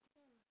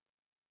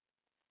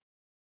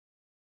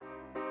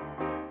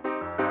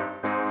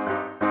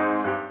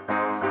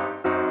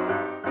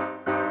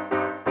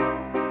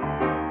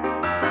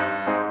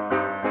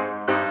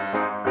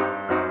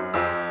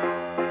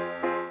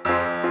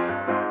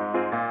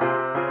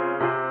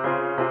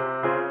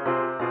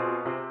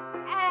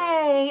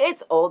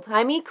It's Old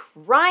Timey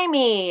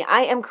Crimey.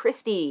 I am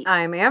Christy.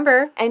 I'm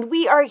Amber. And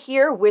we are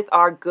here with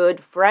our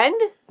good friend,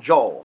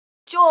 Joel.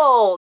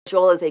 Joel.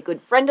 Joel is a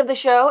good friend of the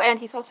show, and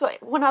he's also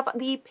one of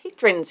the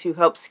patrons who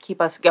helps keep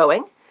us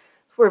going.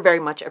 So we're very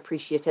much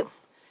appreciative.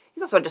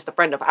 He's also just a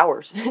friend of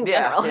ours in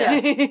general. Yeah.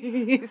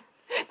 He's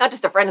not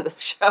just a friend of the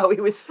show.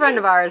 He was Friend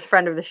of ours,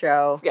 friend of the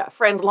show. Yeah,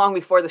 friend long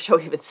before the show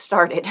even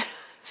started.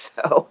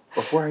 So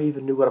Before I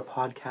even knew what a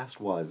podcast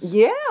was.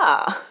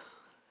 yeah.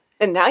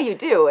 And now you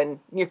do, and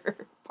you're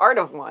part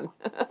of one.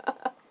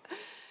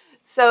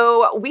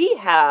 So we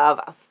have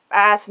a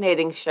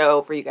fascinating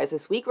show for you guys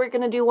this week. We're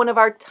going to do one of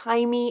our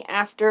Timey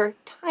After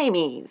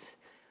Timies,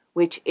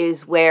 which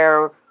is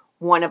where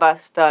one of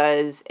us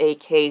does a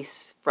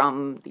case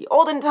from the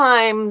olden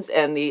times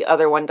and the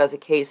other one does a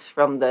case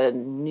from the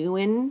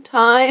newen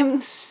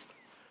times.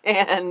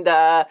 And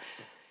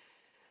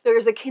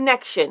there's a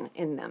connection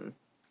in them.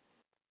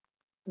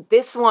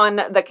 This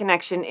one, the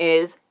connection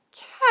is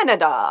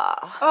Canada.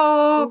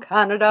 Oh,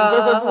 Canada.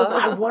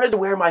 I wanted to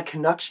wear my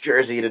Canucks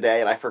jersey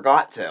today and I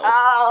forgot to.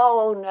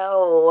 Oh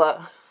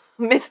no,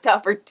 missed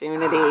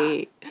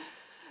opportunity.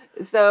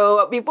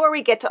 So before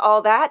we get to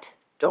all that,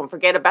 don't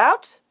forget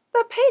about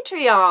the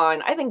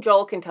Patreon. I think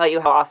Joel can tell you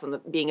how awesome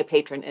being a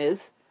patron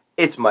is.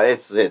 It's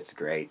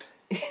great.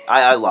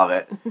 I love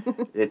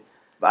it.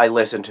 I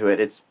listen to it.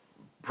 It's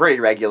pretty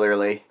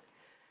regularly.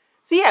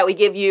 So yeah, we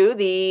give you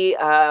the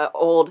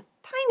old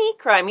Tiny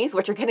Crimies,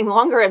 which are getting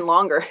longer and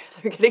longer.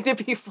 They're getting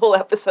to be full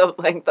episode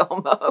length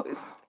almost.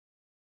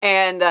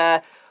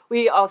 And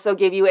we also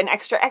give you an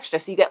extra,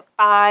 so you get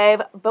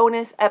 5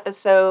 bonus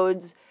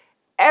episodes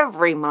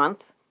every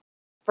month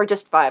for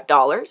just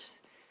 $5.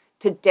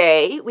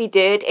 Today, we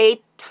did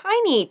a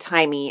Tiny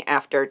Timey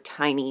After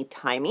Tiny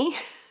Timey.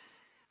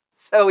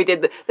 So we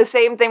did the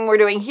same thing we're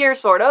doing here,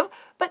 sort of,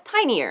 but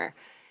tinier.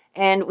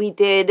 And we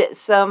did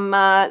some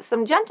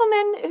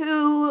gentlemen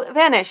who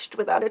vanished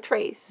without a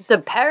trace. The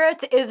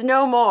parrot is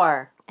no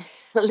more.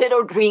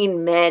 Little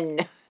green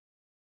men.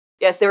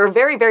 Yes, they were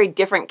very, very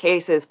different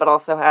cases, but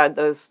also had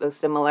those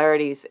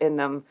similarities in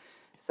them.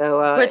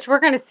 So Which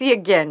we're going to see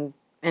again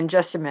in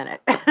just a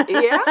minute.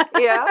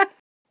 yeah.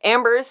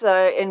 Amber's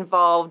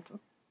involved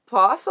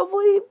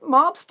possibly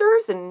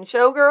mobsters and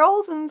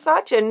showgirls and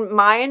such, and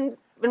mine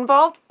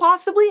involved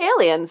possibly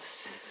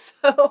aliens.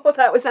 So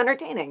that was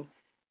entertaining.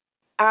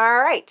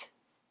 All right.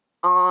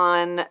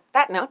 On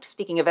that note,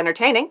 speaking of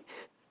entertaining,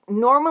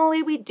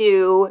 normally we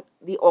do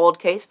the old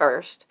case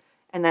first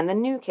and then the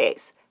new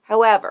case.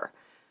 However,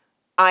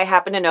 I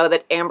happen to know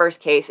that Amber's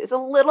case is a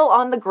little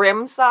on the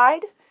grim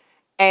side,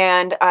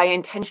 and I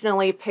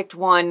intentionally picked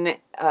one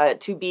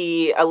to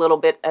be a little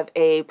bit of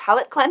a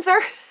palate cleanser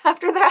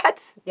after that.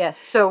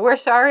 Yes, so we're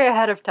sorry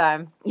ahead of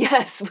time.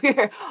 Yes,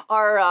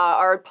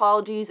 our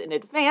apologies in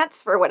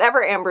advance for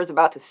whatever Amber's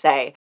about to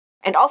say.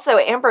 And also,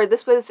 Amber,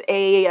 this was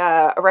a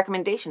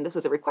recommendation. This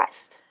was a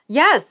request.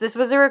 Yes, this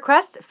was a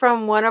request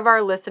from one of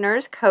our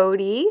listeners,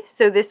 Cody.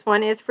 So this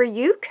one is for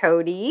you,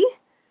 Cody.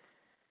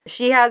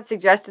 She had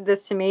suggested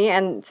this to me,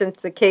 and since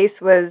the case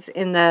was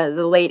in the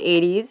late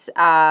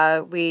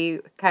 80s, we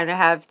kind of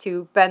have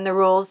to bend the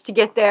rules to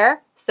get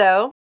there.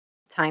 So,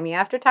 Timey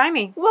After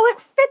Timey. Well, it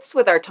fits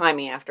with our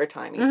Timey After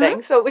Timey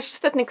thing, so it was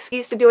just an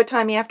excuse to do a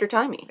Timey After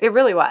Timey. It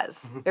really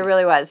was. It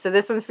really was. So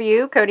this one's for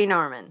you, Cody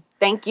Norman.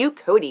 Thank you,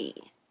 Cody.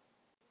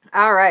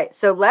 All right,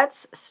 so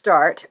let's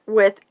start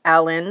with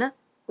Alan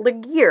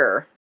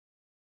Legier.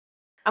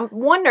 I'm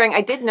wondering, I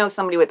did know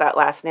somebody with that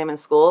last name in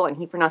school, and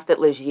he pronounced it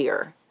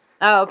Legier.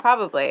 Oh,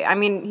 probably. I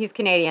mean, he's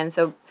Canadian,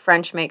 so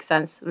French makes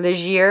sense.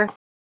 Legier.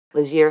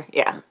 Legier,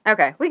 yeah.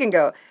 Okay, we can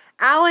go.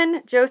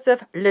 Alan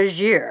Joseph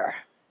Legier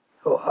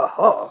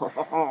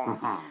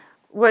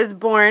was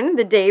born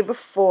the day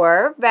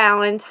before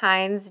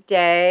Valentine's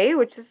Day,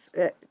 which is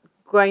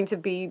going to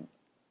be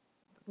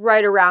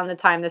right around the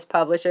time this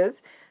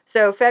publishes.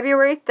 So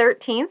February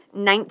 13th,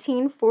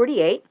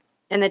 1948,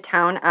 in the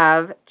town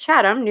of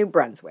Chatham, New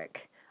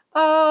Brunswick.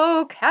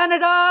 Oh,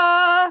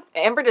 Canada!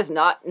 Amber does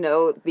not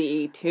know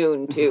the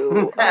tune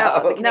to the I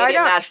Canadian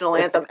don't. national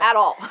anthem at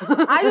all.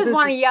 I just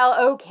want to yell,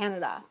 oh,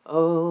 Canada.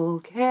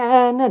 Oh,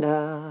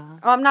 Canada.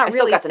 Oh, I'm not I still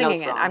really got the singing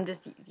notes it. wrong. I'm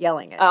just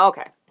yelling it. Oh,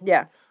 okay.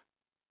 Yeah.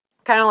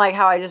 Kind of like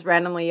how I just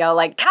randomly yell,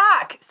 like,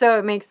 cock! So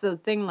it makes the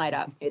thing light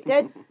up. It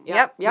did.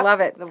 Yep, love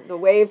it. The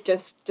wave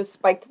just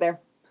spiked there.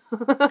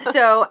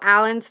 So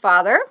Alan's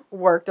father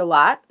worked a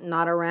lot,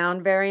 not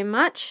around very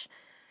much.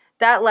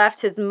 That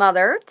left his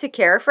mother to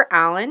care for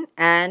Alan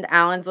and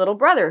Alan's little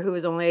brother, who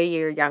was only a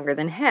year younger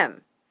than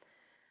him.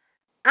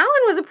 Alan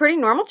was a pretty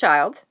normal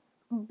child,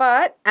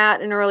 but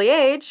at an early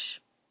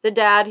age, the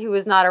dad, who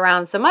was not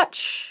around so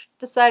much,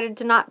 decided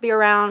to not be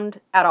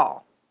around at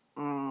all.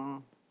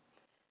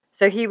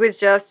 So he was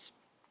just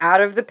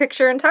out of the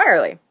picture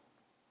entirely.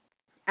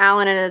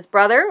 Alan and his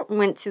brother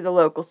went to the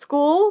local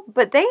school,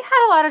 but they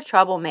had a lot of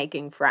trouble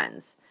making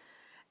friends.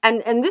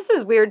 And this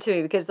is weird to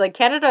me because, like,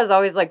 Canada is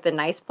always, like, the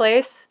nice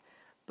place,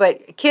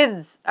 but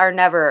kids are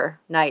never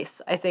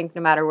nice, I think,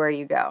 no matter where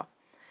you go.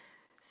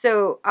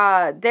 So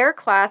their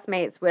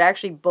classmates would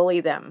actually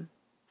bully them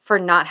for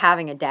not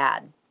having a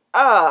dad.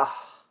 Oh.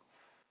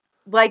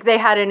 Like they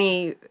had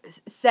any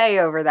say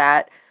over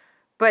that.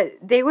 But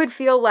they would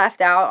feel left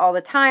out all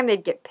the time.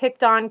 They'd get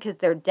picked on because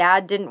their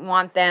dad didn't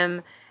want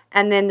them.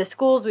 And then the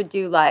schools would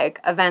do, like,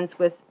 events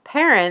with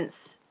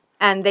parents,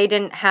 and they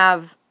didn't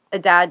have a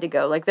dad to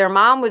go. Like, their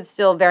mom would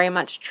still very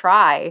much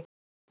try,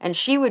 and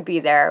she would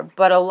be there.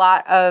 But a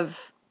lot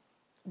of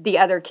the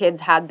other kids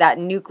had that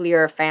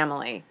nuclear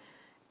family.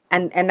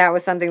 And that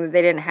was something that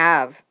they didn't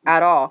have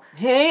at all.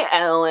 Hey,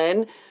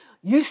 Alan,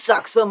 you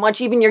suck so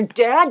much even your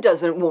dad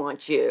doesn't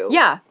want you.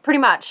 Yeah, pretty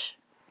much.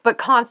 But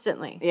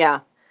constantly. Yeah.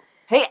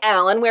 Hey,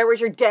 Alan, where was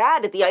your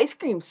dad at the ice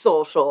cream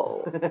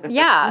social?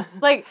 Yeah,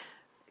 like,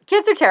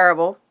 kids are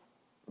terrible.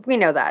 We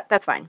know that.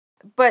 That's fine.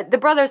 But the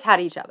brothers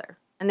had each other,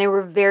 and they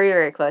were very,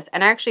 very close.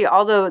 And actually,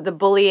 although the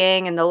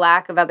bullying and the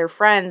lack of other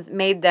friends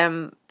made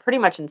them pretty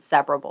much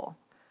inseparable,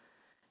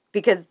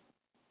 because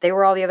they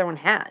were all the other one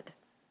had.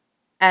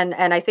 And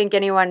I think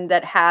anyone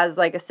that has,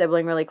 like, a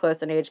sibling really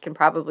close in age can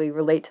probably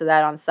relate to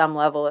that on some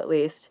level, at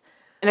least.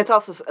 And it's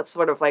also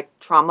sort of like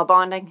trauma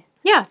bonding.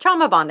 Yeah,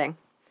 trauma bonding.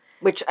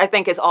 Which I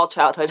think is all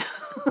childhood.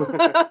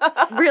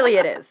 Really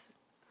it is.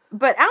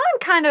 But Alan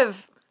kind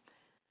of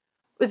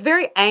was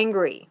very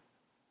angry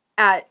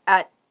at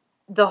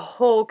the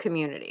whole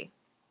community,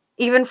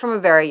 even from a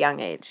very young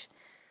age.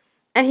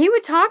 And he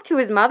would talk to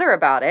his mother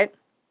about it,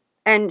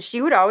 and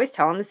she would always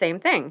tell him the same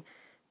thing.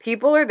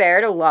 People are there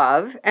to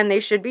love, and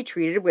they should be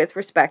treated with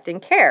respect and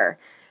care.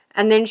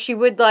 And then she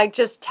would, like,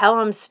 just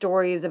tell him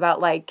stories about,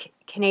 like,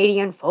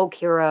 Canadian folk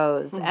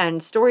heroes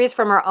and stories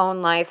from her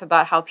own life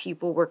about how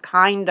people were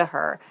kind to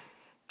her,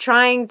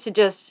 trying to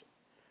just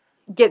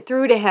get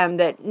through to him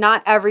that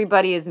not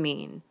everybody is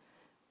mean.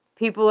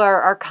 People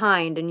are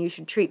kind, and you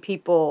should treat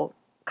people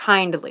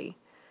kindly.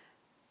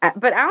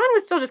 But Alan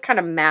was still just kind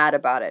of mad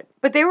about it.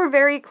 But they were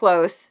very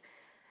close,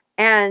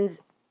 and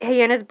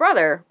he and his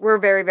brother were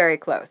very, very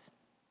close.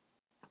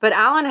 But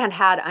Alan had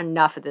had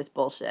enough of this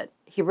bullshit.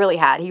 He really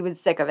had. He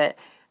was sick of it.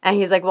 And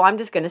he's like, well, I'm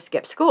just going to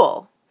skip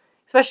school.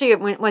 Especially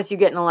once you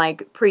get into,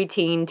 like,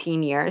 preteen,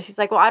 teen years. He's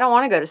like, well, I don't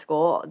want to go to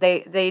school.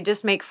 They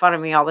just make fun of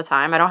me all the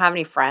time. I don't have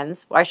any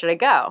friends. Why should I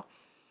go?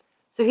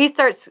 So he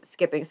starts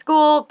skipping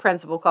school.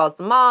 Principal calls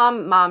the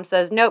mom. Mom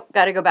says, nope,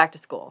 got to go back to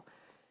school.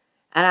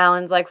 And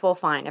Alan's like, well,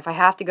 fine. If I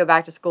have to go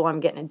back to school,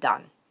 I'm getting it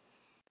done.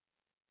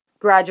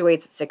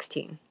 Graduates at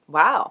 16.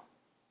 Wow.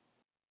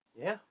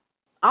 Yeah.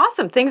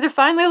 Awesome. Things are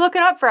finally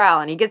looking up for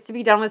Alan. He gets to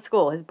be done with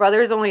school. His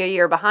brother's only a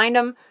year behind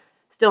him,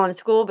 still in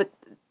school, but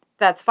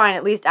that's fine.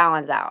 At least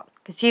Alan's out.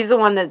 Because he's the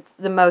one that's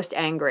the most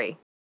angry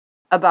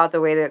about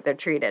the way that they're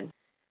treated.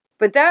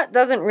 But that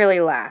doesn't really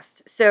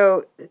last.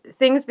 So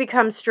things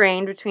become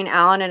strained between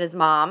Alan and his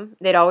mom.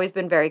 They'd always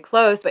been very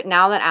close, but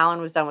now that Alan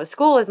was done with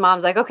school, his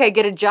mom's like, okay,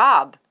 get a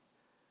job.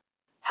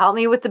 Help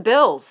me with the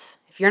bills.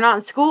 If you're not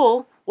in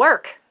school,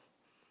 work.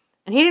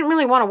 And he didn't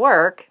really want to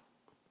work.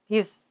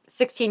 He's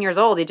 16 years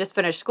old. He just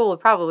finished school. He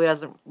probably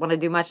doesn't want to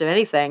do much of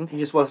anything. He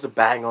just wants to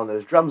bang on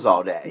those drums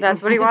all day.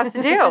 That's what he wants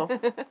to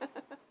do.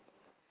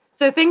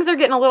 So things are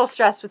getting a little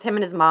stressed with him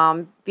and his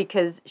mom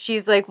because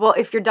she's like, well,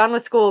 if you're done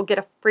with school, get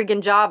a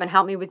friggin' job and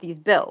help me with these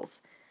bills.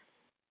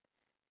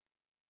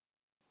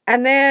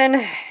 And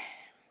then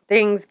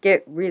things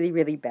get really,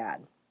 really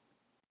bad.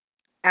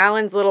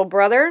 Alan's little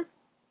brother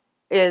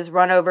is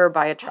run over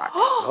by a truck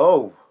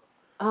Oh.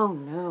 Oh,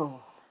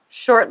 no.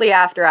 shortly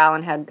after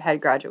Alan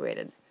had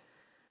graduated.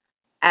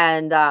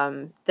 And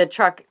the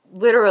truck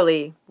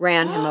literally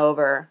ran him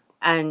over,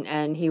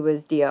 and he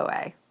was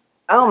DOA.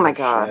 Oh, my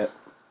God. Shit.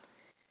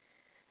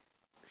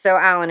 So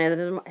Alan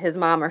and his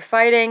mom are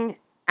fighting.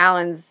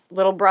 Alan's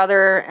little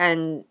brother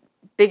and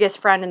biggest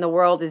friend in the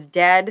world is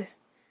dead.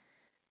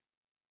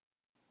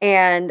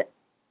 And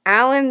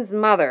Alan's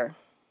mother,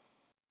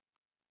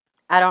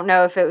 I don't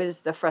know if it was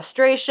the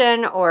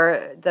frustration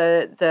or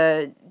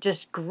the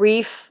just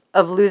grief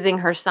of losing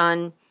her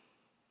son,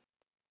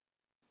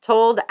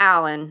 told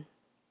Alan,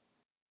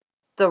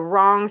 the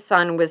wrong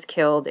son was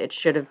killed. It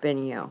should have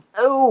been you.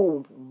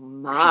 Oh, She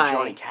my.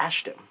 Johnny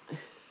cashed him.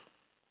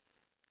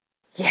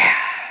 Yeah.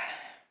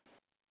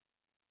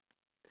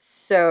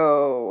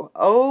 So,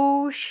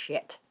 oh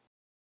shit.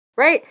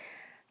 Right?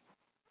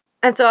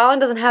 And so Alan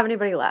doesn't have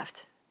anybody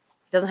left.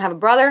 He doesn't have a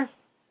brother.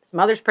 His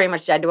mother's pretty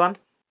much dead to him.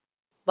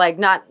 Like,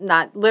 not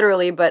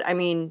literally, but I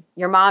mean,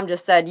 your mom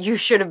just said you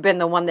should have been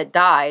the one that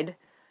died.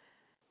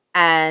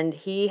 And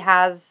he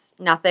has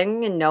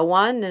nothing and no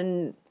one,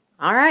 and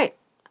all right,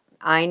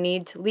 I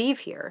need to leave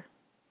here.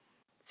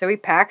 So he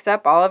packs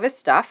up all of his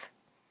stuff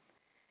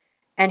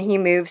and he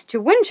moves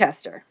to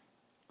Winchester,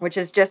 which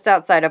is just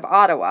outside of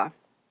Ottawa.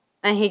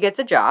 And he gets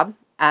a job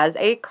as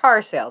a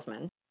car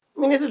salesman.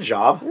 I mean, it's a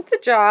job. It's a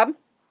job.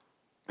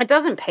 It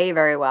doesn't pay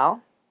very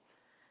well.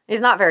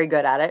 He's not very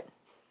good at it.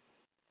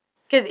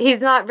 Because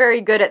he's not very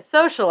good at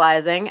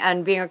socializing,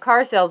 and being a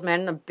car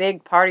salesman, a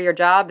big part of your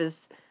job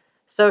is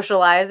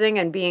socializing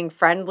and being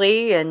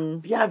friendly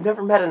and Yeah, I've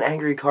never met an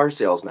angry car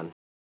salesman.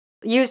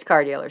 used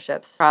car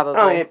dealerships,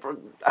 probably.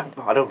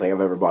 I don't think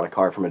I've ever bought a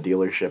car from a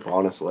dealership,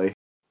 honestly.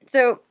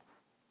 So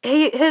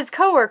his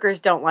coworkers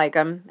don't like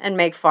him and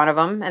make fun of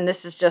him, and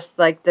this is just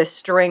like this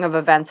string of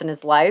events in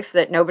his life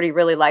that nobody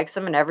really likes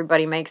him and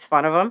everybody makes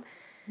fun of him.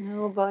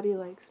 Nobody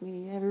likes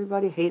me.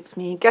 Everybody hates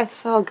me.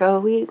 Guess I'll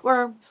go eat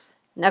worms.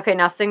 Okay,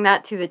 now sing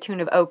that to the tune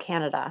of "Oh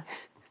Canada."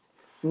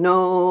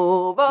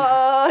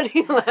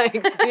 Nobody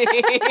likes me.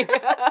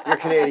 Your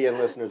Canadian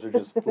listeners are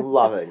just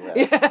loving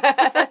this.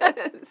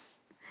 Yes.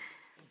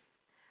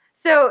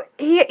 So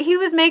he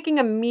was making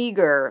a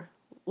meager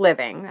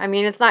living. I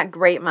mean, it's not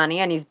great money,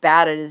 and he's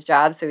bad at his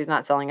job, so he's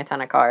not selling a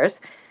ton of cars.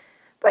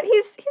 But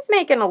he's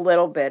making a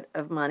little bit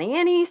of money,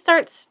 and he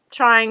starts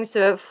trying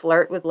to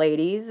flirt with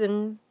ladies,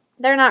 and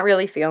they're not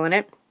really feeling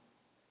it.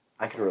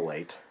 I can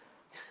relate.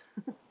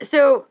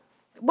 So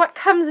what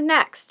comes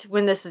next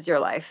when this is your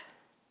life?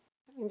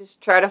 You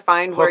just try to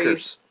find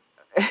Hookers.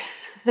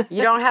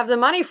 You don't have the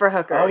money for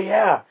hookers. Oh,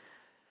 yeah.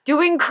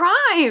 Doing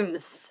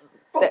crimes.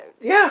 Well,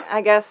 yeah.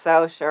 I guess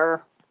so,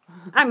 sure.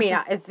 I mean,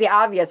 it's the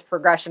obvious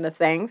progression of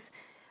things.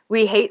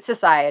 We hate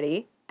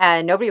society,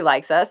 and nobody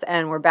likes us,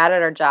 and we're bad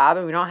at our job,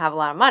 and we don't have a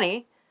lot of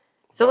money.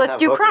 So let's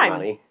do crime.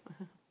 Money.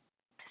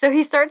 So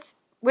he starts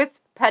with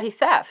petty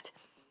theft.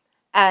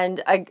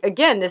 And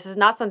again, this is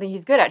not something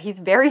he's good at. He's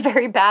very,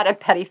 very bad at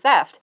petty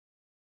theft.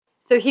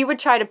 So he would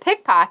try to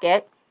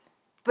pickpocket,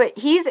 but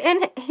you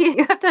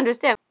have to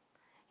understand,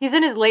 he's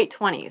in his late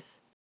 20s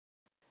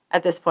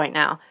at this point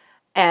now.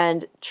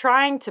 And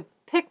trying to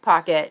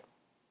pickpocket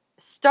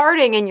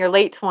starting in your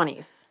late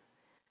 20s.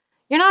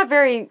 You're not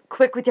very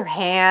quick with your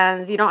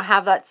hands. You don't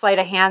have that sleight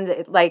of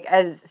hand, like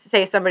as,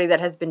 say, somebody that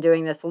has been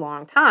doing this a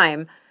long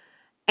time.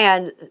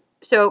 And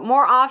so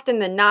more often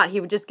than not, he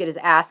would just get his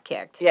ass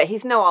kicked. Yeah,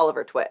 he's no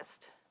Oliver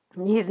Twist.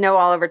 He's no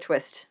Oliver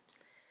Twist.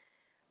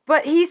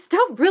 But he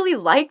still really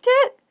liked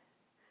it.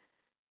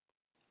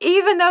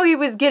 Even though he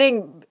was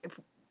getting,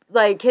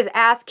 like, his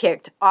ass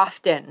kicked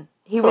often.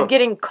 He was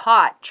getting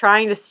caught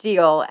trying to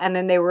steal, and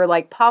then they were,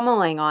 like,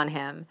 pummeling on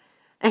him.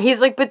 And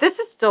he's like, but this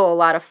is still a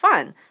lot of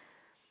fun.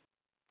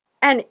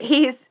 And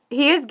he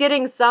is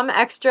getting some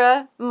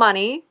extra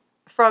money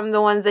from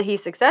the ones that he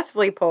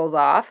successfully pulls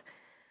off.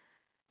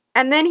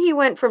 And then he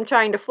went from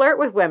trying to flirt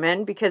with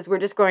women, because we're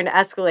just going to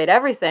escalate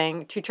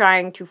everything, to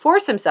trying to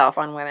force himself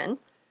on women.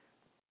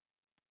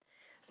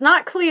 It's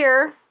not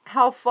clear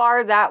how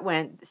far that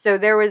went. So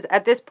there was,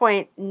 at this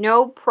point,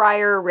 no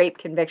prior rape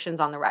convictions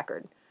on the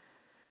record.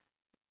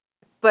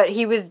 But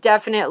he was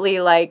definitely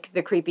like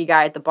the creepy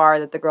guy at the bar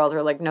that the girls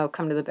were like, no,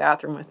 come to the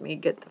bathroom with me.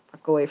 Get the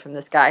fuck away from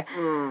this guy.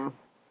 Mm.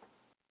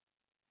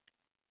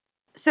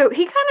 So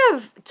he kind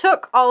of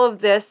took all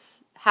of this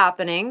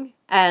happening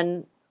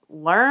and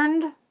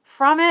learned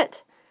from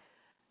it.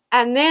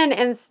 And then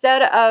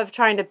instead of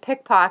trying to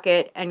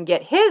pickpocket and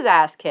get his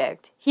ass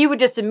kicked, he would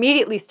just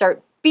immediately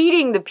start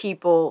beating the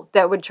people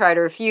that would try to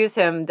refuse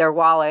him their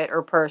wallet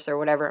or purse or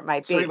whatever it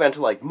might be. So he went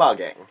to, like,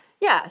 mugging.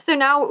 Yeah, so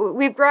now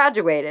we've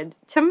graduated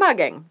to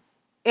mugging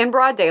in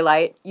broad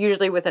daylight,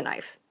 usually with a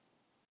knife.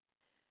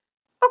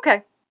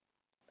 Okay.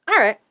 All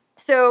right.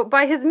 So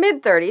by his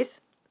mid-30s,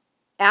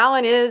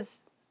 Alan is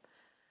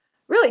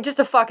really just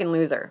a fucking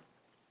loser.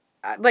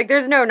 Like,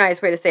 there's no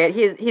nice way to say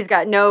it. He's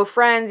got no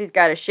friends. He's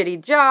got a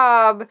shitty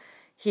job.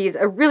 He's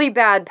a really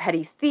bad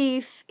petty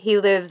thief. He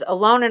lives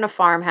alone in a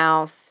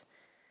farmhouse.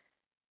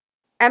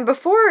 And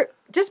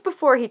just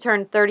before he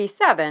turned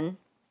 37,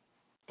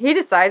 he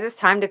decides it's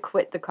time to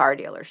quit the car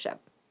dealership.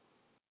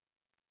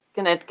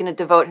 Gonna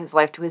devote his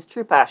life to his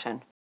true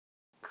passion.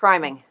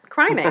 Criming.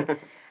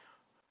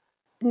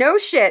 No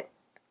shit.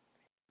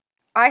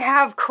 I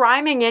have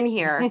criming in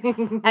here.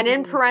 And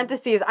in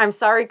parentheses, I'm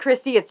sorry,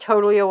 Christy, it's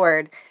totally a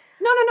word.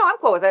 No, I'm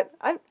cool with it.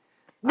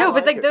 No,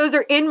 but like those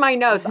are in my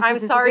notes. I'm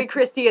sorry,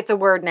 Christy, it's a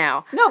word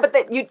now. No, but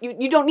that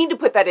you don't need to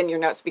put that in your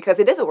notes because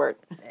it is a word.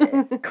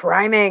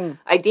 Criming.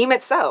 I deem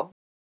it so.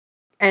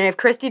 And if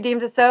Christy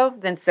deems it so,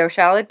 then so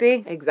shall it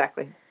be.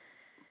 Exactly.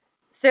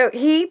 So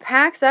he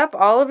packs up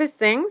all of his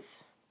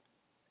things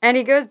and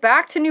he goes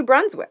back to New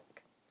Brunswick.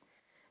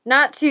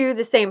 Not to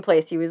the same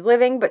place he was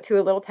living, but to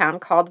a little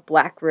town called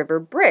Black River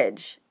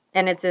Bridge.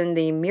 And it's in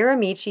the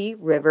Miramichi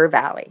River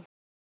Valley.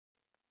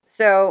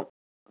 So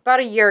about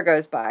a year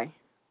goes by.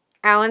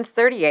 Alan's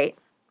 38.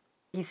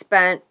 He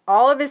spent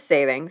all of his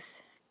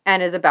savings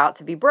and is about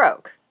to be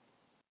broke.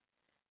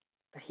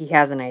 But he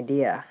has an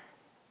idea.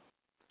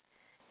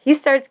 He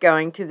starts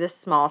going to this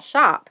small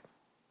shop.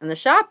 And the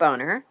shop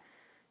owner,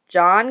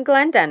 John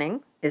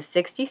Glendenning, is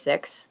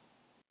 66.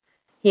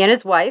 He and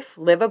his wife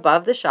live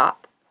above the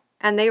shop.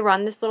 And they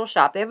run this little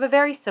shop. They have a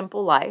very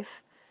simple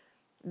life.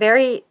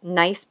 Very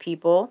nice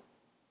people.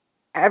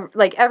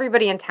 Like,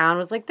 everybody in town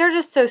was like, they're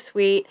just so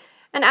sweet.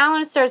 And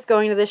Alan starts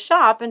going to the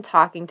shop and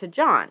talking to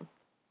John.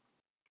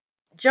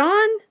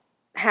 John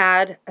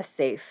had a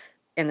safe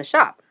in the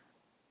shop.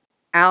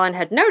 Alan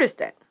had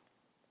noticed it.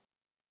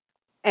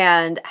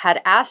 And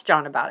had asked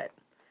John about it.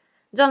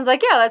 John's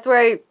like, yeah, that's where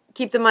I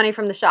keep the money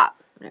from the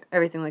shop.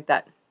 Everything like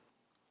that.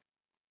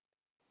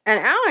 And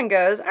Alan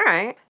goes, all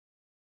right.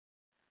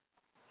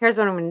 Here's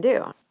what I'm going to do.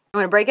 I'm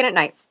going to break in at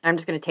night. And I'm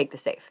just going to take the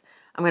safe.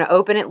 I'm going to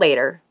open it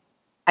later.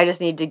 I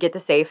just need to get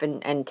the safe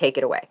and take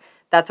it away.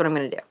 That's what I'm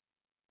going to do.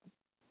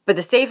 But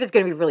the safe is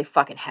going to be really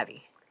fucking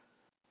heavy.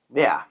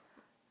 Yeah.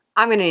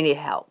 I'm going to need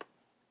help.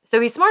 So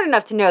he's smart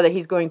enough to know that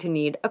he's going to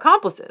need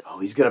accomplices. Oh,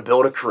 he's going to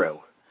build a crew.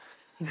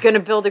 He's going to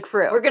build a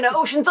crew. We're gonna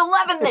Ocean's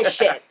 11 this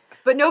shit.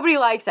 But nobody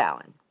likes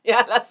Alan.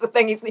 Yeah, that's the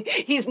thing.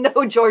 He's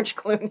no George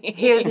Clooney.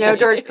 He is no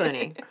George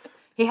Clooney.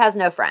 He has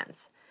no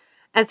friends.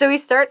 And so he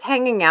starts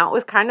hanging out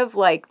with kind of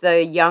like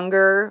the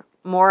younger,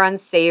 more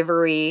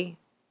unsavory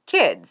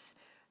kids.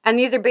 And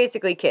these are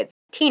basically kids,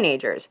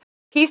 teenagers.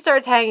 He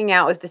starts hanging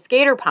out with the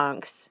skater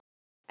punks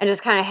and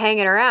just kind of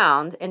hanging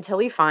around until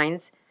he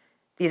finds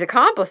these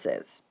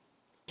accomplices.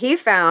 He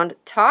found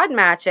Todd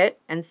Matchett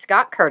and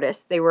Scott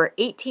Curtis. They were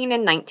 18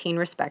 and 19,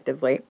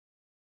 respectively.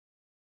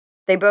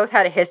 They both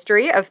had a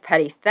history of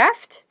petty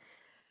theft.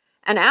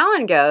 And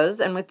Alan goes,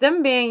 and with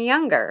them being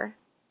younger,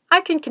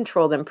 I can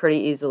control them pretty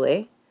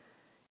easily.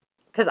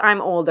 Because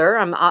I'm older.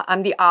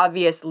 I'm the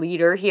obvious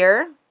leader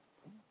here.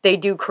 They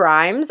do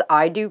crimes.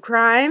 I do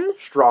crimes.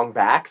 Strong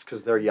backs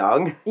because they're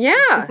young.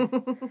 Yeah.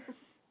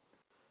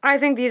 I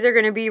think these are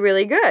going to be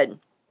really good.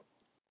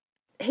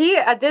 He,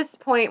 at this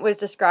point, was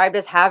described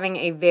as having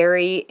a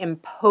very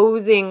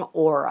imposing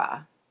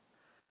aura.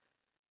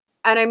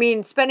 And I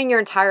mean, spending your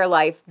entire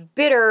life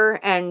bitter,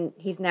 and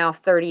he's now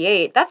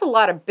 38, that's a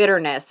lot of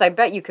bitterness. I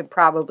bet you could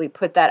probably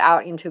put that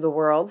out into the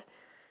world.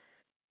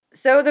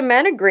 So the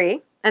men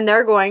agree, and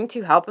they're going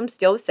to help him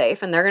steal the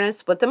safe, and they're going to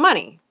split the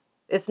money.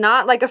 It's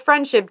not like a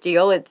friendship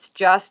deal. It's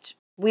just,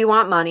 we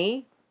want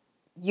money.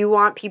 You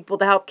want people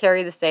to help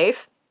carry the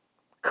safe.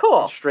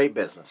 Cool. Straight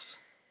business.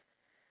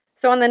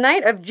 So on the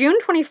night of June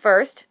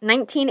 21st,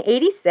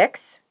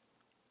 1986,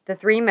 the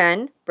three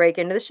men break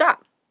into the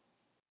shop.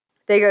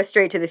 They go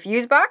straight to the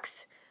fuse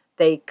box.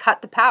 They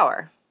cut the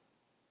power.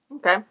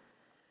 Okay.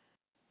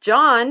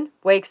 John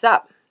wakes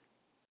up,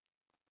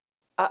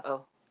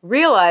 Uh-oh.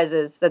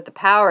 realizes that the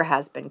power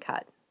has been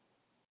cut,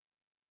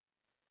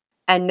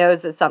 and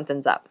knows that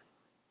something's up.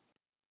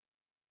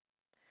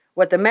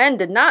 What the men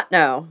did not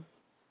know,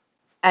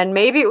 and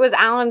maybe it was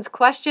Alan's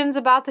questions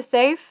about the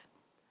safe,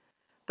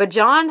 but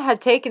John had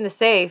taken the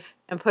safe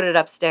and put it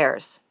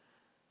upstairs.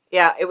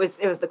 Yeah, it was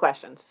the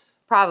questions.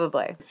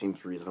 Probably. It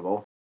seems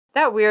reasonable.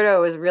 That weirdo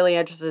was really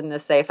interested in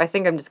this safe. I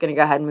think I'm just going to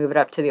go ahead and move it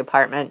up to the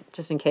apartment,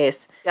 just in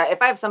case. Yeah,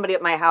 if I have somebody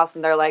at my house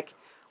and they're like,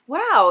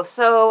 wow,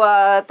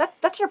 so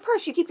that's your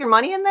purse. You keep your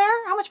money in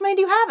there? How much money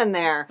do you have in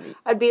there?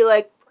 I'd be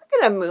like, we're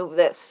going to move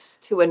this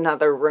to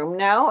another room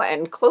now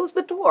and close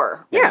the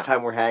door. Next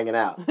time we're hanging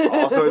out.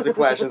 All sorts of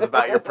questions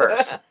about your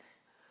purse.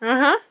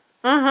 Uh-huh.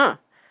 Uh-huh.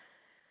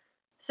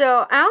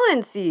 So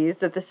Alan sees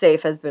that the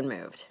safe has been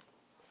moved.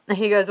 And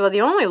he goes, well,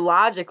 the only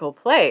logical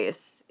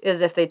place is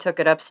if they took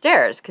it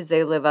upstairs, because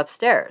they live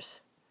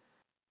upstairs.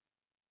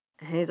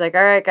 And he's like,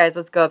 all right, guys,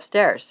 let's go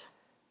upstairs.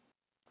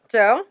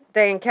 So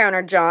they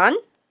encounter John,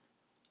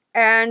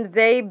 and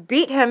they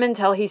beat him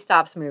until he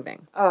stops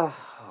moving. Oh,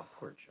 Oh,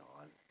 poor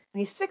John.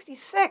 he's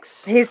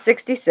 66. He's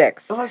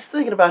 66. Well, I was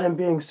thinking about him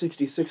being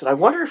 66, and I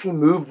wonder if he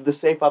moved the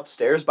safe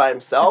upstairs by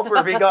himself, or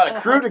if he got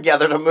a crew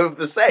together to move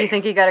the safe. You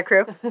think he got a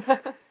crew?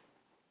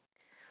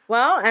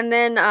 Well, and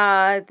then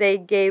they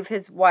gave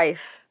his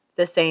wife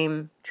the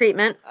same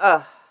treatment.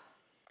 Ugh,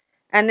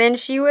 And then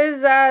she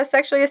was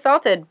sexually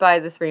assaulted by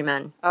the three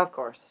men. of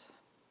course.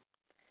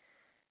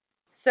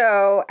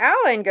 So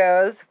Alan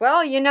goes,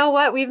 well, you know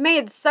what? We've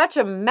made such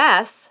a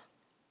mess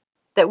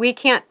that we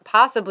can't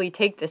possibly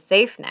take the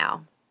safe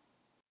now.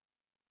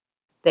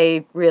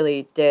 They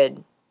really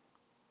did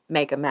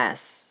make a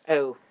mess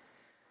Oh.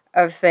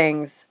 of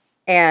things.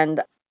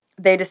 And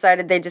they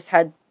decided they just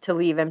had to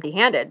leave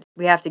empty-handed.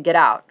 We have to get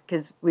out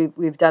because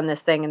we've done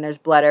this thing and there's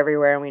blood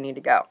everywhere and we need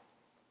to go.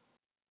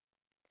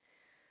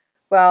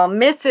 Well,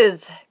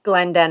 Mrs.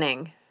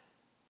 Glendenning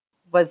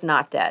was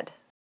not dead.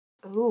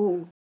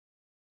 Ooh.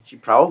 She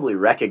probably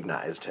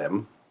recognized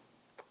him.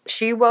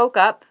 She woke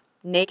up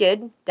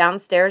naked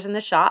downstairs in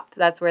the shop.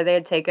 That's where they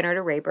had taken her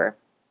to rape her.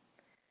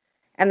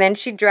 And then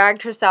she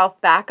dragged herself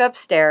back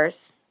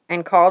upstairs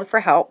and called for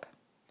help.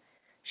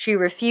 She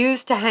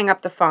refused to hang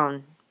up the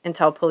phone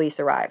until police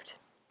arrived.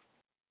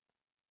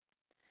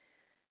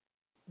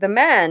 The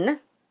men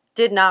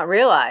did not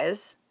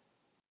realize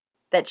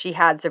that she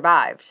had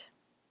survived.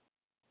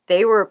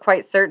 They were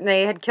quite certain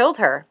they had killed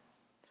her.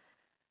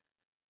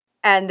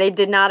 And they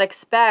did not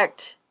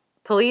expect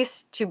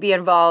police to be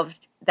involved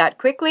that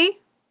quickly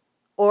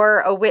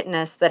or a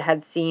witness that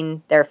had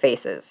seen their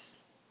faces.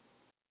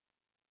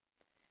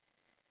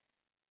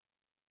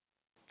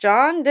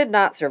 John did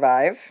not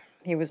survive.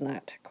 He was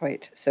not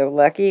quite so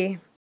lucky.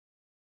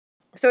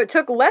 So it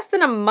took less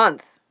than a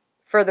month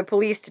for the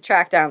police to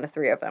track down the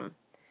three of them.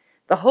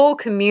 The whole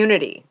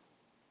community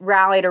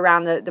rallied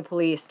around the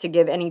police to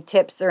give any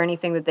tips or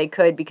anything that they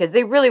could because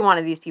they really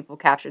wanted these people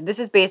captured. This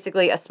is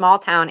basically a small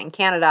town in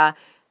Canada.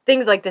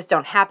 Things like this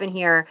don't happen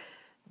here.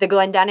 The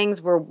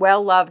Glendennings were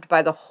well loved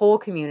by the whole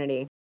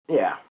community.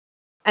 Yeah.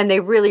 And they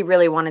really,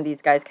 really wanted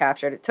these guys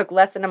captured. It took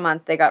less than a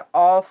month. They got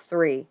all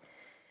three.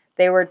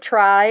 They were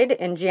tried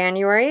in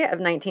January of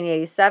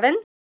 1987.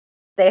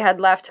 They had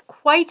left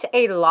quite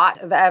a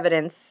lot of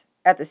evidence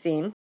at the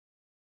scene.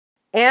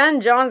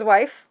 And John's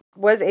wife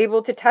was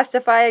able to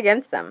testify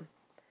against them.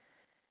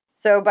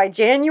 So by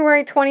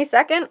January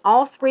 22nd,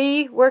 all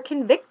three were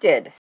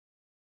convicted.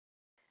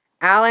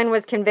 Allen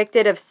was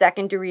convicted of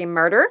second-degree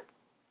murder.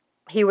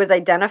 He was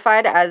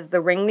identified as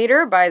the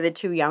ringleader by the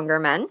two younger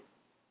men.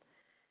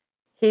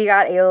 He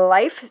got a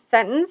life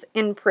sentence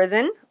in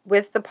prison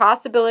with the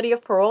possibility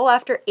of parole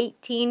after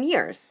 18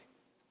 years.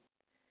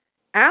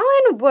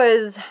 Allen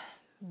was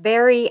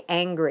very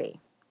angry.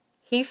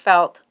 He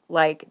felt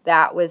like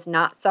that was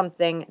not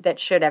something that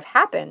should have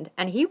happened,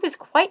 and he was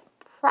quite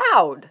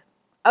proud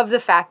of the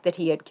fact that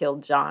he had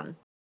killed John.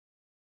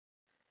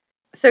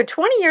 So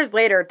 20 years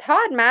later,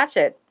 Todd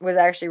Matchett was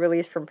actually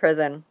released from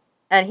prison,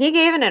 and he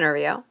gave an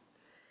interview,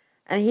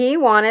 and he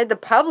wanted the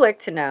public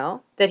to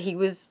know that he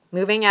was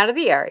moving out of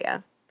the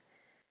area,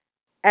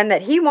 and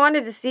that he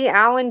wanted to see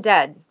Allen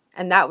dead,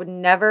 and that would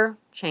never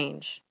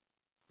change.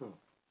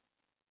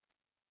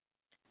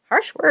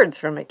 Harsh words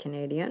from a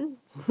Canadian.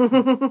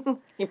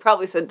 He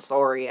probably said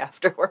sorry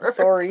afterwards.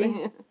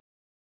 Sorry.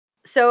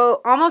 So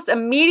almost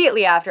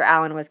immediately after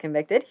Allen was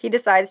convicted, he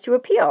decides to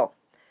appeal.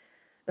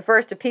 The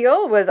first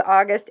appeal was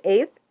August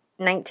 8th,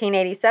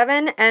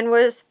 1987, and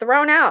was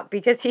thrown out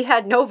because he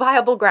had no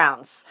viable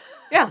grounds.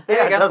 Yeah, there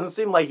you It go. doesn't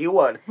seem like you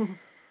would.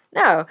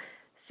 No.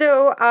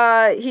 So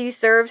he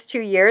serves 2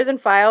 years and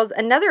files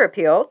another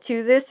appeal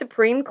to the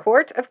Supreme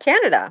Court of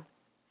Canada.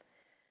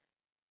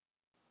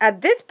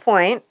 At this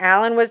point,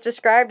 Allen was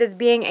described as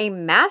being a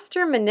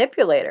master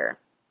manipulator.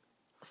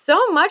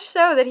 So much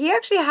so that he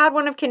actually had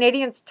one of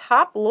Canadians'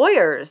 top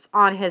lawyers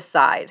on his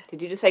side.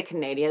 Did you just say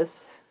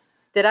Canadians?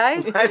 Did I?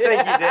 I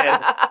think you did.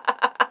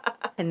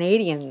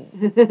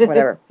 Canadian.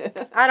 Whatever.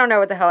 I don't know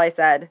what the hell I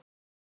said.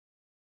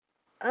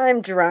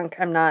 I'm drunk.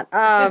 I'm not.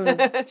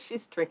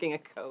 She's drinking a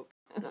Coke.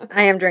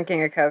 I am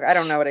drinking a Coke. I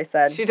don't know what I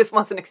said. She just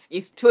wants an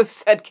excuse to have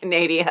said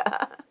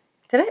Canada.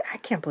 Did I? I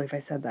can't believe I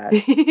said that.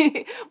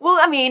 Well,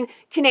 I mean,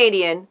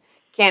 Canadian,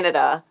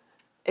 Canada.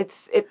 It.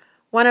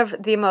 One of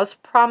the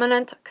most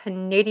prominent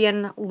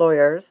Canadian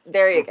lawyers.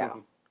 There you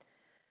go.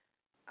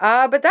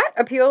 But that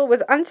appeal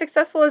was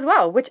unsuccessful as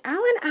well, which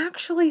Allen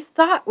actually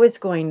thought was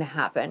going to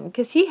happen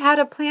because he had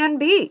a plan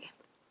B.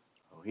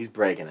 Oh, he's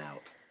breaking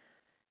out.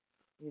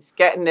 He's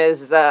getting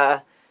his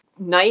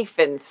knife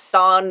and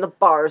sawing the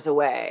bars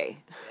away.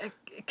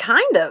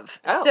 Kind of.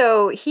 Oh.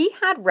 So he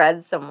had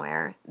read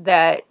somewhere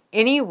that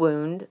any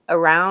wound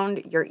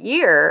around your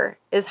ear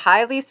is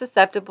highly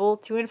susceptible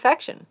to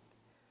infection.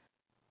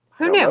 I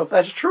Who don't know knew? if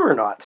that's true or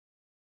not.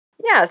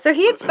 Yeah, so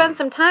he had spent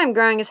some time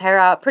growing his hair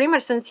out. Pretty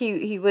much since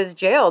he was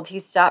jailed, he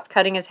stopped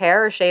cutting his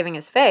hair or shaving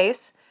his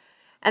face.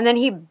 And then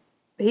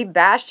he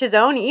bashed his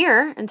own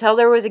ear until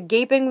there was a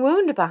gaping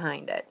wound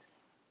behind it.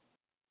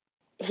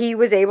 He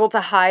was able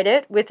to hide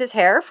it with his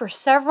hair for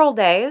several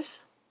days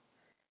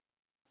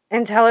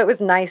until it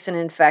was nice and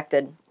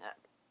infected.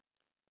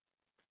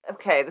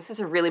 Okay, this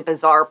is a really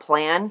bizarre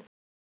plan.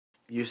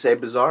 You say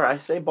bizarre, I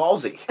say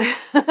ballsy.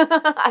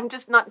 I'm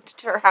just not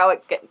sure how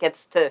it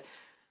gets to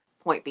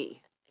point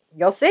B.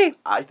 You'll see.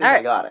 I think All right.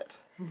 I got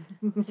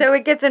it. So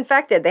it gets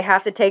infected. They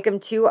have to take him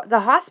to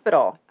the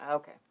hospital.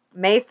 Okay.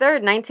 May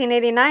 3rd,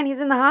 1989, he's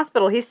in the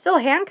hospital. He's still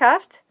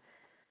handcuffed.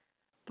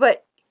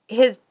 But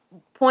his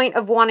point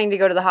of wanting to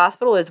go to the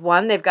hospital is,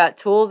 one, they've got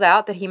tools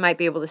out that he might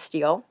be able to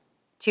steal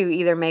to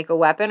either make a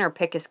weapon or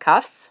pick his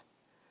cuffs.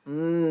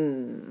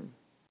 And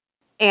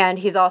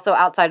he's also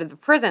outside of the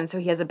prison, so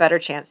he has a better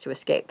chance to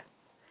escape.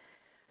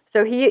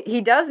 So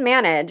he does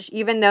manage,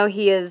 even though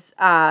he has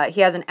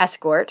an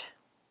escort,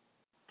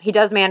 he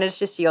does manage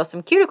to steal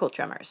some cuticle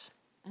trimmers.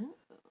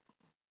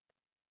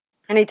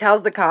 And he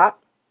tells the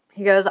cop,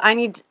 he goes, I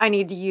need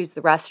to use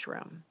the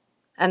restroom.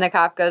 And the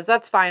cop goes,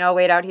 that's fine, I'll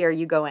wait out here,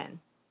 you go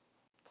in.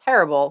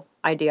 Terrible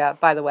idea,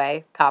 by the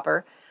way,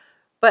 copper.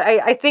 But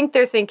I think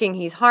they're thinking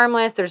he's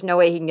harmless, there's no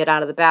way he can get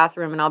out of the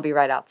bathroom, and I'll be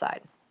right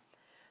outside.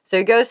 So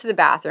he goes to the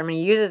bathroom and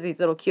he uses these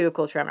little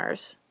cuticle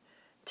trimmers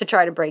to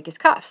try to break his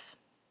cuffs.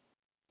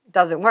 It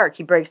doesn't work.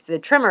 He breaks the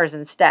trimmers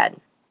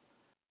instead.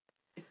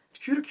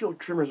 Cuticle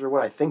trimmers are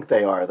what I think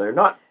they are. They're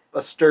not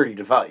a sturdy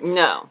device.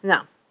 No.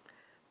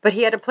 But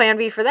he had a plan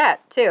B for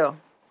that, too.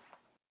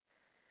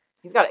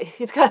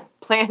 He's got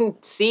plan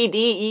C,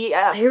 D, E,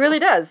 F. He really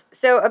does.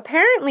 So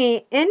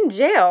apparently in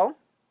jail,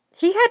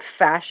 he had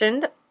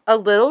fashioned a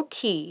little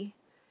key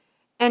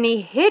and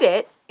he hid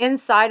it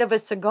inside of a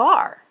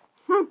cigar.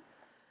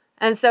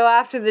 And so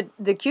after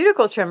the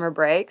cuticle trimmer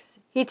breaks,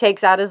 he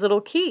takes out his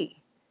little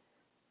key.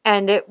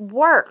 And it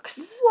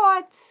works.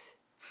 What?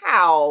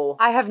 How?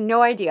 I have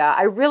no idea.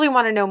 I really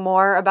want to know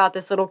more about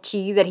this little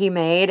key that he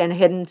made and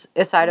hidden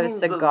inside of a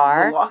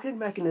cigar. The locking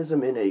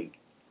mechanism in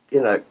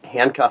a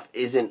handcuff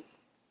isn't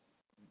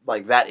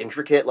like that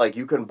intricate. Like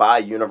you can buy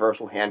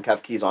universal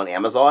handcuff keys on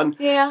Amazon.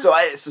 Yeah. So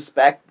I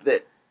suspect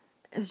that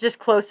It was just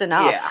close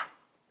enough. Yeah.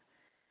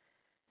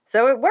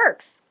 So it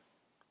works.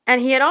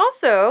 And he had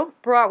also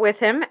brought with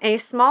him a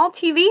small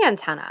TV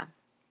antenna.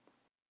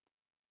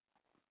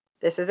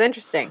 This is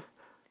interesting.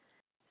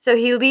 So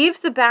he leaves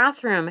the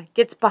bathroom,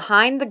 gets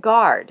behind the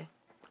guard,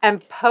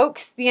 and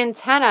pokes the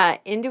antenna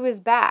into his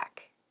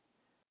back.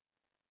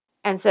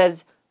 and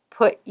says,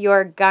 "Put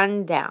your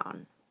gun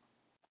down."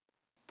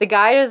 The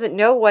guy doesn't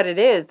know what it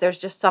is. There's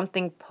just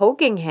something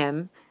poking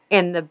him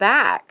in the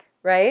back,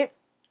 right?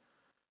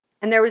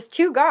 And there was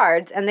 2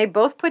 guards, and they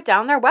both put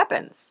down their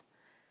weapons.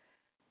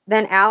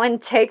 Then Alan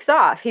takes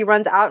off. He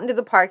runs out into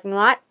the parking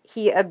lot.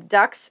 He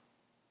abducts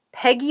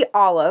Peggy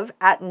Olive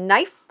at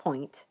knife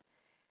point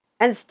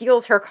and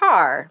steals her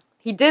car.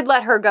 He did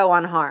let her go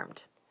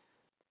unharmed.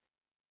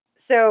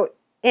 So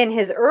in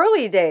his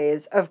early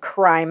days of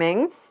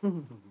criming,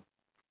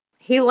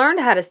 he learned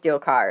how to steal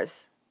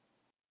cars.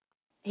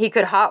 He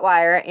could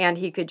hotwire and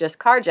he could just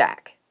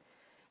carjack.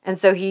 And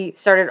so he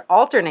started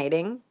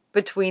alternating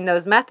between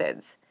those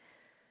methods.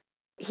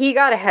 He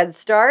got a head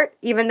start,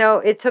 even though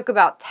it took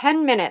about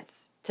 10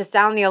 minutes to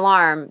sound the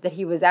alarm that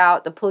he was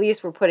out. The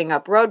police were putting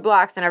up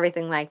roadblocks and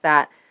everything like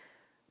that.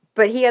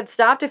 But he had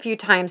stopped a few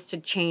times to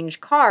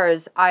change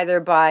cars, either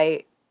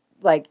by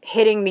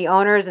hitting the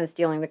owners and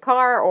stealing the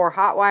car or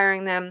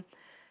hotwiring them.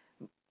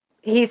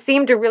 He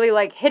seemed to really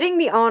like hitting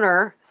the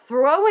owner,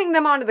 throwing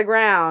them onto the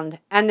ground,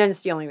 and then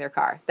stealing their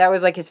car. That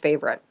was his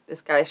favorite.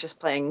 This guy's just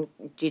playing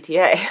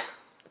GTA.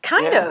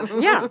 Kind of,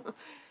 yeah.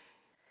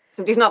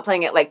 Except he's not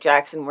playing it like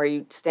Jackson, where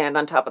you stand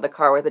on top of the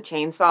car with a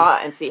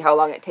chainsaw and see how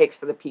long it takes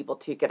for the people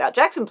to get out.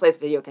 Jackson plays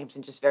video games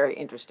in just very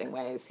interesting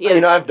ways.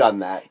 I've done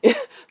that.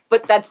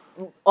 But that's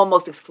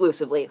almost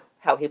exclusively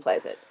how he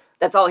plays it.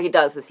 That's all he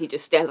does, is he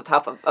just stands on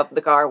top of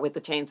the car with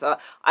the chainsaw.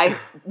 I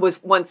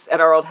was once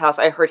at our old house,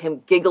 I heard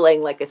him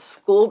giggling like a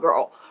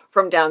schoolgirl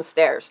from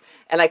downstairs.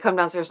 And I come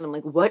downstairs and I'm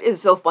like, what is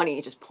so funny?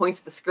 He just points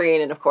at the screen,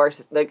 and of course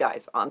the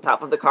guy's on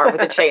top of the car with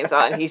a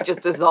chainsaw, and he's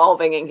just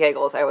dissolving in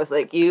giggles. I was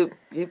like,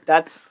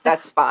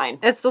 that's fine.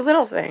 It's the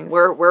little things.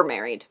 We're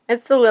married.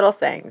 It's the little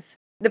things.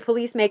 The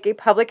police make a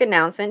public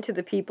announcement to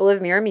the people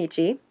of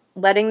Miramichi,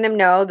 letting them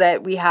know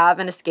that we have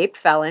an escaped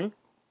felon.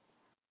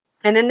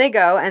 And then they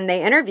go and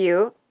they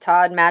interview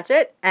Todd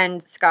Matchett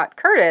and Scott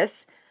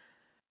Curtis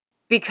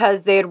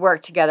because they had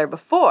worked together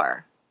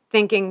before,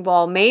 thinking,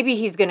 well, maybe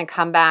he's going to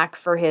come back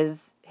for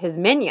his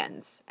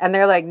minions. And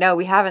they're like, no,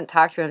 we haven't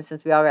talked to him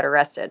since we all got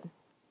arrested.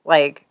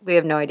 We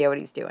have no idea what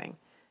he's doing.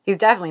 He's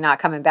definitely not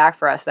coming back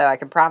for us, though. I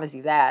can promise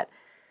you that.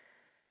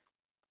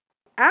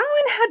 Alan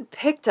had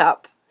picked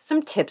up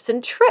some tips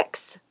and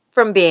tricks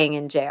from being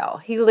in jail.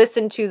 He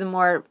listened to the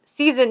more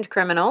seasoned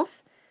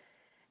criminals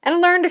and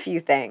learned a few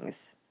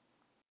things.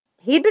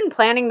 He'd been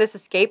planning this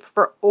escape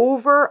for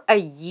over a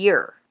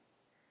year.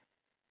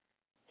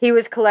 He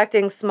was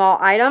collecting small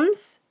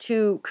items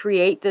to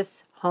create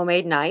this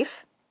homemade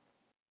knife.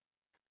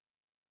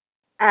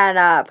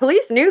 And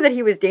police knew that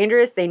he was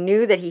dangerous. They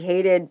knew that he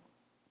hated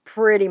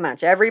pretty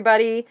much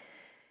everybody.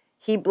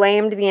 He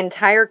blamed the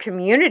entire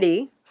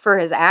community for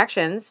his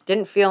actions,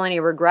 didn't feel any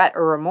regret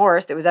or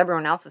remorse. It was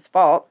everyone else's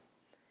fault.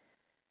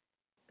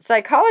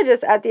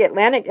 Psychologists at the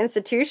Atlantic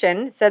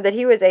Institution said that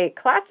he was a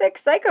classic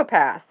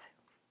psychopath.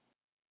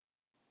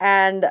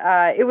 And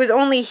it was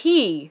only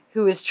he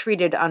who was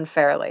treated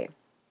unfairly,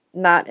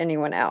 not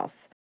anyone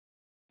else.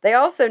 They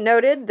also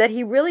noted that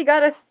he really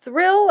got a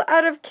thrill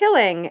out of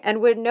killing and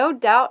would no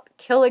doubt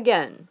kill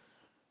again.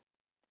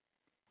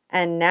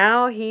 And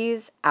now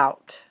he's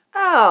out.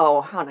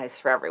 Oh, how nice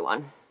for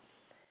everyone.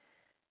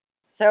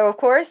 So, of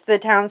course, the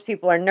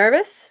townspeople are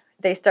nervous.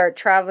 They start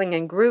traveling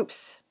in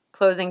groups,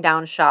 closing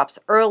down shops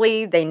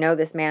early. They know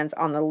this man's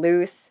on the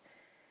loose.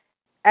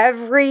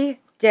 Every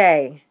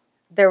day,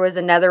 there was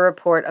another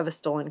report of a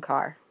stolen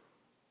car.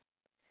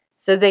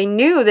 So they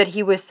knew that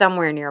he was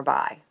somewhere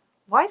nearby.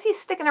 Why is he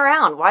sticking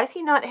around? Why is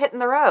he not hitting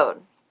the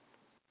road?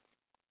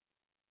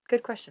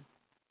 Good question.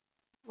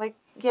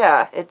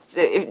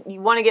 You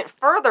want to get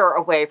further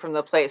away from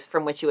the place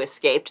from which you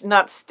escaped,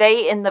 not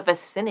stay in the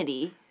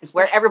vicinity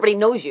where everybody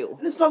knows you.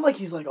 And it's not like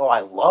he's like, oh, I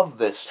love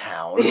this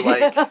town.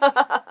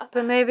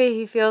 But maybe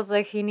he feels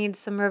like he needs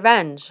some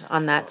revenge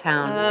on that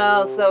town.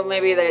 Oh, so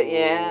maybe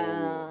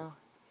yeah.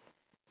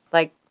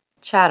 Like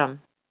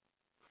Chatham.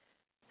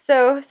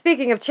 So,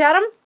 speaking of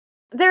Chatham,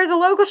 there's a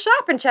local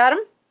shop in Chatham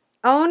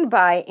owned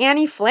by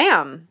Annie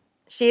Flam.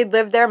 She had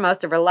lived there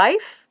most of her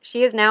life.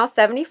 She is now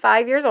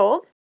 75 years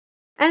old.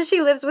 And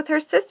she lives with her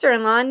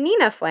sister-in-law,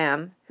 Nina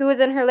Flam, who is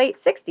in her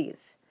late 60s.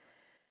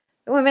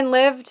 The women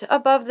lived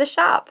above the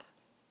shop.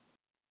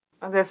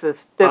 I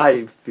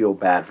feel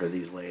bad for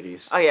these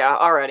ladies. Oh, yeah,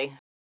 already.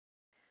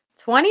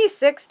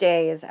 26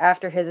 days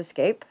after his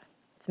escape,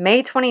 it's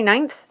May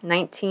 29th,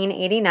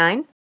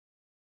 1989,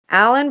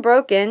 Alan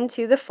broke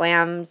into the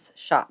Flams'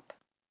 shop.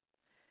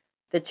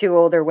 The 2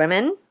 older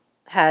women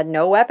had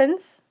no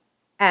weapons,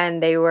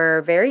 and they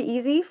were very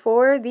easy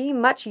for the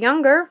much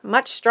younger,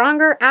 much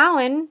stronger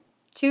Alan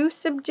to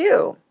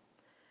subdue.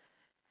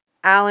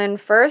 Alan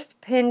first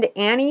pinned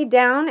Annie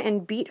down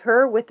and beat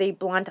her with a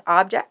blunt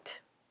object,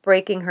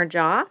 breaking her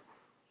jaw.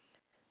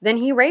 Then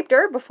he raped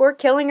her before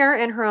killing her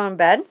in her own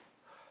bed.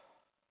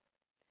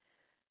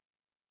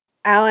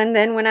 Alan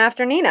then went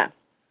after Nina.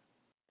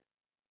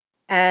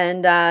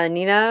 And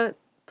Nina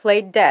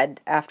played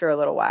dead after a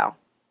little while.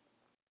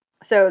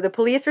 So the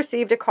police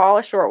received a call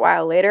a short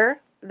while later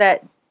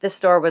that the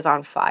store was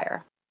on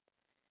fire.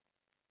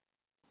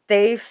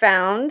 They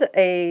found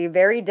a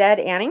very dead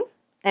Annie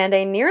and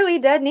a nearly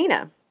dead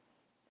Nina.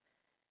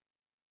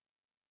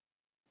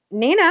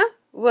 Nina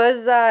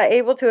was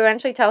able to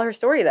eventually tell her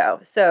story, though.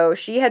 So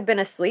she had been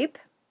asleep.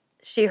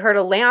 She heard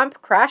a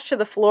lamp crash to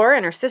the floor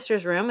in her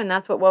sister's room, and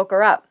that's what woke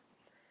her up.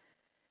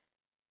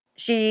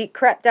 She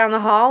crept down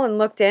the hall and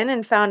looked in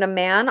and found a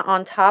man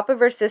on top of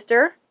her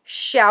sister,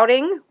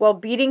 shouting while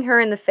beating her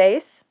in the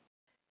face.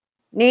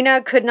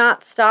 Nina could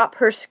not stop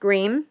her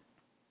scream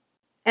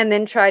and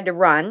then tried to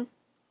run,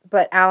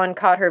 but Alan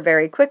caught her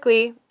very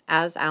quickly,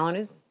 as Alan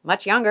is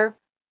much younger,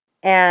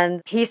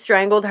 and he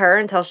strangled her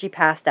until she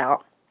passed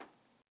out.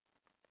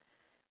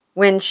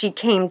 When she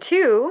came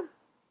to,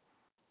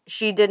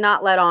 she did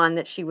not let on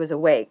that she was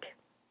awake,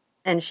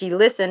 and she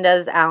listened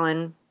as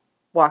Alan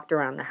walked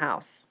around the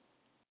house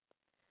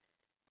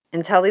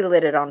until he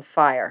lit it on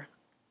fire.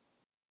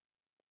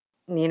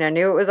 Nina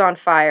knew it was on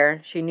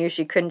fire. She knew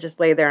she couldn't just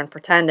lay there and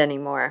pretend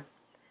anymore.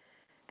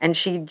 And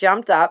she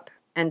jumped up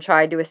and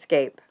tried to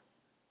escape,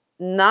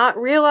 not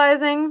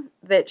realizing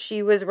that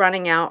she was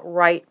running out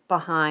right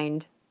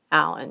behind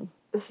Alan.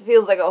 This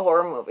feels like a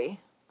horror movie.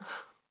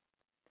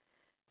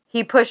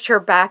 He pushed her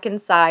back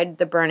inside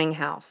the burning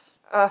house.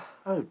 Oh,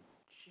 jeez.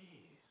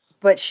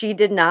 But she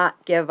did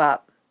not give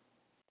up.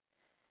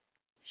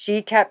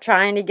 She kept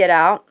trying to get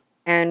out,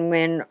 and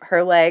when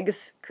her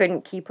legs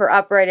couldn't keep her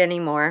upright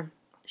anymore,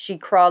 she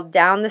crawled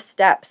down the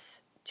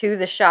steps to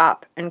the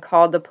shop and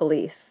called the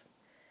police.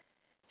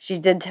 She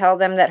did tell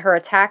them that her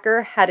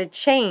attacker had a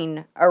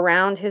chain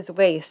around his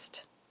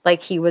waist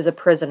like he was a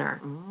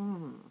prisoner.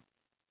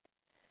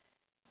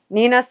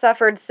 Nina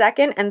suffered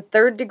second and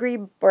third degree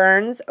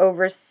burns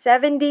over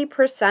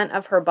 70%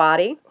 of her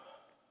body.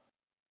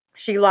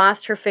 She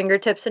lost her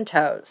fingertips and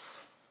toes.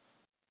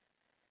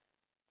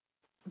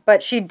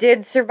 But she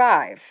did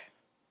survive.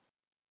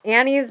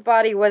 Annie's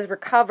body was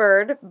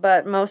recovered,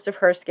 but most of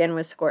her skin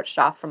was scorched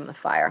off from the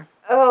fire.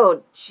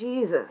 Oh,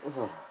 Jesus.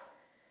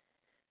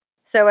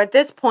 So at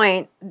this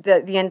point,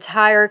 the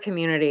entire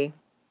community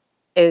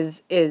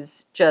is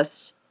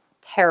just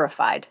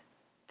terrified.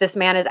 This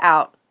man is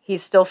out.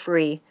 He's still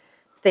free.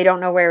 They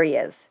don't know where he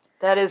is.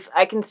 That is,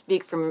 I can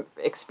speak from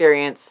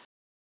experience.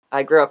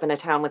 I grew up in a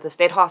town with a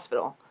state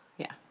hospital.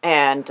 Yeah.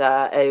 And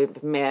a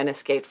man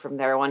escaped from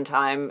there one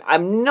time.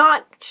 I'm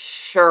not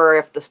sure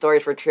if the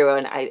stories were true,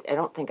 and I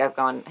don't think I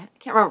can't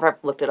remember if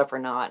I've looked it up or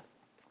not.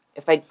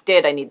 If I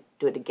did, I need to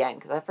do it again,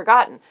 because I've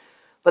forgotten.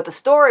 But the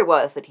story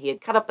was that he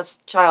had cut up a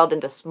child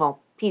into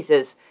small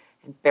pieces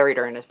and buried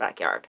her in his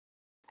backyard.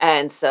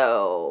 And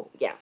so,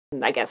 yeah,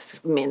 I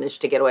guess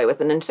managed to get away with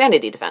an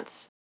insanity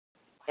defense.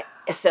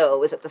 So it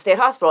was at the state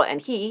hospital,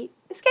 and he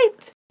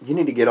escaped. You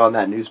need to get on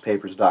that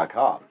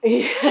newspapers.com.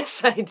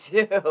 Yes, I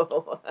do.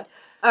 All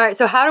right,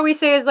 so how do we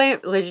say his name?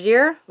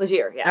 Legier?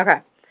 Legier, yeah.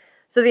 Okay.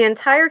 So the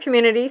entire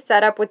community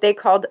set up what they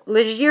called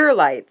Legier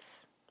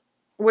lights,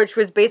 which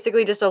was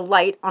basically just a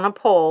light on a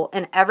pole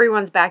in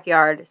everyone's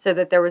backyard so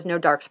that there was no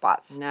dark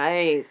spots.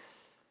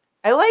 Nice.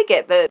 I like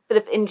it. The bit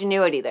of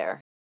ingenuity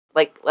there.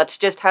 Like, let's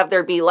just have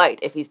there be light.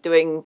 If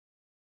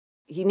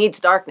he needs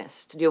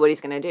darkness to do what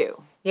he's going to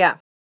do. Yeah.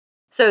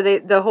 So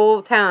the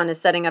whole town is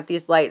setting up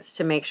these lights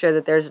to make sure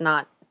that there's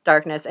not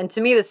darkness. And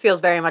to me, this feels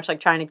very much like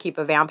trying to keep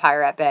a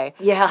vampire at bay.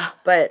 Yeah.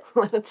 But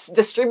let's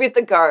distribute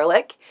the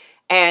garlic.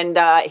 And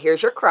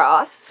here's your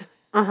cross.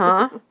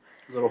 Uh-huh.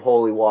 Little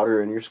holy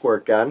water in your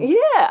squirt gun.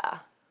 Yeah.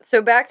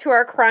 So back to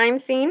our crime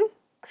scene.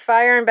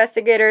 Fire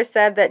investigators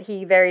said that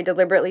he very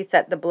deliberately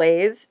set the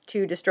blaze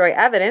to destroy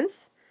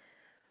evidence.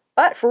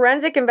 But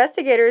forensic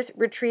investigators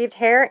retrieved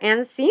hair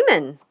and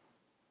semen.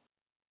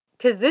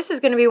 Because this is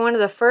going to be one of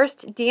the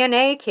first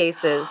DNA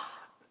cases.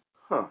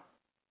 Huh.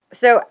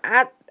 So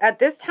at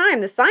this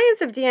time, the science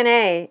of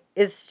DNA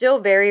is still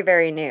very,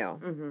 very new.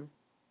 Mm-hmm.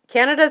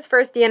 Canada's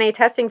first DNA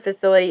testing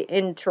facility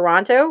in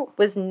Toronto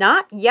was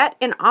not yet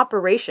in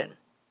operation.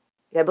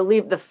 Yeah, I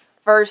believe the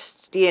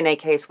first DNA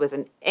case was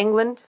in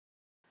England.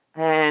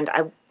 And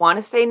I want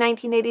to say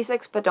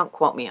 1986, but don't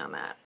quote me on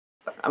that.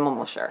 But I'm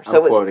almost sure.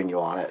 I'm quoting you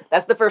on it.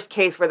 That's the first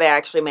case where they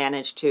actually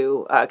managed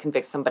to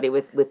convict somebody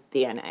with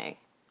DNA.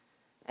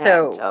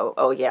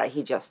 So, yeah,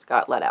 he just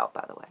got let out,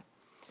 by the way.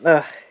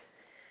 Ugh.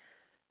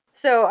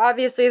 So,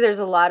 obviously, there's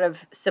a lot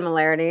of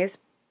similarities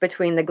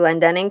between the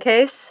Glendenning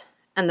case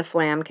and the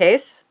Flam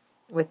case,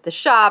 with the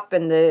shop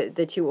and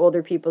the two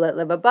older people that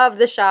live above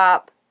the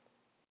shop.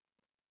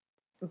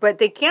 But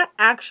they can't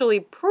actually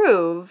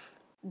prove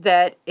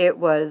that it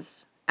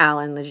was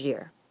Alan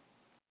Legier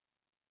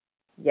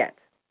yet.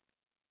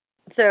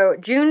 So,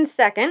 June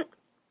 2nd,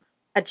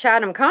 a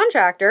Chatham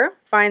contractor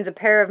finds a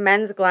pair of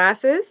men's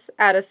glasses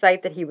at a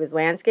site that he was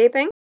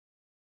landscaping,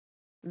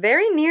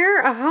 very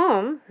near a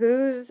home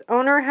whose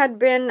owner had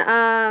been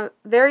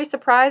very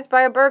surprised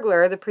by a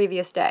burglar the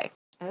previous day.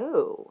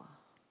 Oh.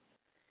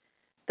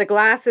 The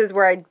glasses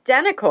were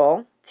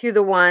identical to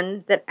the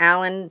one that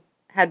Alan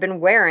had been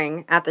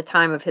wearing at the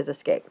time of his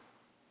escape.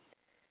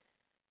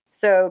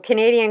 So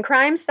Canadian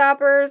Crime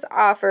Stoppers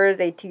offers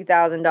a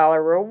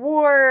 $2,000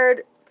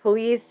 reward.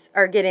 Police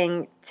are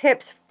getting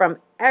tips from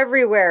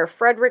everywhere.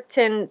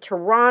 Fredericton,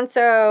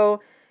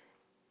 Toronto,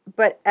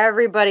 but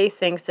everybody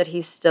thinks that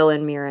he's still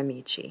in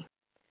Miramichi.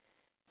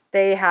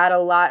 They had a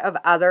lot of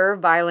other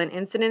violent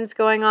incidents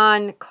going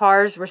on.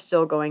 Cars were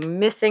still going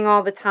missing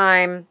all the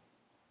time,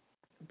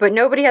 but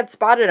nobody had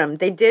spotted him.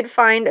 They did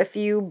find a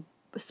few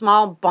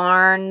small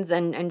barns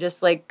and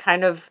just like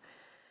kind of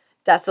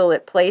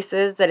desolate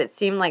places that it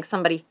seemed like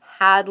somebody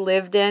had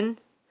lived in,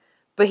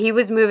 but he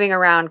was moving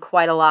around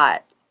quite a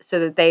lot so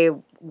that they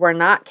were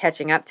not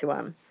catching up to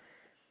him.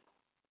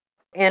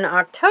 In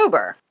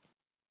October,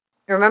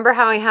 remember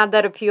how he had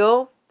that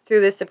appeal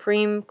through the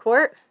Supreme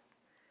Court?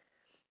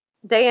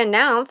 They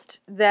announced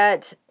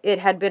that it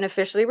had been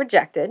officially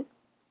rejected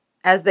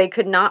as they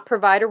could not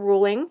provide a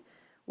ruling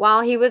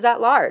while he was at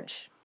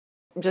large.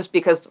 Just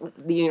because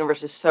the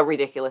universe is so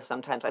ridiculous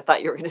sometimes, I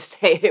thought you were going to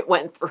say it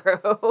went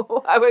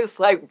through. I was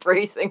like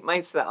bracing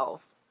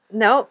myself.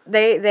 No,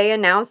 they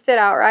announced it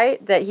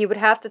outright that he would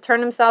have to turn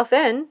himself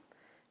in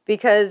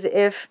because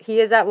if he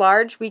is at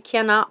large, we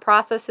cannot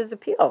process his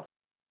appeal.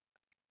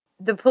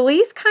 The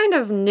police kind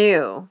of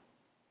knew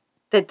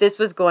that this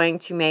was going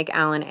to make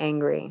Alan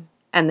angry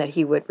and that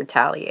he would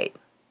retaliate.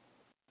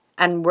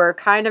 And were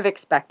kind of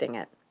expecting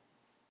it.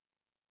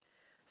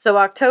 So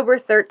October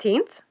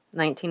 13th,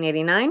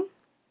 1989,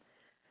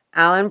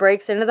 Alan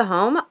breaks into the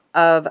home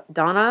of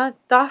Donna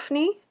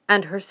Daphne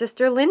and her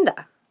sister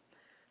Linda.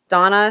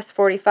 Donna is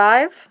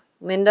 45,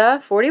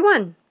 Linda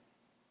 41.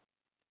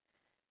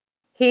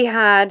 He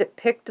had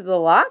picked the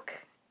lock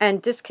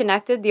and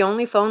disconnected the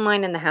only phone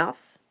line in the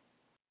house.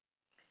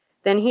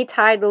 Then he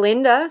tied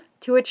Linda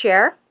to a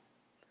chair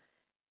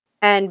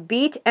and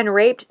beat and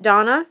raped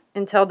Donna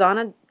until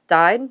Donna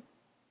died,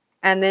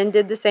 and then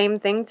did the same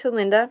thing to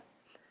Linda.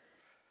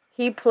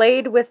 He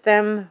played with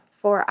them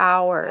for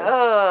hours.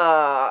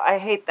 Ugh, I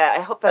hate that.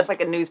 I hope that's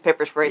like a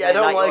newspaper's phrase. Yeah, I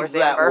don't not like yours,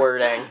 that Amber.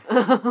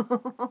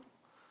 wording.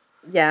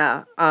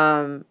 Yeah,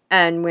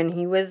 and when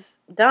he was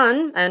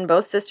done and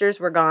both sisters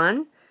were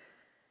gone,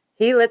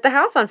 he lit the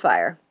house on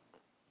fire.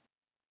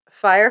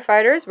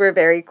 Firefighters were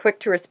very quick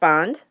to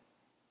respond.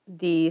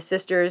 The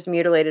sisters'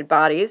 mutilated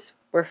bodies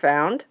were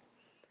found.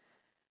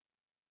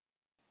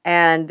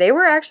 And they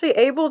were actually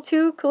able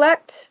to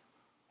collect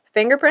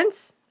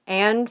fingerprints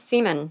and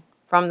semen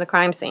from the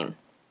crime scene.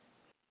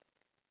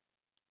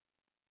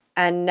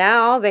 And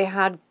now they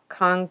had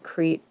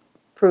concrete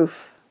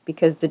proof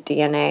because the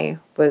DNA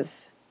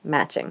was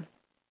matching.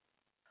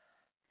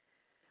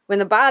 When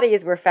the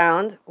bodies were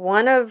found,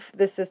 one of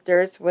the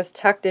sisters was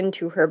tucked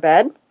into her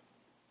bed.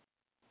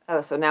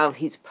 Oh, so now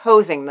he's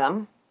posing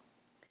them.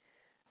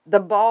 The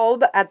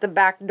bulb at the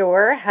back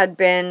door had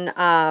been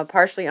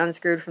partially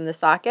unscrewed from the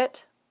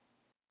socket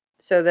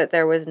so that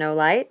there was no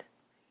light.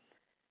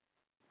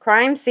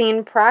 Crime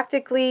scene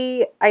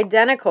practically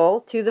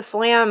identical to the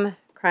Flam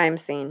crime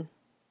scene.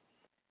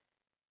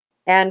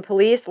 And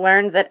police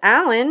learned that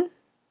Alan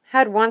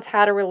had once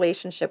had a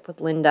relationship with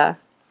Linda.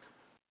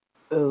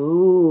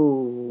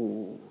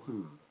 Ooh.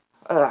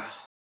 Ugh.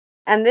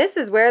 And this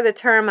is where the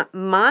term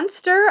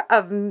monster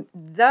of the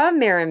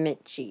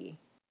Miramichi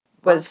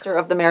was. Monster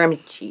of the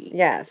Miramichi.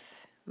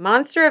 Yes.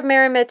 Monster of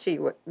Miramichi.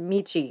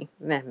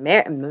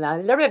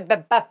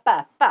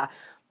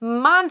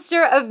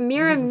 Monster of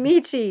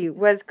Miramichi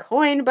was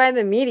coined by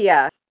the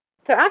media.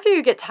 So after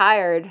you get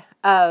tired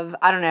of,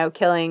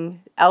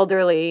 killing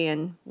elderly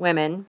and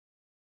women,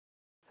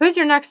 who's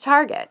your next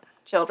target?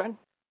 Children.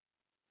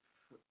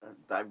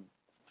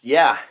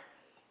 Yeah.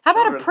 How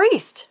about a Children.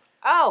 priest?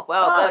 Oh,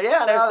 well,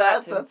 there's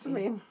that too. that's, I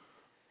mean...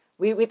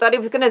 We thought he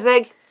was going to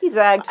zag. He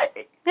zagged.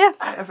 Yeah.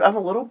 I'm a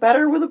little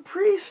better with a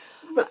priest,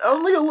 but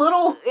only a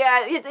little.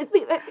 Yeah,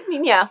 I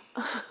mean, yeah.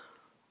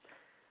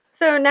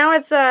 So now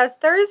it's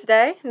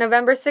Thursday,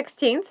 November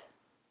 16th,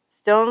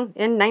 still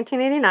in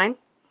 1989,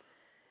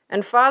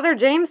 and Father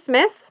James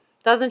Smith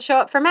doesn't show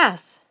up for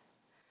Mass.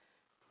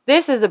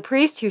 This is a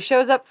priest who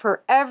shows up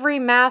for every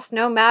Mass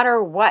no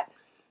matter what.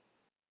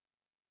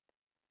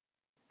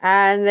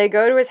 And they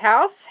go to his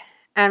house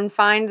and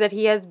find that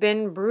he has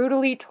been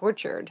brutally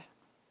tortured.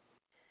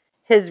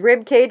 His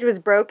rib cage was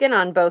broken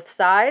on both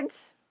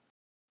sides.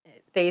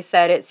 They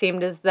said it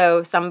seemed as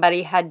though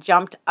somebody had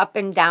jumped up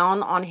and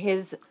down on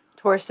his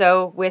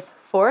torso with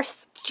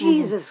force.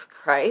 Jesus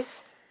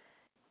Christ.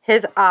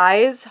 His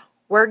eyes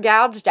were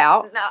gouged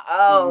out. No.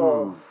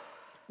 Oh.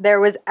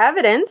 There was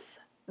evidence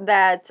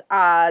that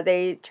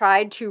they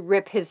tried to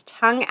rip his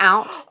tongue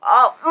out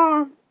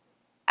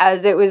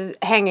as it was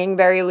hanging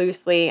very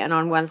loosely and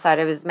on one side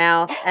of his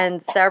mouth,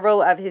 and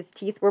several of his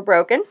teeth were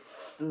broken.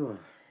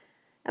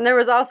 And there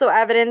was also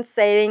evidence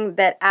saying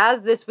that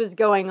as this was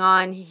going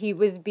on, he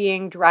was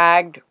being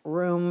dragged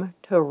room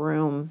to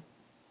room.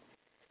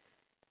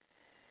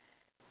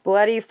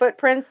 Bloody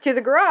footprints to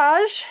the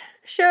garage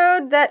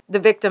showed that the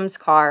victim's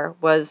car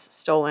was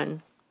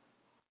stolen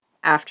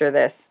after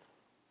this.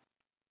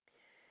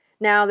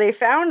 Now, they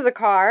found the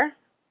car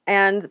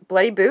and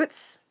bloody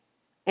boots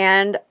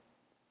and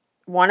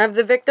one of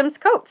the victim's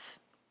coats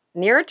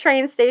near a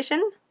train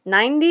station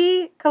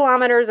 90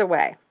 kilometers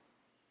away.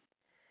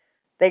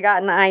 They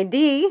got an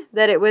ID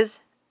that it was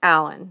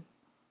Alan.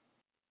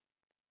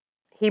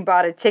 He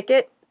bought a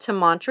ticket to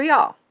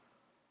Montreal.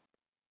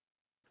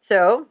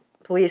 So,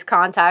 police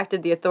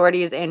contacted the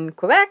authorities in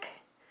Quebec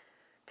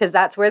because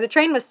that's where the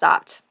train was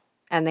stopped.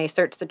 And they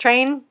searched the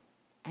train,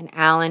 and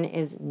Alan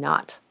is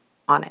not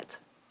on it.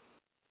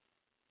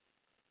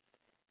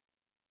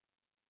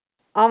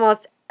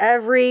 Almost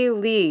every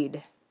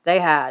lead they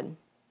had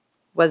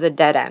was a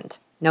dead end.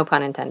 No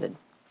pun intended.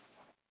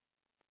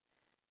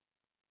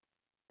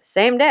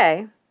 Same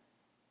day,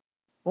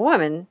 a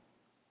woman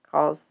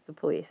calls the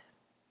police.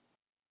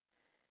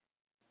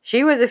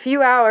 She was a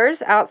few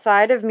hours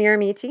outside of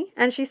Miramichi,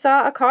 and she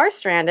saw a car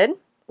stranded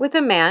with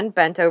a man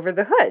bent over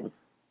the hood.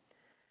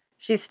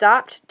 She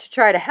stopped to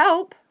try to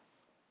help,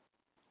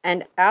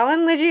 and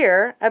Alan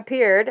Legier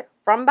appeared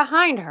from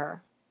behind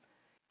her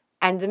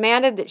and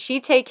demanded that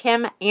she take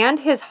him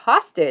and his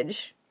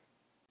hostage,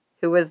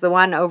 who was the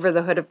one over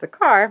the hood of the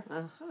car,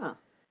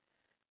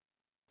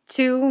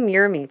 to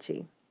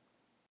Miramichi.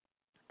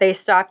 They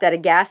stopped at a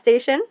gas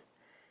station.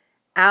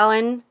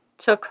 Alan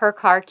took her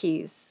car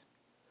keys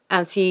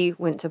as he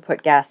went to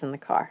put gas in the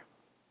car.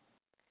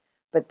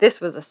 But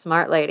this was a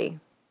smart lady,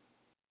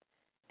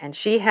 and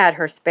she had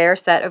her spare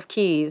set of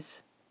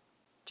keys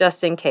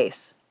just in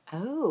case.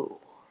 Oh.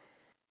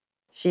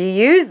 She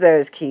used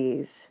those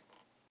keys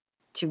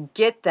to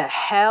get the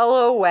hell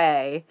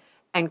away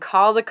and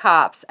call the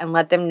cops and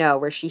let them know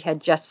where she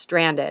had just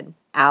stranded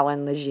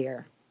Alan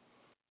Legier.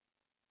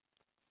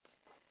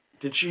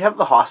 Did she have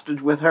the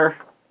hostage with her?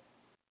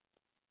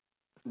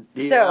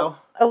 Do you know?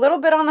 A little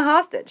bit on the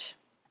hostage.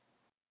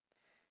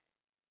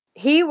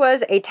 He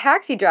was a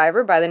taxi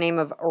driver by the name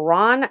of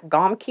Ron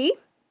Gomke,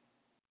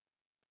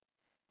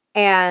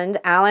 and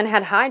Alan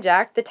had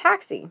hijacked the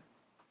taxi.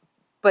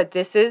 But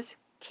this is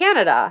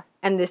Canada,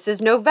 and this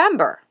is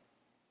November.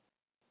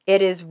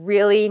 It is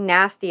really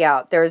nasty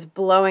out. There's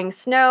blowing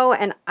snow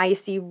and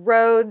icy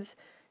roads.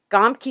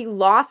 Gomke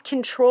lost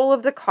control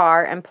of the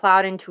car and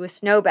plowed into a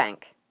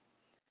snowbank.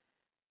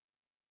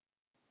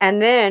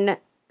 And then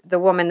the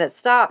woman that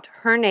stopped,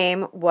 her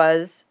name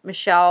was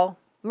Michelle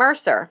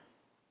Mercer.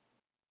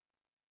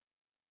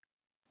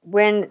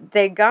 When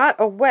they got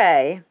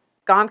away,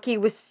 Gomke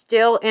was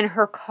still in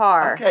her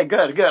car. Okay,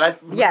 good. I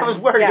was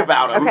worried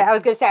about him. Okay, I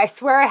was going to say, I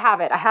swear I have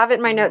it. I have it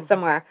in my notes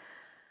somewhere.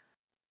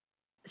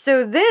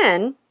 So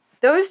then,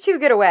 those two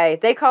get away.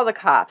 They call the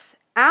cops.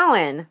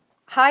 Alan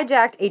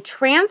hijacked a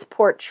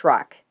transport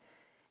truck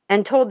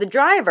and told the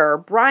driver,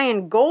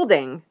 Brian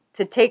Golding,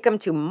 to take him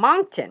to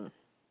Moncton.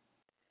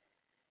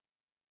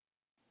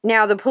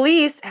 Now, the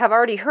police have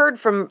already heard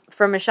from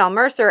Michelle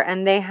Mercer,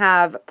 and they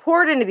have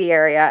poured into the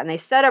area, and they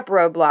set up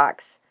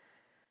roadblocks,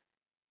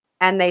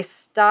 and they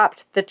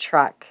stopped the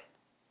truck,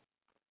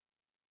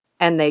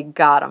 and they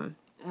got him.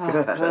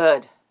 Oh,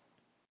 good.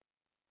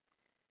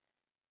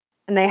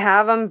 And they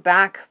have him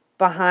back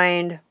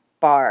behind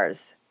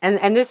bars.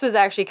 And this was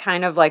actually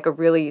kind of like a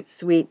really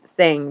sweet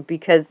thing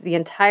because the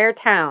entire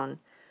town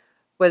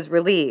was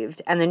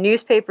relieved, and the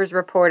newspapers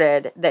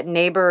reported that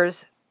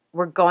neighbors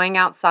were going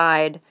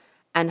outside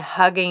and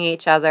hugging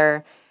each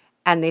other,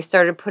 and they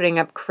started putting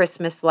up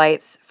Christmas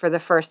lights for the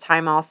first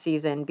time all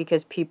season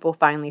because people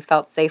finally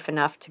felt safe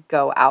enough to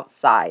go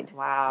outside.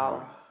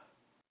 Wow.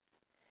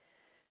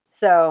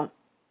 So,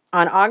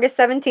 on August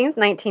 17th,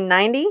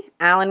 1990,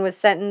 Alan was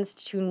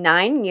sentenced to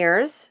 9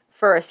 years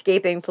for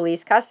escaping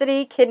police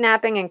custody,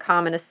 kidnapping, and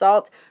common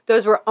assault.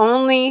 Those were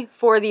only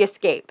for the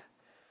escape.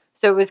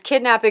 So it was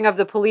kidnapping of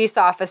the police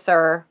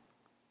officer.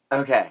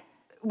 Okay.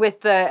 With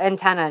the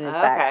antenna in his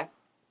back. Okay.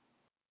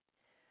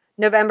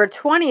 November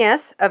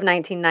 20th of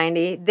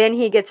 1990, then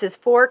he gets his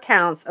 4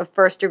 counts of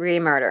first-degree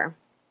murder.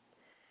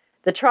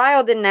 The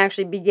trial didn't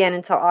actually begin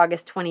until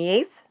August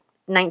 28th,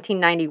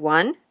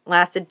 1991.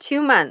 Lasted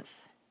 2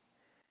 months.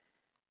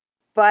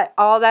 But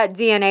all that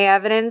DNA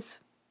evidence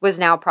was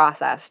now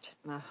processed.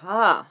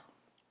 Uh-huh.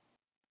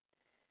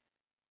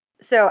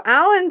 So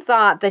Alan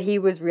thought that he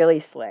was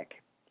really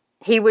slick.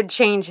 He would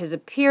change his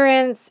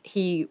appearance.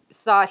 He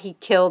thought he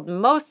killed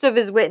most of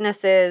his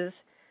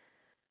witnesses.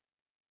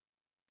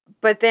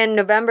 But then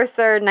November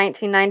 3rd,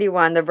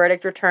 1991, the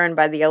verdict returned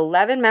by the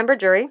 11-member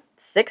jury,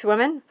 6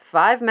 women,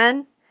 5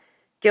 men,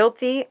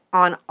 guilty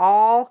on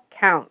all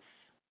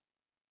counts.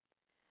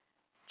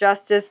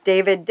 Justice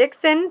David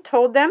Dixon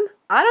told them,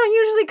 I don't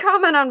usually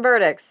comment on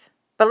verdicts,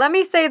 but let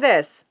me say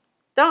this.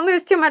 Don't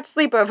lose too much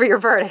sleep over your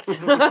verdicts.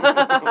 It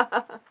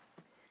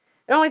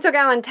only took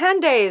Alan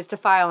 10 days to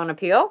file an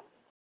appeal.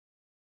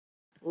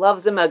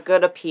 Loves him a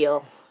good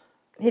appeal.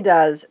 He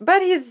does,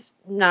 but he's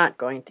not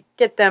going to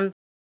get them.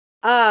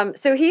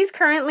 So he's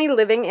currently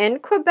living in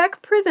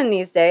Quebec prison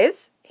these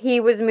days. He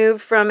was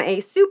moved from a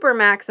super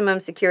maximum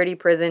security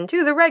prison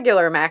to the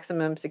regular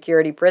maximum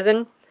security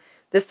prison.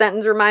 This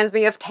sentence reminds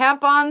me of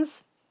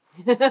tampons.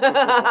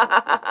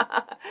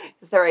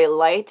 Very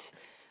light.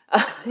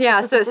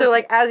 Yeah, so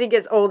like as he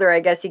gets older,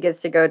 I guess he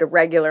gets to go to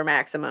regular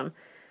maximum.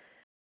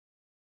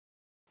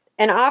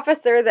 An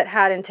officer that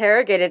had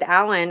interrogated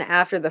Alan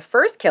after the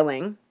first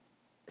killing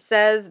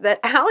says that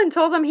Alan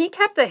told him he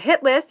kept a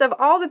hit list of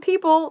all the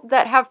people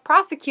that have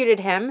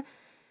prosecuted him,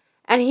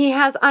 and he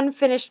has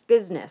unfinished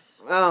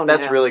business. Oh,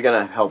 That's really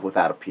going to help with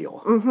that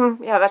appeal.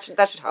 Mm-hmm. Yeah,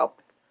 that should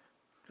help.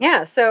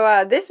 Yeah,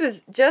 so this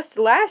was just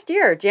last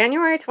year,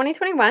 January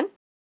 2021.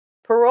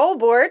 Parole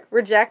board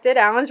rejected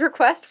Allen's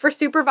request for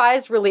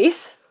supervised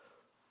release.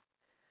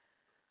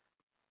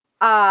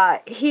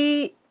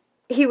 He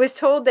was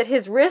told that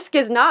his risk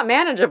is not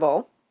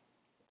manageable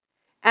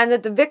and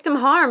that the victim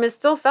harm is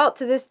still felt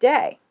to this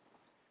day.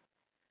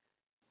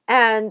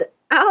 And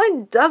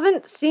Allen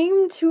doesn't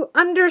seem to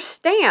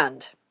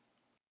understand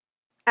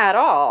at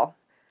all.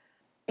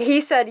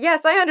 He said,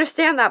 yes, I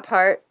understand that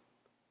part,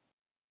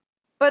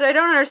 but I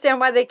don't understand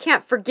why they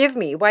can't forgive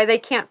me, why they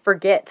can't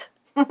forget.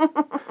 I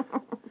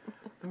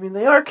mean,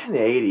 they are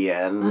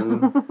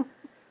Canadian.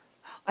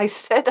 I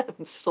said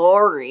I'm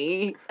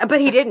sorry.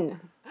 But he didn't.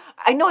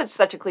 I know it's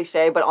such a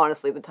cliche, but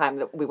honestly, the time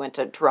that we went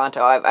to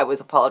Toronto, I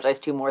was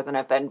apologized to more than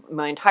I've been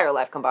my entire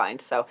life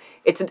combined. So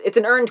it's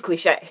an earned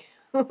cliche.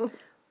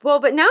 Well,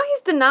 but now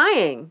he's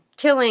denying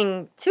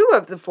killing 2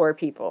 of the 4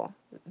 people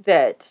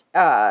that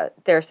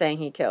they're saying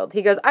he killed.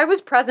 He goes, I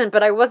was present,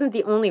 but I wasn't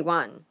the only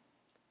one.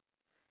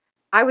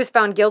 I was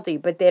found guilty,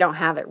 but they don't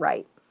have it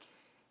right.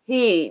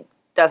 He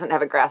doesn't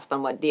have a grasp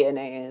on what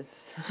DNA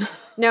is.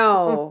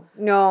 No,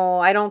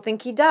 I don't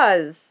think he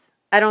does.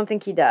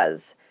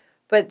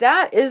 But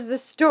that is the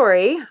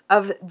story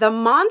of the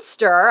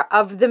monster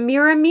of the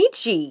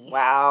Miramichi.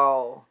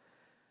 Wow.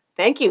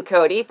 Thank you,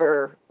 Cody,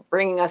 for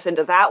bringing us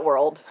into that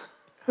world.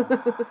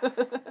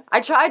 I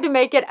tried to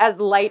make it as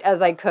light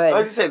as I could. I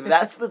was going to say,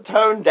 that's the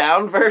toned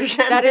down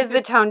version? That is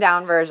the toned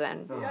down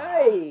version.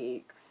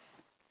 Yikes.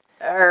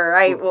 All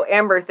right. Well,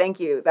 Amber,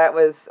 thank you. That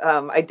was,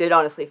 I did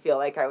honestly feel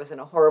like I was in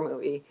a horror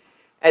movie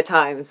at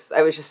times.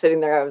 I was just sitting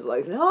there. I was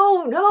like,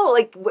 no,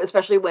 like,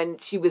 especially when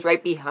she was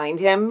right behind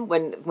him,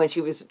 when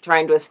she was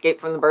trying to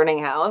escape from the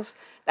burning house.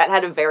 That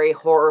had a very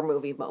horror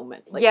movie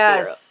moment. Like,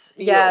 yes.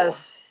 It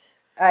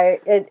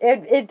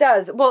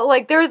does. Well,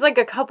 like, there's like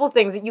a couple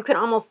things that you can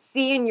almost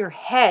see in your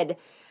head,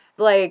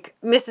 like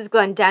Mrs.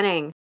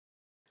 Glendenning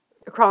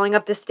crawling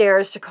up the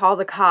stairs to call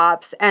the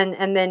cops, and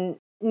then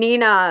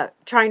Nina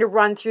trying to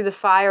run through the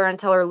fire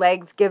until her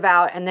legs give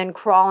out, and then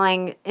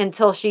crawling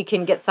until she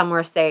can get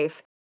somewhere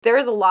safe.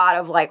 There's a lot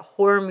of like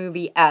horror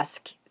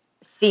movie-esque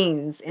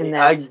scenes in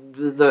this.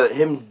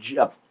 Him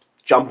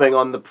jumping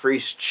on the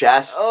priest's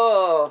chest,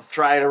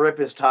 trying to rip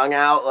his tongue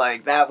out,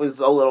 like that was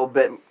a little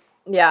bit.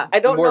 Yeah, I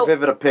don't more know.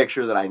 vivid a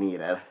picture that I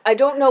needed. I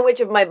don't know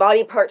which of my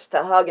body parts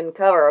to hug and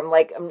cover. I'm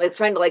like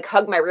trying to like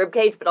hug my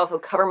ribcage, but also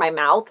cover my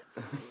mouth.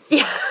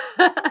 Yeah.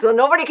 So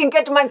nobody can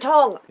get to my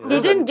tongue.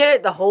 He didn't get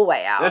it the whole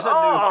way out. There's a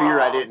new fear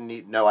I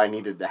didn't know I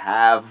needed to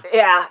have.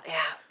 Yeah.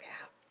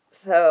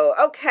 So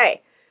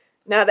okay,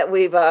 now that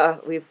we've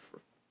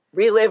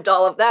relived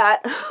all of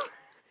that,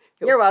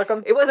 you're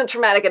welcome. It wasn't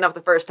traumatic enough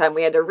the first time.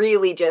 We had to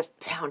really just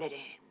pound it in.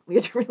 We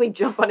had to really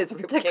jump on its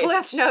ribcage. The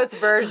Cliff Notes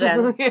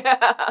version.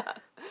 Yeah.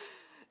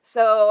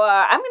 So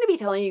I'm going to be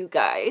telling you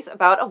guys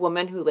about a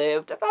woman who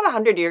lived about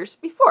 100 years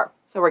before.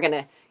 So we're going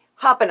to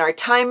hop in our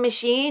time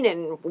machine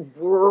and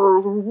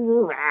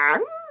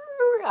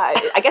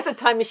I guess a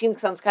time machine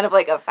sounds kind of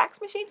like a fax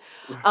machine,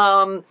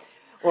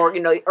 or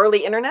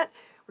early internet.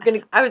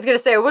 I was going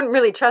to say I wouldn't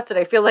really trust it.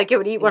 I feel like it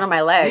would eat one of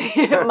my legs.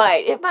 It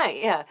might,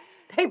 yeah.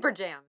 Paper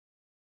jam.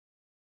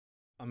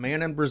 A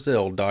man in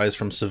Brazil dies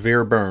from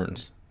severe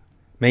burns,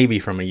 maybe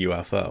from a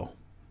UFO.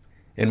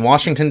 In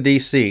Washington,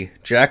 D.C.,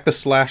 Jack the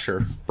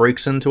Slasher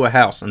breaks into a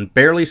house and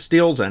barely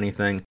steals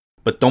anything,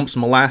 but dumps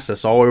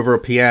molasses all over a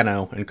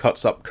piano and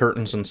cuts up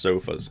curtains and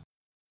sofas.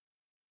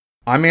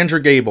 I'm Andrew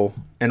Gable,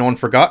 and on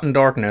Forgotten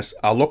Darkness,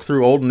 I'll look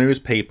through old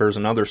newspapers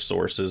and other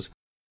sources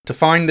to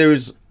find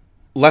those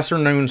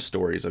lesser-known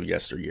stories of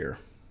yesteryear.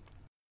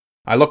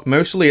 I look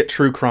mostly at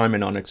true crime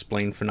and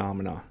unexplained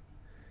phenomena.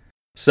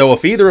 So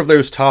if either of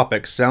those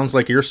topics sounds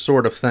like your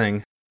sort of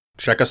thing,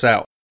 check us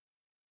out.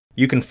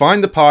 You can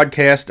find the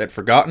podcast at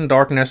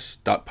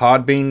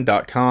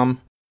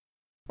forgottendarkness.podbean.com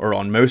or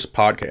on most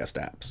podcast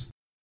apps.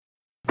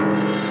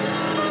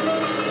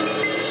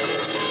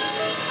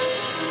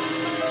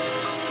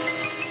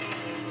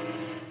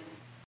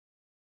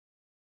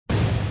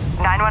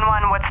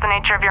 911, what's the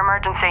nature of your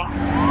emergency?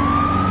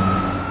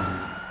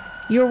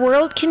 Your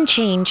world can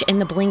change in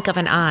the blink of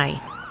an eye.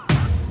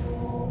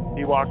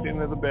 He walked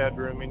into the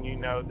bedroom and you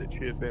know that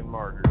she had been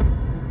murdered.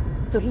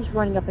 So he's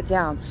running up and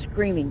down,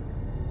 screaming,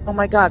 "Oh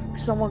my God,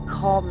 someone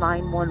call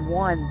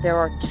 911. There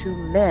are 2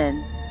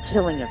 men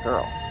killing a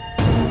girl."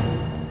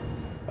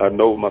 I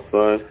know my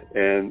son,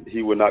 and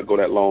he would not go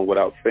that long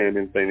without saying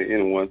anything to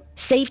anyone.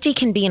 Safety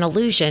can be an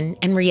illusion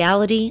and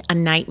reality a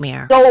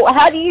nightmare. So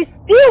how do you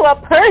steal a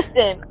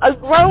person, a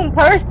grown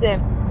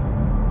person?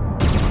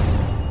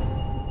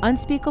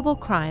 Unspeakable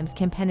crimes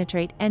can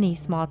penetrate any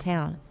small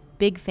town,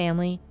 big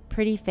family,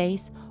 pretty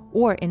face,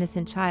 or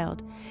innocent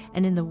child.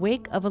 And in the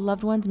wake of a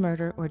loved one's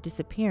murder or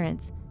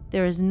disappearance,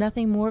 there is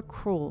nothing more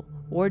cruel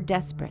or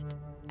desperate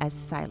as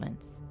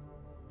silence.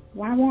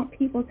 Why won't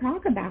people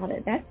talk about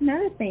it? That's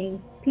another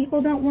thing.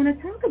 People don't want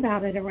to talk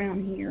about it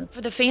around here.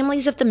 For the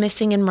families of the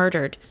missing and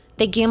murdered,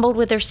 they gambled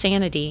with their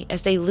sanity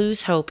as they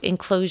lose hope in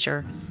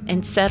closure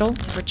and settle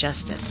for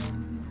justice.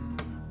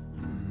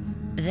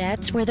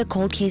 That's where the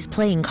cold case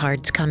playing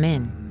cards come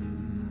in.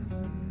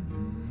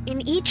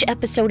 In each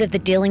episode of the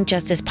Dealing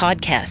Justice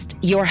podcast,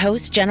 your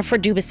hosts Jennifer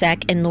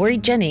Dubasek and Lori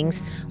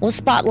Jennings will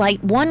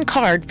spotlight one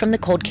card from the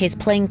cold case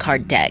playing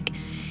card deck.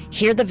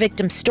 Hear the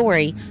victim's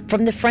story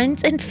from the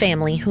friends and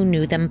family who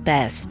knew them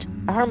best.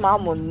 Her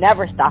mom will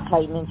never stop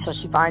fighting until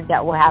she finds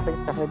out what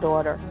happens to her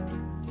daughter.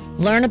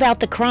 Learn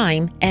about the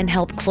crime and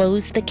help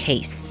close the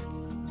case.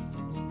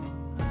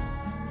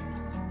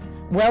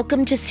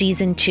 Welcome to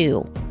Season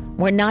 2.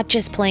 We're not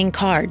just playing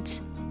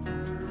cards,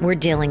 we're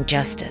dealing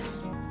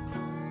justice.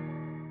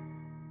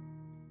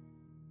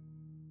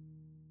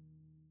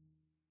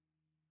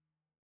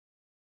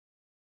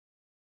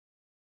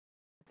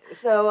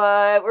 So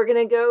we're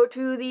going to go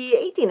to the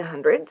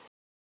 1800s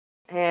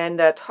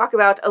and talk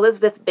about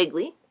Elizabeth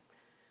Bigley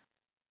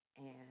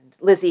and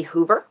Lizzie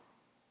Hoover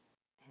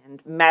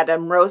and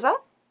Madame Rosa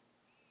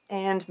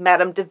and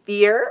Madame de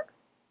Vere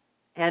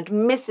and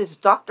Mrs.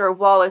 Dr.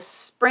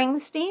 Wallace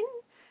Springsteen,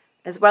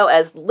 as well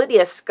as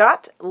Lydia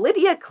Scott,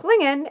 Lydia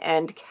Klingon,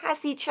 and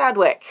Cassie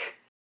Chadwick.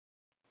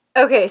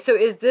 Okay, so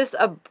is this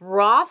a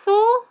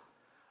brothel?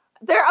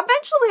 There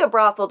eventually a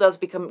brothel does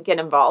get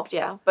involved,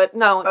 yeah, but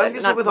no. I was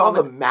going to say with all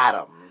the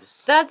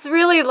madams. That's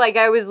really like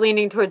I was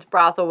leaning towards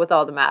brothel with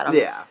all the madams.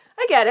 Yeah.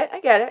 I get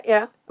it,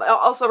 yeah. I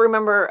also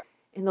remember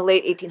in the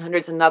late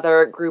 1800s,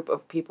 another group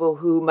of people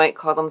who might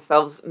call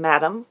themselves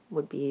madam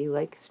would be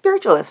like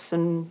spiritualists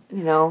and,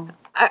 you know.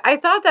 I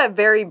thought that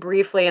very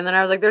briefly, and then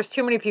I was like, there's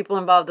too many people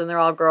involved and they're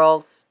all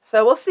girls.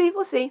 So we'll see.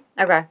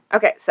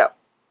 Okay, so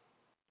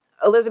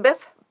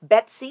Elizabeth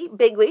Betsy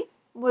Bigley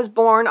was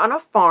born on a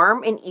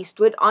farm in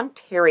Eastwood,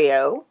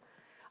 Ontario.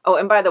 Oh,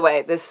 and by the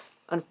way, this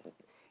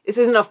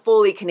isn't a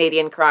fully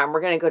Canadian crime. We're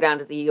going to go down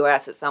to the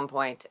U.S. at some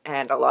point,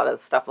 and a lot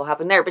of stuff will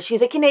happen there. But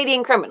she's a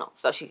Canadian criminal,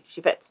 so she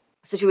fits.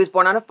 So she was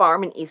born on a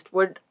farm in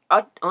Eastwood,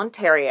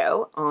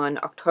 Ontario, on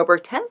October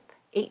 10th,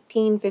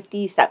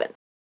 1857.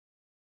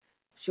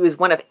 She was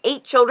one of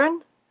 8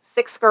 children,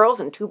 6 girls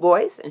and 2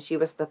 boys, and she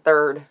was the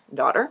 3rd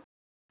daughter.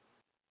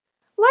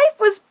 Life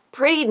was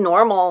pretty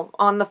normal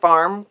on the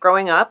farm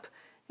growing up.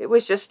 It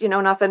was just,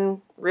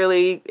 nothing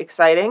really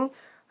exciting.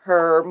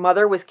 Her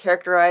mother was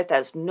characterized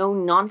as no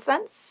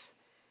nonsense.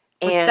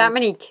 And with that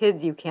many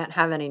kids, you can't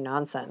have any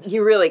nonsense.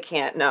 You really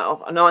can't,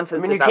 no. Nonsense.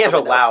 I mean, you can't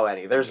allow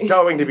any. There's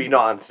going to be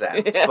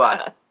nonsense, yeah.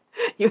 But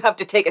you have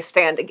to take a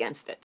stand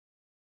against it.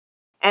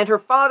 And her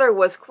father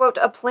was, quote,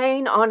 a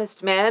plain,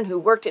 honest man who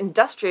worked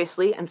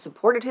industriously and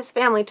supported his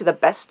family to the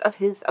best of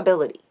his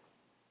ability.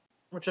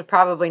 Which was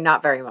probably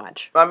not very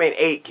much. I mean,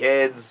 8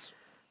 kids.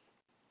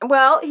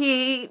 Well,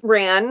 he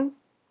ran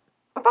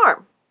a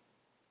farm.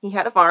 He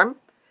had a farm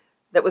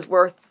that was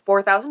worth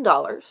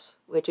 $4,000,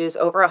 which is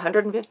over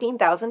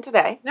 $115,000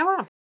 today. Oh,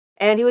 wow.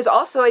 And he was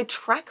also a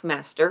track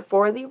master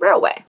for the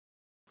railway.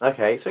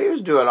 Okay, so he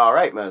was doing all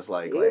right, most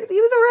likely.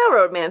 He was a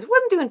railroad man. He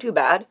wasn't doing too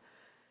bad.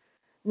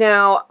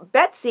 Now,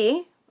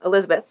 Betsy,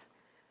 Elizabeth,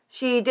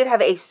 she did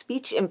have a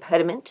speech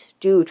impediment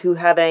due to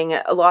having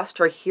lost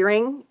her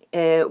hearing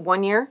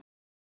 1 year.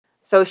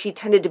 So she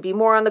tended to be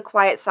more on the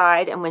quiet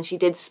side, and when she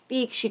did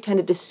speak, she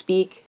tended to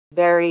speak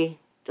very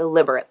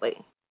deliberately.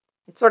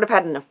 It sort of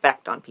had an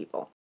effect on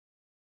people.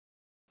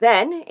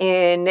 Then,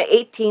 in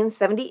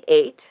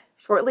 1878,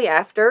 shortly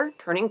after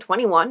turning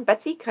 21,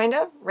 Betsy kind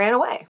of ran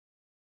away.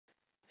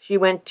 She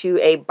went to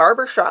a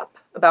barber shop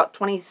about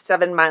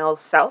 27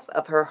 miles south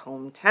of her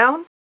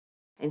hometown.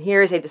 And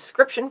here is a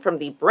description from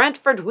the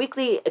Brantford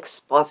Weekly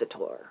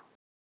Expositor.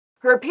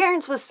 Her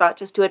appearance was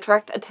such as to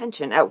attract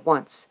attention at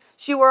once.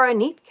 She wore a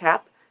neat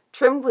cap,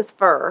 trimmed with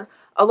fur.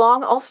 A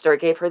long ulster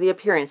gave her the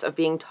appearance of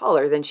being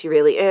taller than she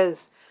really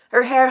is.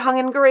 Her hair hung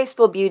in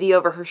graceful beauty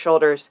over her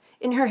shoulders.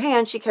 In her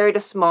hand she carried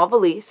a small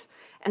valise,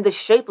 and the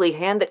shapely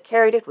hand that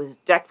carried it was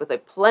decked with a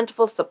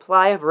plentiful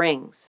supply of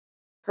rings.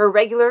 Her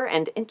regular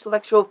and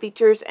intellectual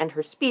features and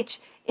her speech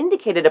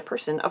indicated a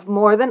person of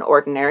more than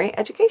ordinary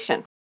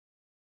education.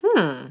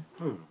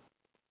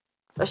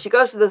 So she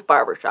goes to this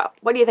barber shop.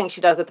 What do you think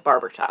she does at the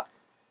barber shop?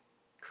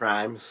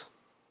 Crimes.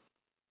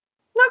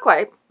 Not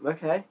quite.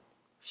 Okay.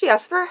 She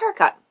asks for a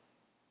haircut.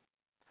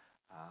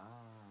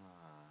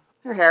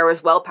 Her hair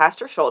was well past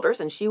her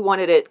shoulders, and she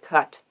wanted it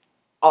cut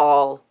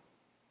all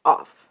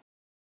off.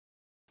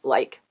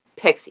 Like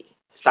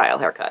pixie-style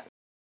haircut.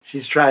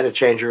 She's trying to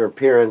change her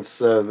appearance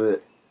so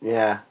that,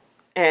 yeah.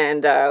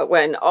 And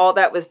when all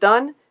that was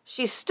done,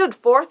 she stood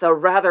forth a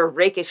rather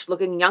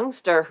rakish-looking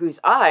youngster whose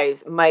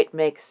eyes might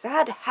make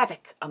sad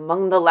havoc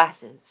among the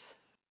lasses.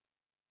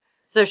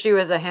 So she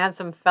was a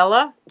handsome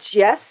fella?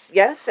 Yes,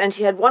 and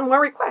she had one more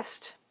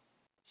request.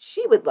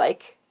 She would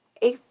like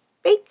a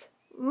fake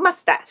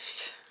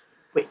mustache.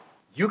 Wait,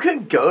 you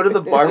can go to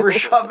the barber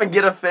shop and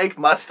get a fake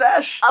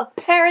mustache?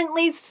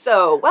 Apparently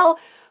so. Well,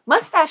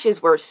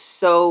 mustaches were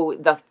so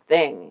the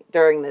thing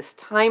during this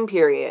time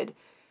period.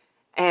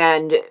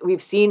 And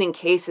we've seen in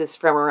cases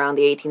from around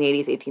the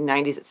 1880s,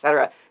 1890s,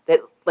 etc.,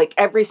 that like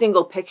every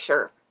single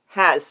picture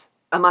has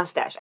a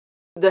mustache.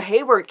 The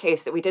Hayward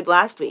case that we did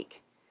last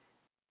week,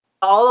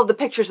 all of the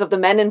pictures of the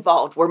men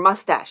involved were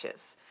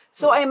mustaches.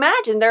 So I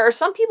imagine there are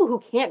some people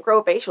who can't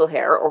grow facial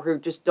hair or who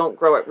just don't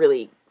grow it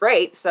really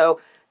great. So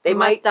They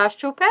might mustache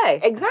toupee.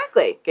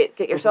 Exactly. Get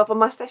yourself a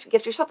mustache.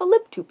 Get yourself a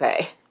lip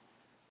toupee.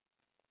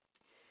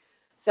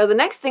 So the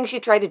next thing she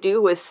tried to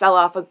do was sell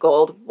off a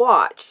gold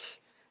watch.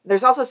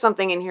 There's also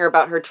something in here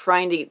about her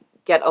trying to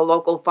get a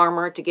local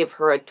farmer to give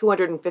her a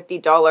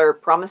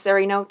 $250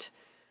 promissory note.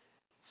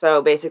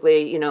 So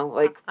basically, you know,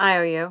 like...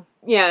 IOU.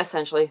 Yeah,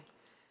 essentially.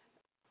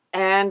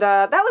 And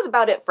that was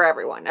about it for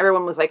everyone.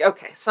 Everyone was like,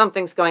 okay,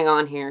 something's going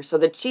on here. So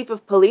the chief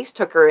of police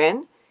took her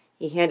in.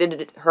 He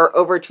handed her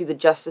over to the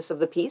justice of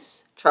the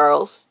peace,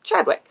 Charles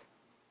Chadwick.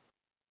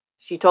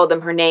 She told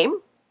them her name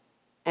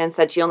and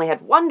said she only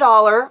had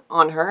 $1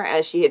 on her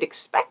as she had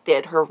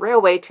expected her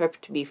railway trip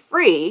to be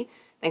free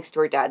thanks to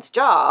her dad's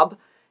job,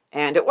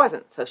 and it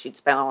wasn't, so she'd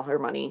spent all her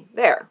money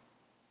there.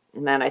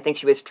 And then I think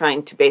she was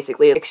trying to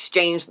basically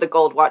exchange the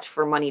gold watch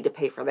for money to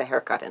pay for the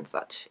haircut and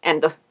such,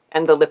 and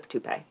the lip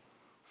toupee.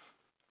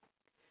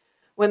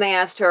 When they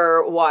asked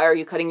her, why are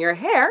you cutting your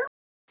hair?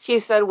 She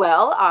said,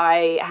 well,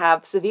 I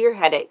have severe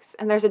headaches,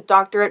 and there's a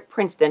doctor at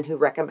Princeton who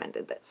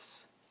recommended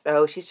this.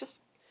 So she's just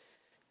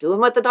doing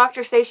what the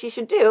doctors say she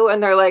should do,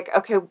 and they're like,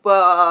 okay,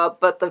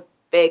 but the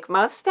fake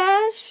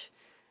mustache?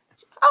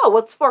 Oh,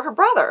 well, it's for her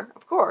brother,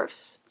 of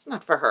course. It's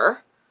not for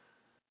her.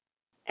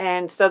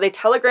 And so they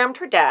telegrammed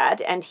her dad,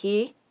 and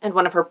he and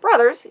one of her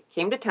brothers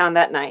came to town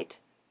that night.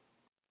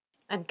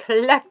 And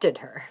collected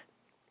her.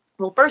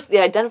 Well, first they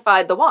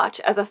identified the watch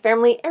as a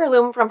family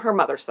heirloom from her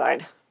mother's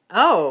side.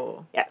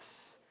 Oh. Yes.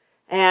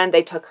 And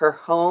they took her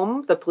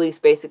home. The police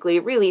basically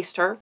released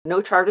her.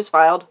 No charges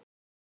filed.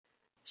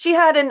 She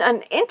had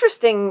an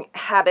interesting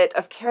habit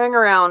of carrying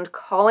around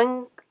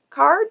calling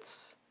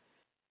cards.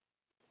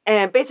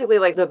 And basically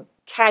like the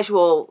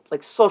casual,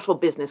 like social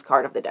business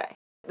card of the day.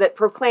 That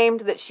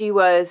proclaimed that she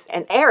was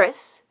an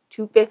heiress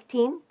to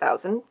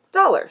 $15,000.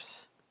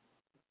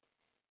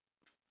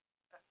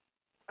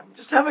 I'm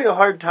just having a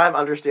hard time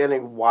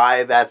understanding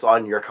why that's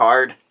on your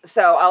card.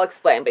 So I'll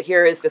explain, but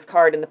here is this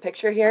card in the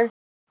picture here.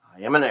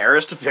 I am an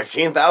heiress to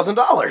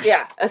 $15,000.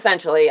 Yeah,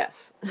 essentially,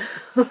 yes.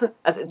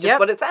 That's just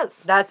what it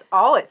says. That's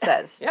all it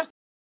says. Yeah.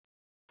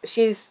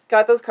 She's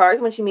got those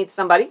cards. When she meets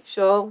somebody,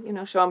 she'll,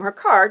 show them her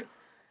card.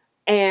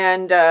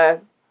 And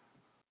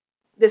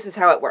this is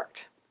how it worked.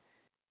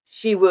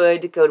 She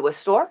would go to a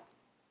store,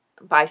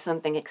 buy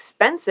something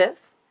expensive,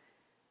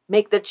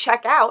 make the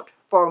check out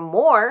for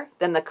more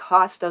than the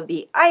cost of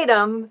the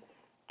item,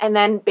 and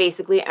then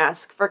basically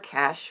ask for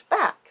cash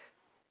back.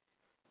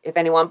 If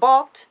anyone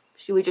balked,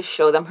 she would just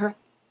show them her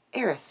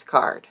heiress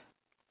card.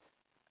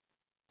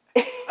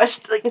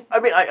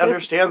 I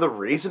understand the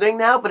reasoning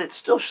now, but it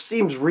still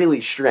seems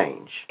really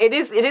strange. It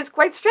is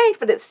quite strange,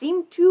 but it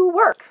seemed to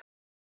work.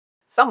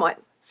 Somewhat.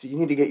 So you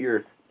need to get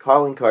your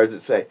calling cards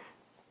that say,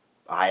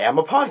 I am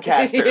a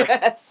podcaster.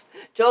 Yes.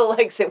 Joel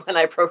likes it when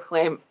I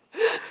proclaim,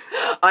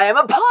 I am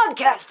a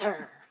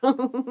podcaster.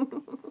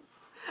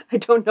 I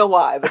don't know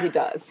why, but he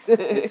does.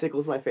 It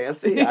tickles my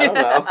fancy. I don't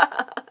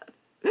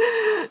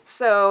know.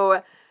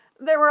 So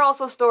there were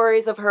also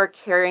stories of her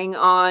carrying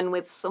on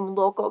with some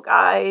local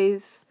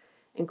guys,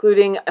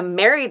 including a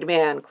married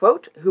man,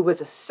 quote, who was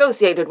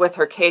associated with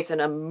her case in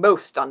a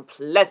most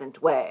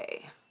unpleasant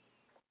way.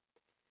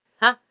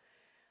 Huh?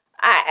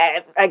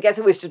 I guess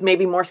it was just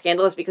maybe more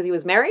scandalous because he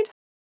was married,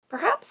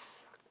 perhaps?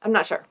 I'm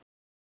not sure.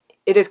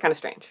 It is kind of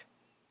strange.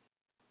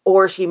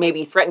 Or she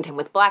maybe threatened him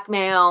with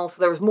blackmail, so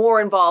there was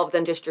more involved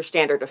than just your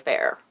standard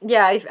affair.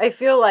 Yeah, I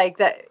feel like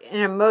that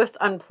in a most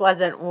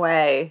unpleasant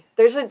way.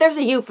 There's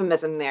a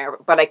euphemism there,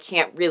 but I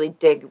can't really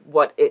dig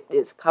what it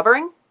is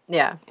covering.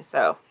 Yeah.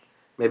 So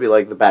maybe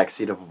like the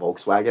backseat of a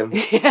Volkswagen.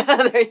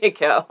 Yeah, there you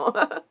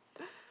go.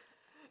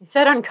 He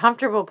said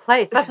uncomfortable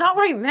place. That's not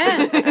what he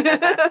meant.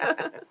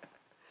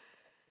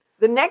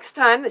 The next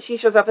time that she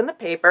shows up in the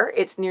paper,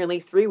 it's nearly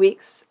 3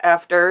 weeks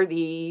after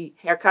the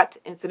haircut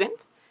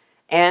incident,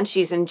 and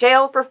she's in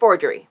jail for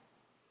forgery.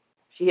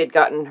 She had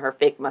gotten her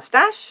fake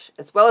mustache,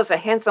 as well as a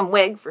handsome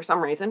wig for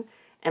some reason,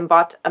 and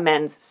bought a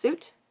men's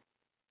suit.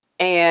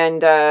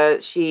 And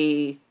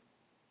she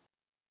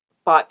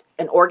bought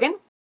an organ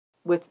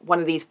with one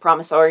of these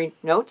promissory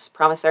notes.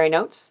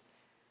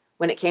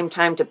 When it came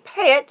time to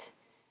pay it,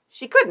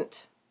 she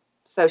couldn't.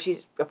 So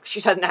she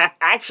doesn't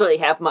actually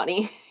have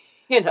money.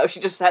 She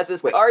just has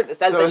this card that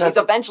says that she's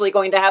eventually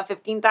going to have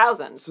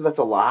 $15,000. So that's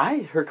a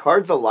lie? Her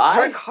card's a lie?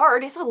 Her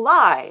card is a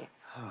lie.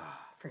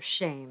 For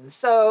shame.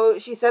 So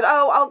she said,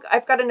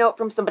 I've got a note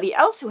from somebody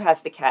else who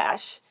has the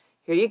cash.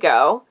 Here you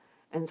go.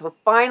 And so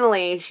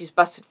finally, she's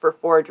busted for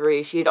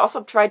forgery. She had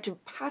also tried to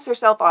pass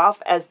herself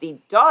off as the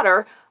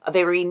daughter of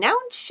a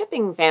renowned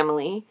shipping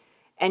family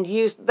and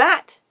used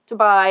that to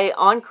buy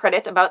on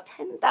credit about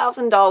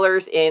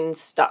 $10,000 in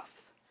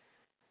stuff.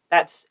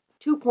 That's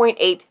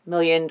 $2.8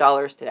 million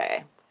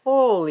today.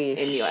 Holy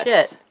in shit.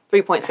 US.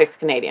 3.6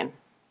 Canadian.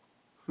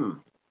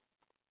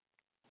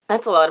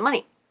 That's a lot of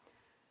money.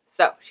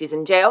 So she's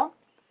in jail.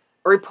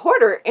 A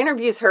reporter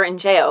interviews her in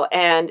jail,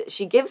 and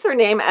she gives her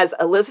name as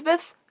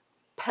Elizabeth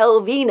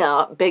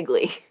Pelvina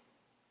Bigley.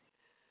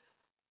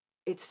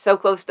 It's so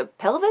close to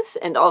pelvis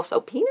and also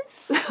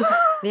penis.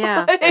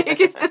 Yeah.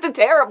 It's just a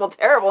terrible,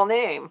 terrible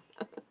name.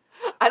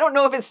 I don't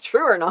know if it's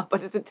true or not,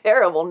 but it's a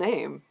terrible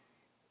name.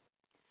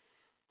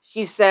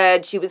 She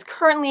said she was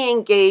currently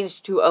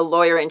engaged to a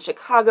lawyer in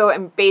Chicago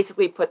and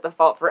basically put the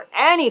fault for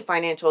any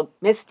financial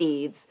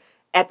misdeeds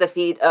at the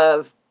feet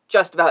of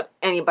just about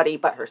anybody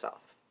but herself.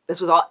 This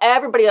was all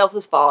everybody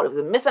else's fault. It was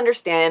a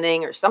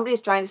misunderstanding or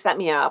somebody's trying to set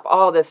me up,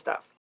 all this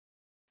stuff.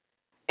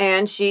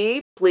 And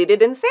she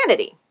pleaded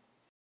insanity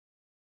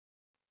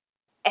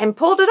and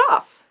pulled it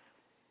off.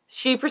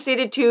 She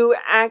proceeded to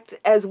act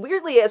as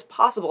weirdly as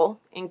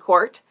possible in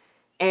court.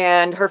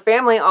 And her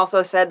family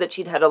also said that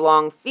she'd had a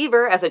long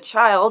fever as a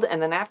child,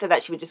 and then after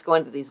that she would just go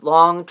into these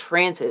long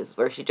trances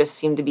where she just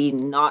seemed to be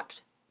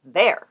not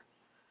there.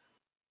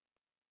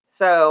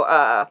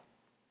 So,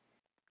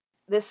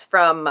 this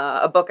from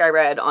a book I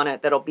read on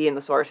it that'll be in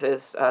the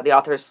sources. The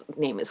author's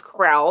name is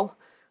Crowell.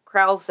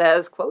 Crowell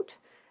says, quote,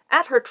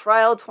 "At her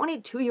trial,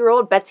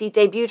 22-year-old Betsy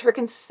debuted her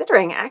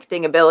considering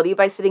acting ability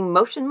by sitting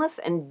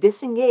motionless and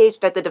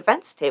disengaged at the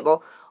defense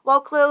table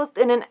while clothed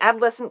in an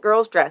adolescent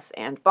girl's dress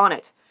and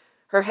bonnet.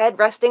 Her head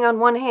resting on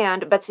one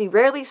hand, Betsy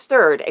rarely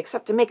stirred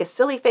except to make a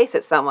silly face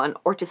at someone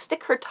or to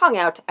stick her tongue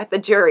out at the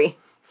jury.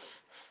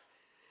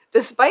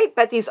 Despite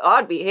Betsy's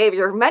odd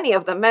behavior, many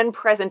of the men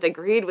present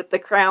agreed with the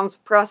Crown's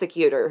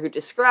prosecutor, who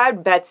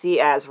described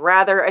Betsy as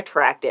rather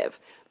attractive,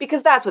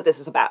 because that's what this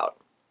is about."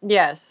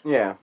 Yes.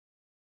 Yeah.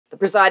 The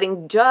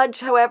presiding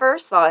judge, however,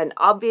 saw an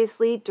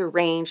obviously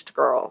deranged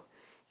girl.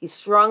 He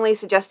strongly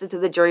suggested to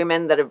the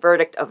jurymen that a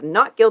verdict of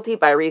not guilty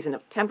by reason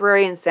of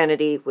temporary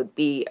insanity would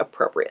be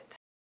appropriate.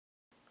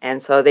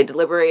 And so they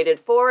deliberated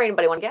for,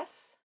 anybody want to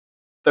guess?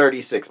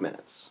 36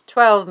 minutes.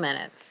 12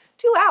 minutes.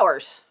 2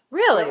 hours.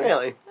 Really?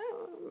 Really?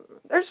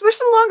 There's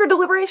some longer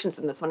deliberations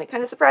in this one. It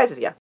kind of surprises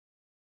you.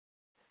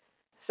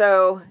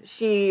 So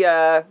she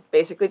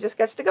basically just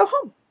gets to go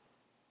home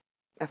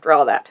after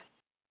all that.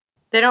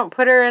 They don't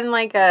put her in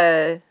like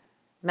a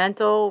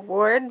mental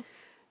ward?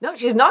 No,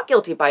 she's not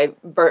guilty by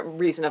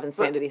reason of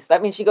insanity. So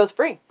that means she goes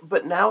free.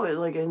 But now,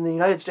 like, in the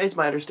United States,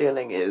 my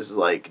understanding is,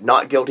 like,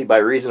 not guilty by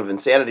reason of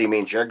insanity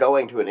means you're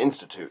going to an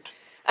institute.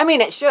 I mean,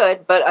 it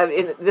should, but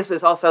this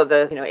was also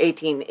the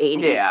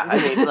 1880s. Yeah, I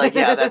mean, like,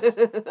 yeah, that's...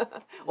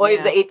 Well, it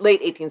was the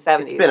late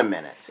 1870s. It's been a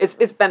minute.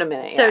 It's been a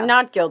minute, So yeah.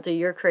 not guilty,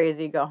 you're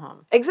crazy, go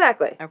home.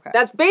 Exactly. Okay.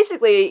 That's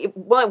basically,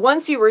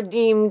 once you were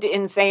deemed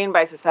insane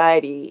by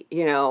society,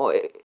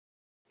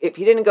 if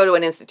you didn't go to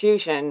an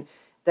institution,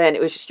 then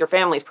it was just your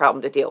family's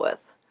problem to deal with.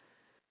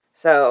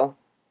 So,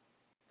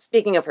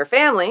 speaking of her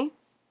family,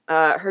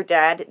 her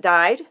dad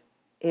died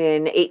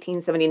in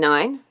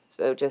 1879,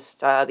 so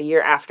just the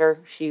year after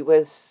she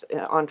was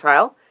on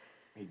trial.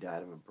 He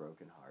died of a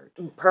broken heart.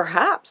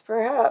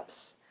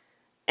 Perhaps.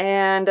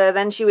 And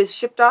then she was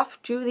shipped off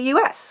to the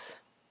U.S.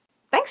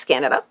 Thanks,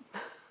 Canada.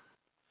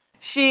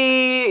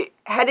 She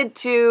headed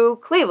to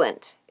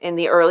Cleveland in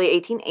the early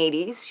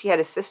 1880s. She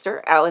had a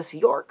sister, Alice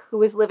York, who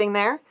was living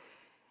there.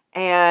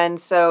 And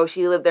so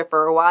she lived there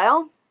for a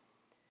while.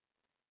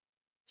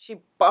 She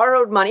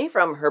borrowed money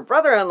from her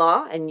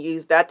brother-in-law and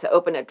used that to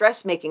open a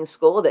dressmaking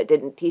school that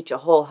didn't teach a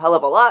whole hell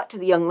of a lot to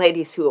the young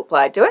ladies who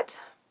applied to it.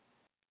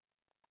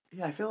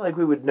 Yeah, I feel like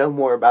we would know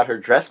more about her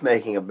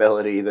dressmaking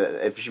ability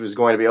that if she was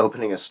going to be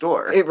opening a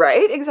store.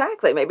 Right,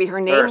 exactly. Maybe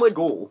her name would...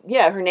 school.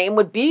 Yeah, her name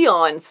would be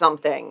on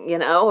something,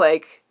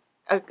 like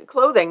a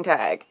clothing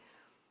tag.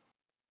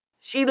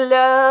 She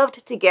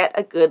loved to get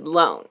a good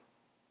loan,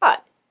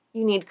 but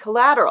you need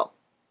collateral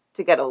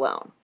to get a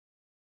loan.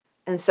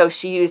 And so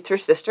she used her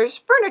sister's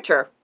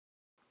furniture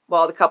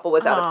while the couple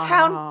was out of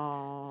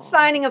town,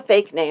 signing a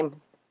fake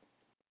name.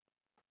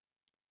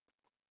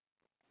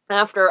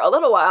 After a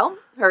little while,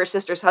 her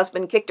sister's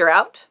husband kicked her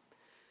out,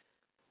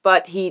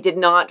 but he did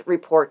not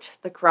report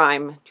the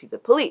crime to the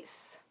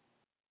police.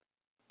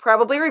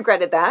 Probably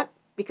regretted that,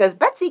 because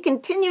Betsy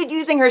continued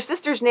using her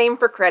sister's name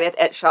for credit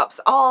at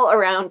shops all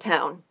around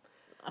town.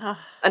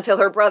 Until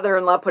her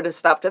brother-in-law put a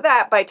stop to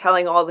that by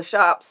telling all the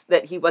shops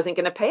that he wasn't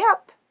going to pay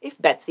up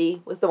if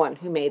Betsy was the one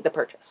who made the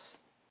purchase.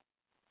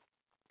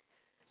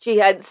 She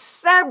had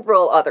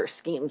several other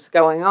schemes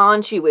going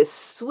on. She was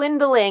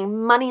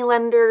swindling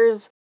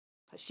moneylenders.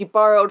 She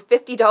borrowed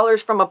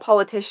 $50 from a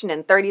politician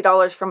and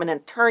 $30 from an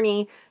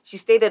attorney. She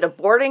stayed at a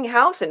boarding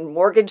house and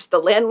mortgaged the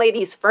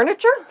landlady's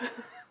furniture.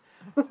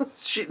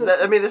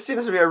 This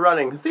seems to be a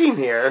running theme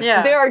here.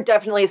 Yeah. There are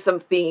definitely some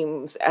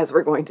themes, as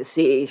we're going to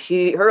see.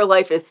 Her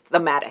life is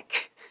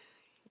thematic.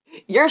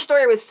 Your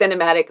story was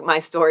cinematic, my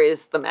story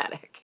is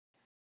thematic.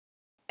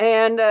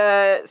 And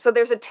so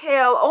there's a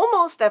tale,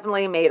 almost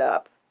definitely made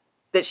up,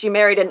 that she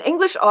married an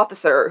English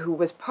officer who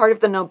was part of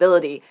the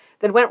nobility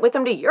that went with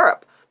him to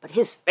Europe, but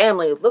his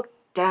family looked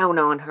down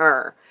on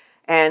her.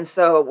 And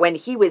so when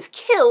he was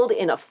killed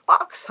in a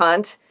fox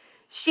hunt,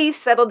 she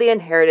settled the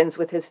inheritance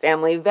with his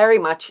family very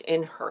much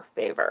in her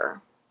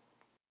favor.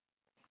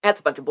 That's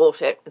a bunch of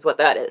bullshit, is what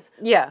that is.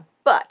 Yeah.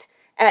 But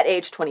at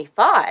age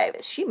 25,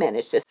 she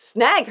managed to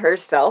snag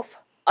herself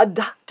a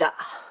doctor.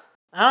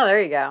 Oh,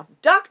 there you go.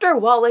 Dr.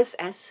 Wallace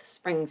S.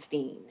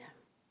 Springsteen.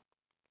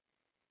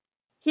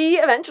 He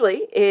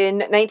eventually, in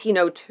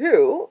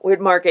 1902, would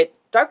market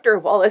Dr.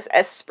 Wallace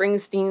S.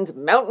 Springsteen's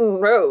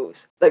Mountain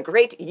Rose, the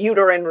great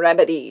uterine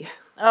remedy.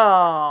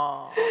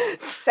 Oh.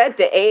 Said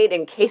to aid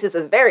in cases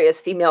of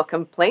various female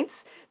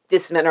complaints,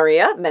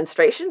 dysmenorrhea,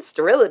 menstruation,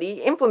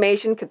 sterility,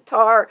 inflammation,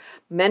 catarrh,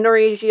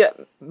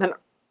 menorrhagia. I'm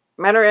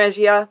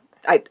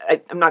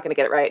not going to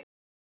get it right.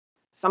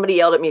 Somebody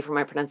yelled at me for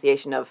my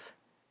pronunciation of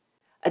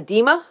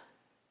edema.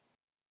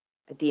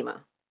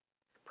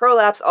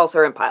 Prolapse,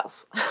 ulcer, and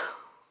piles.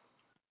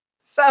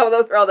 So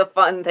those are all the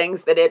fun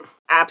things that it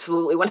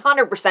absolutely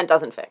 100%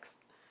 doesn't fix.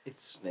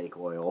 It's snake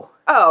oil.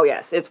 Oh,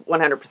 yes, it's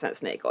 100%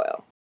 snake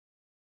oil.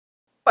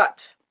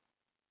 But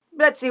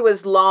Betsy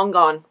was long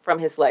gone from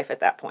his life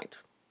at that point.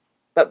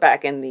 But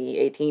back in the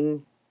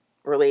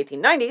early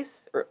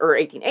 1890s, or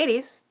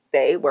 1880s,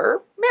 they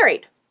were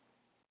married.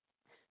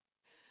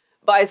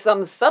 By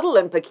some subtle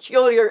and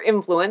peculiar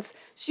influence,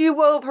 she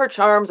wove her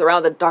charms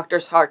around the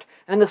doctor's heart,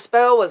 and the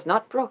spell was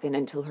not broken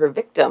until her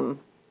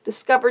victim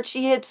discovered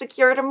she had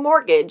secured a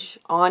mortgage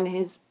on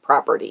his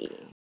property.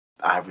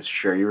 I was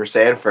sure you were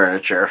saying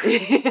furniture.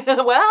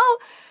 Well,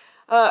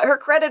 her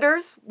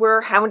creditors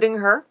were hounding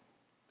her,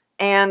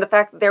 and the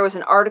fact that there was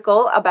an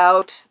article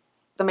about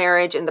the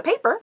marriage in the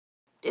paper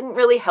didn't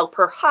really help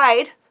her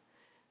hide.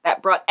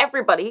 That brought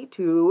everybody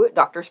to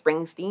Dr.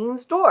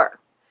 Springsteen's door.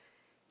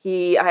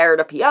 He hired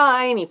a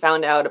PI, and he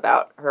found out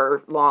about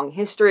her long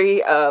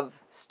history of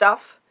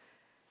stuff.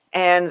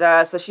 And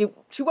so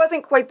she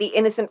wasn't quite the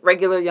innocent,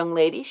 regular young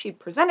lady she'd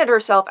presented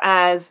herself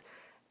as,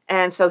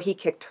 and so he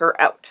kicked her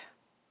out.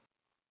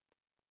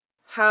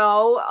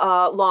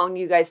 How long do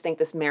you guys think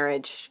this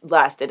marriage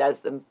lasted as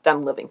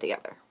them living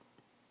together?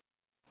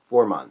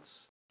 4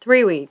 months.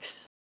 3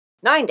 weeks.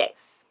 9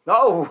 days.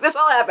 Oh! This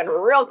all happened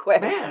real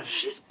quick. Man,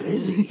 she's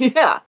busy.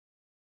 Yeah.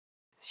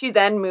 She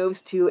then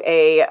moves to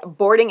a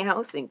boarding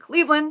house in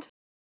Cleveland,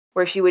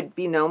 where she would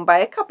be known by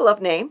a couple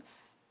of names,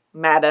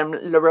 Madame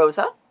La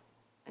Rosa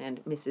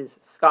and Mrs.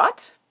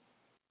 Scott.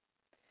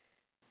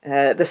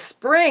 The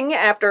spring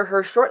after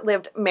her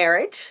short-lived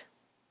marriage,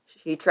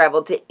 she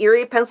traveled to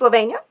Erie,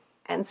 Pennsylvania,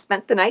 and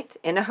spent the night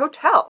in a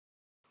hotel.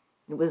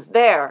 It was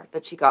there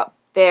that she got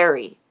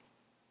very,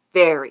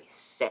 very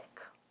sick.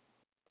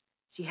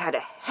 She had a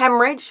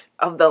hemorrhage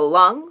of the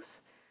lungs,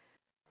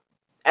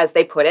 as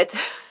they put it,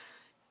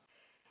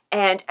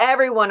 and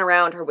everyone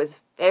around her was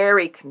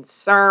very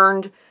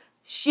concerned.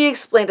 She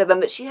explained to them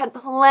that she had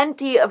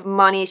plenty of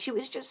money. She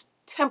was just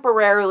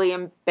temporarily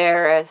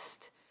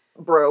embarrassed,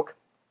 broke.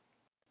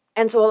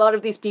 And so a lot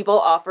of these people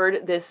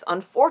offered this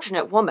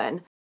unfortunate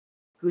woman,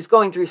 who's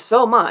going through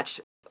so much,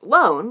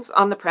 loans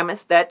on the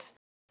premise that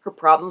her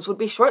problems would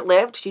be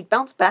short-lived, she'd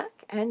bounce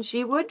back, and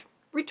she would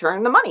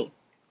return the money.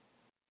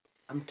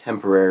 I'm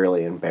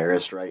temporarily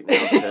embarrassed right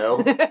now,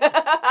 too.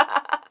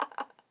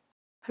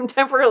 I'm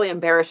temporarily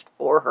embarrassed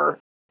for her.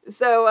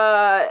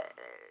 So,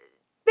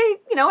 they,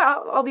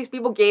 all these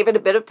people gave it a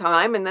bit of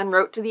time and then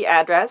wrote to the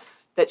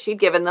address that she'd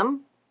given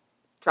them,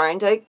 trying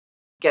to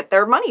get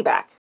their money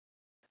back.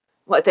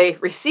 What they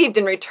received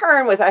in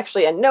return was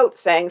actually a note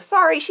saying,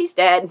 "Sorry, she's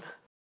dead."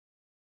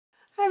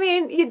 I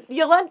mean,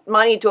 you lent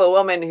money to a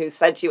woman who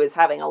said she was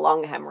having a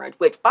lung hemorrhage,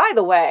 which, by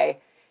the way,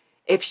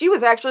 if she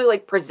was actually,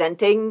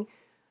 presenting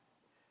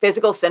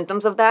physical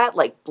symptoms of that,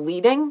 like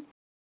bleeding...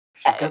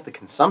 She's got the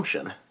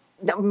consumption.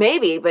 No,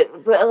 maybe, but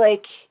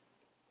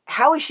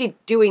how is she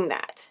doing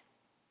that?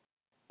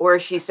 Or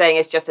is she saying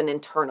it's just an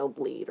internal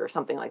bleed or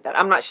something like that?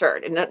 I'm not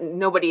sure.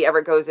 Nobody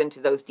ever goes into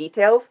those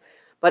details.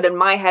 But in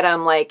my head,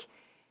 I'm like,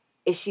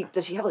 does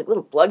she have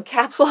little blood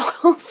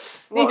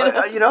capsules?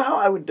 Well, you know how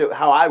I would do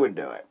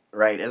it,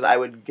 right? Is I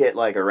would get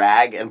a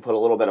rag and put a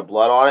little bit of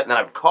blood on it, and then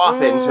I'd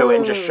cough into it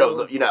and just show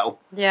them,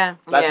 Yeah.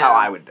 That's how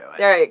I would do it.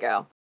 There you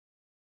go.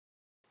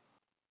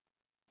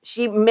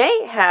 She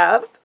may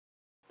have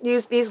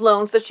used these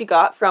loans that she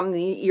got from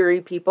the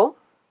Erie people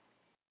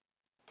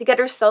to get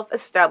herself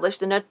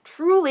established in a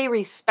truly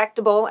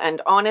respectable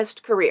and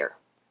honest career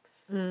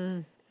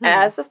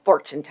as a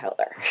fortune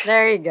teller.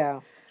 There you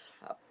go.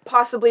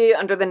 Possibly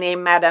under the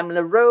name Madame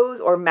La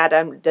Rose or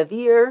Madame de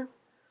Vere.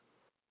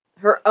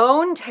 Her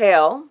own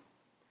tale,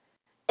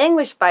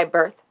 English by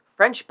birth,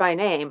 French by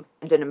name,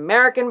 and an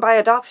American by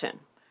adoption.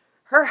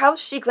 Her house,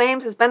 she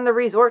claims, has been the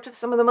resort of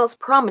some of the most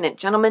prominent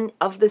gentlemen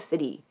of the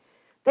city.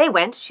 They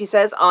went, she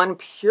says, on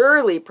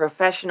purely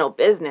professional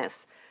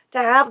business to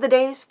have the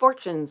day's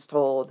fortunes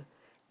told.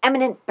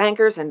 Eminent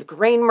bankers and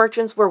grain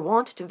merchants were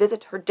wont to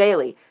visit her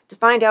daily to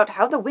find out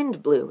how the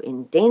wind blew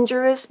in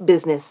dangerous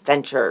business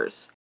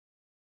ventures.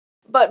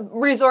 But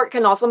resort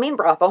can also mean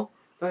brothel.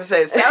 I was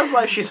going to say, it sounds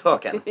like she's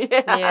hooking.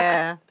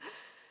 Yeah.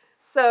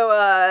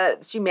 So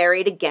she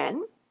married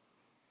again.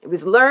 It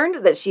was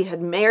learned that she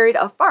had married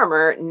a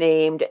farmer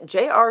named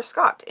J.R.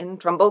 Scott in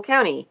Trumbull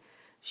County.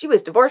 She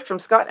was divorced from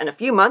Scott in a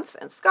few months,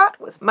 and Scott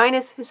was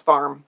minus his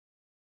farm.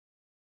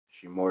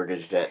 She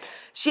mortgaged it.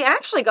 She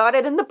actually got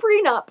it in the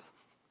prenup.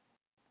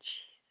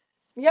 Jesus.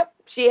 Yep.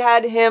 She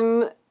had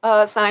him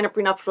sign a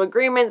prenuptial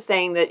agreement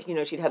saying that,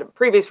 she'd had a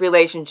previous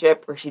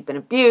relationship where she'd been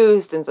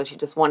abused, and so she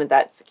just wanted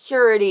that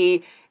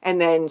security, and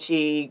then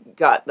she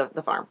got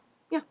the farm.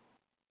 Yeah.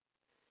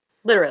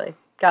 Literally.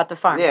 got the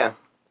farm. Yeah.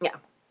 Yeah.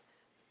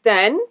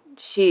 Then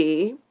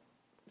she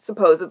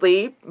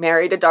supposedly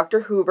married a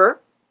Dr. Hoover,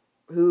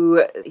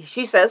 who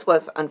she says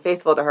was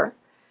unfaithful to her.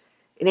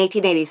 In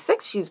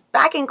 1886, she's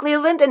back in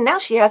Cleveland, and now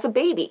she has a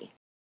baby,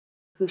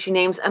 who she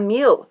names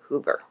Emil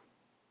Hoover.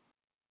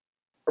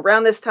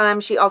 Around this time,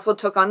 she also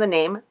took on the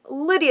name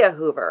Lydia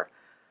Hoover.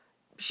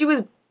 She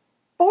was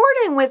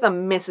boarding with a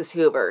Mrs.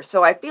 Hoover,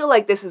 so I feel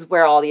like this is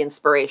where all the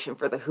inspiration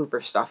for the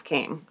Hoover stuff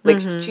came.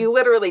 Like, she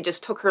literally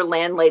just took her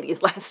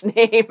landlady's last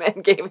name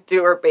and gave it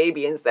to her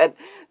baby and said,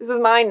 "This is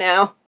mine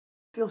now."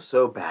 I feel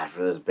so bad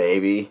for this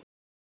baby.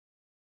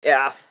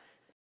 Yeah.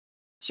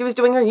 She was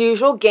doing her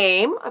usual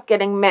game of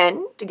getting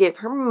men to give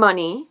her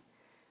money.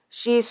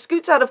 She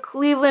scoots out of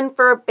Cleveland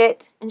for a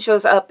bit and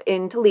shows up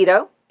in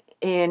Toledo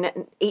in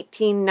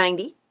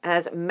 1890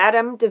 as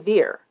Madame de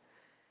Vere.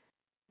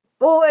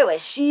 Boy,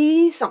 was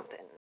she something.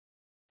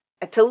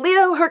 At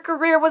Toledo, her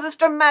career was as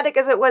dramatic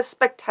as it was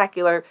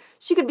spectacular.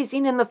 She could be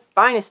seen in the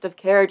finest of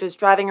carriages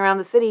driving around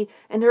the city,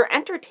 and her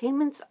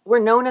entertainments were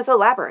known as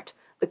elaborate,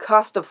 the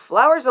cost of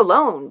flowers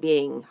alone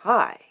being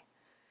high.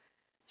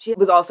 She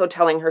was also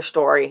telling her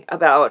story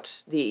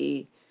about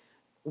the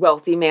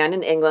wealthy man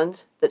in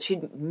England that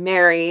she'd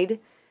married,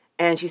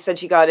 and she said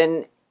she got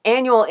an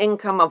annual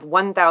income of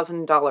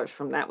 $1,000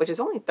 from that, which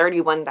is only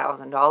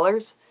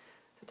 $31,000. So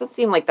it doesn't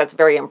seem like that's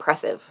very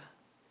impressive.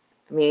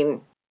 I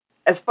mean,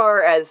 as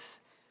far as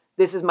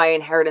this is my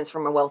inheritance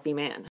from a wealthy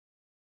man,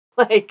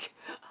 like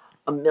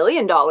 $1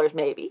 million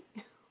maybe.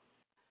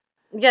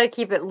 You got to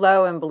keep it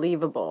low and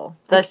believable.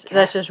 That's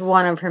just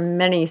one of her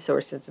many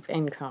sources of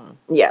income.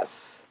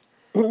 Yes.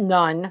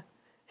 None.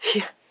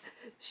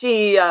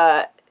 She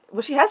has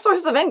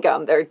sources of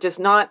income. They're just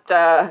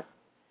not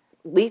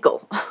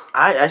legal.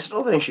 I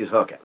still think she's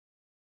hooking.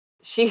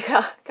 She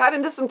got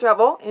into some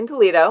trouble in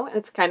Toledo, and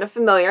it's kind of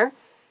familiar.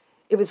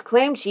 It was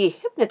claimed she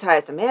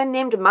hypnotized a man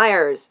named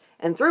Myers,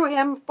 and through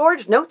him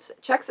forged notes,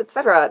 checks,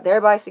 etc.,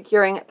 thereby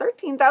securing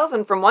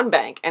 $13,000 from one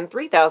bank and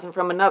 $3,000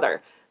 from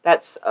another.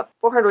 That's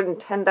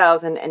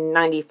 $410,000 and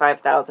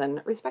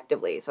 $95,000,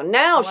 respectively. So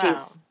now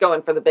she's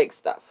going for the big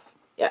stuff.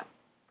 Yeah.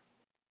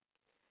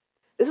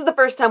 This is the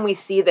first time we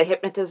see the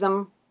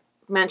hypnotism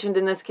mentioned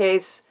in this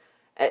case.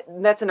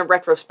 That's in a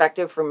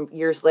retrospective from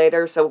years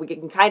later, so we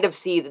can kind of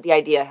see that the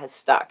idea has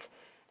stuck.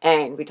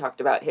 And we talked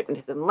about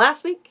hypnotism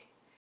last week,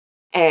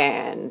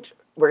 and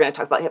we're going to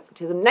talk about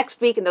hypnotism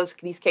next week, and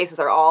these cases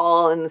are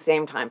all in the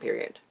same time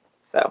period.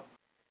 So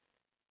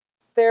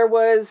there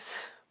was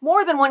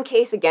more than one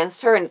case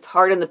against her, and it's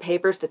hard in the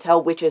papers to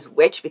tell which is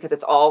which because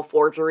it's all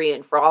forgery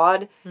and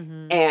fraud.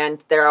 And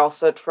they're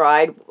also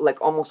tried like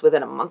almost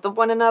within a month of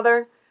one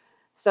another.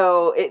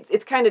 So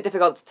it's kind of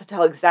difficult to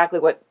tell exactly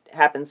what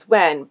happens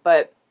when,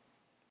 but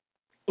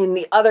in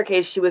the other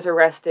case, she was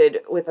arrested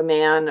with a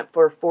man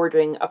for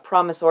forging a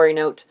promissory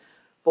note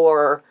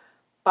for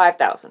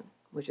 $5,000,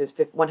 which is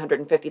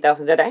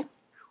 $150,000 a day.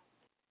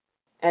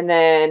 And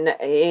then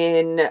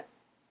in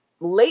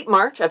late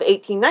March of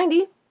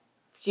 1890,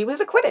 she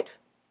was acquitted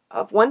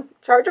of one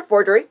charge of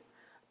forgery,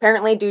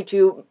 apparently due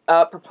to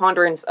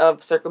preponderance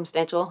of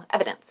circumstantial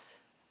evidence.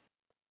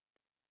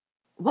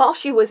 While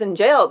she was in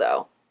jail,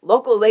 though,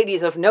 local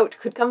ladies of note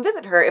could come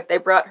visit her if they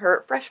brought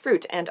her fresh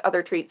fruit and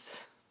other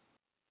treats.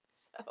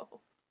 So,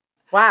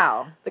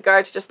 wow. The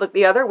guards just looked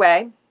the other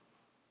way.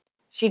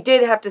 She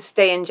did have to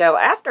stay in jail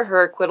after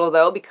her acquittal,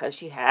 though, because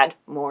she had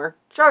more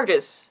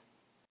charges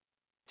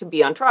to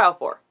be on trial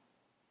for.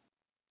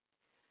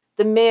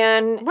 The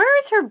man... Where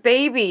is her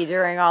baby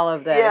during all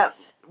of this? Yeah,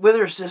 with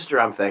her sister,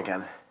 I'm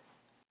thinking.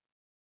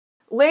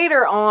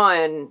 Later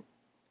on,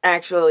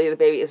 actually, the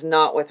baby is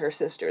not with her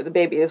sister. The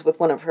baby is with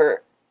one of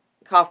her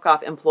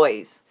cough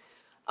employees,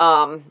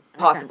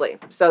 possibly.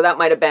 Okay. So that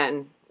might have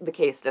been the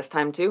case this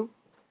time too.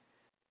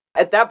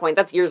 At that point,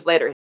 that's years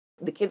later.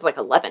 The kid's like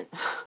 11.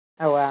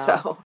 Oh, wow.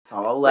 So,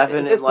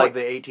 11 in like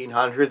the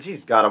 1800s.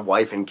 He's got a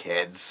wife and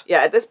kids.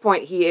 Yeah, at this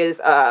point he has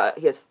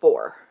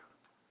 4.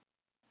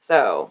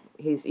 So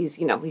he's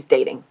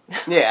dating.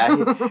 Yeah,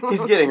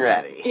 he's getting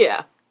ready.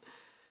 Yeah.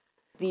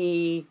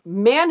 The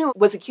man who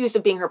was accused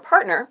of being her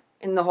partner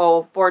in the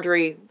whole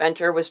forgery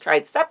venture was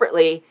tried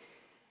separately.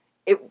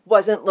 It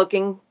wasn't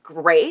looking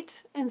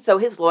great, and so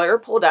his lawyer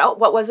pulled out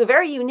what was a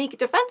very unique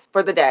defense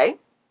for the day: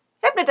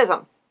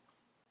 hypnotism.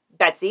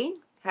 Betsy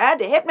had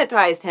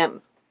hypnotized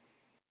him.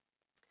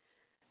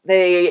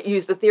 They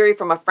used the theory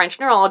from a French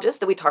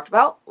neurologist that we talked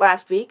about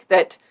last week,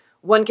 that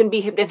one can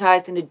be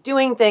hypnotized into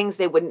doing things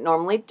they wouldn't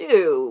normally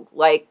do,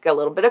 like a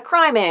little bit of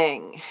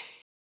criming,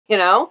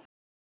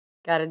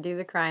 Gotta do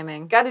the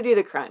criming. Gotta do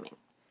the criming.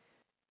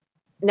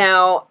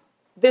 Now,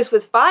 this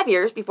was 5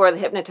 years before the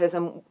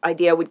hypnotism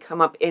idea would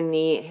come up in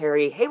the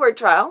Harry Hayward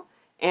trial,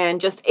 and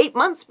just 8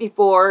 months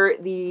before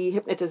the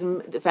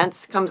hypnotism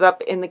defense comes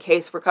up in the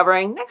case we're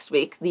covering next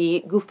week,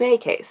 the Gouffet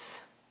case.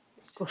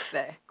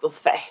 Gouffet.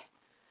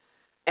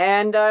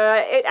 And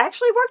it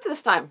actually worked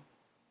this time.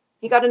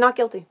 He got a not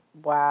guilty.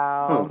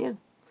 Wow. Yeah.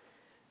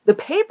 The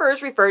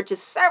papers referred to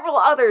several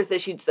others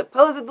that she'd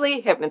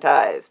supposedly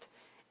hypnotized.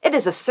 It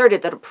is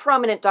asserted that a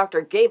prominent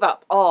doctor gave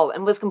up all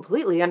and was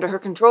completely under her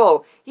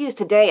control. He is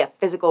today a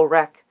physical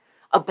wreck.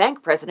 A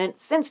bank president,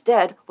 since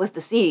dead, was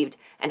deceived,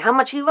 and how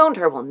much he loaned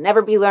her will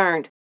never be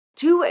learned.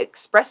 2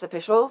 express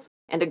officials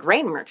and a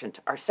grain merchant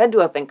are said to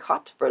have been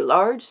caught for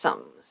large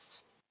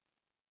sums.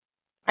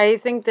 I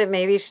think that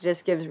maybe she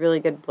just gives really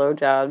good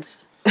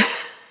blowjobs.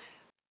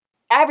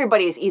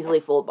 Everybody is easily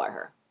fooled by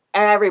her.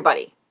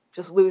 Everybody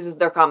just loses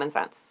their common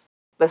sense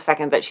the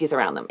second that she's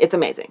around them. It's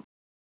amazing.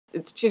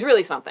 She's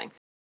really something.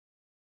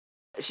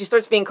 She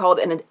starts being called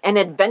an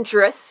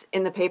adventuress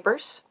in the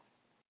papers,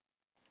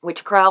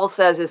 which Crowell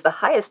says is the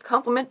highest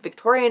compliment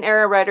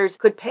Victorian-era writers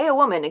could pay a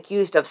woman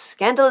accused of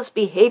scandalous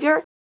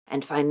behavior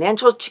and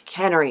financial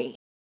chicanery.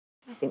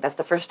 I think that's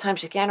the first time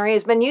chicanery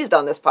has been used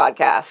on this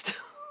podcast.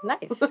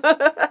 Nice.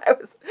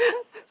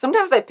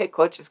 Sometimes I pick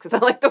quotes just because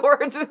I like the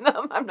words in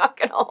them. I'm not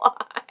going to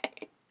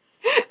lie.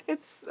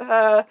 It's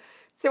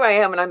who I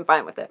am, and I'm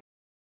fine with it.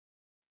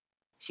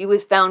 She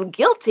was found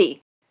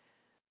guilty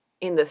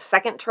in the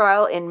second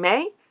trial in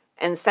May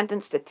and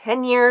sentenced to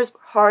 10 years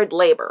hard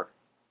labor.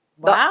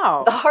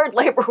 Wow. The hard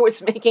labor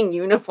was making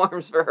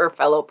uniforms for her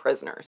fellow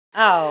prisoners.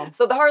 Oh.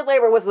 So the hard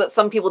labor was what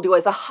some people do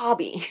as a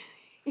hobby.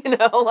 You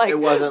know, like... It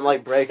wasn't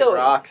like breaking sewing.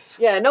 rocks.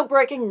 Yeah, no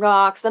breaking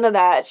rocks, none of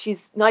that.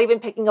 She's not even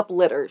picking up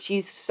litter.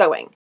 She's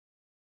sewing.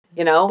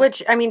 You know?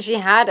 Which, I mean, she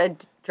had a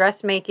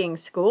dressmaking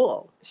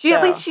school.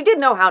 At least she did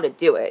know how to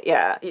do it,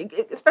 yeah.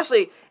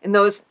 Especially in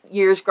those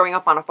years growing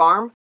up on a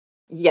farm.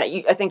 Yeah,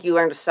 I think you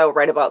learn to sew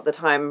right about the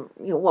time,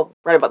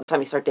 right about the time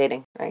you start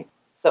dating, right?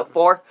 So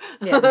 4?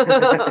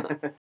 Yeah.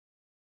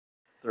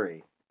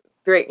 3.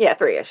 3, yeah,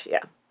 3-ish,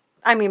 yeah.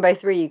 I mean, by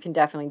 3, you can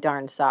definitely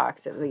darn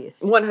socks, at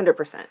least.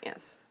 100%, yes.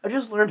 I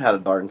just learned how to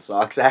darn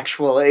socks,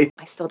 actually.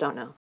 I still don't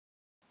know.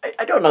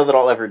 I don't know that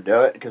I'll ever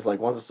do it, because, like,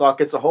 once a sock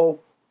gets a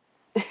hole,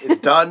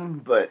 it's done,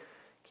 but...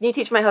 Can you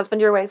teach my husband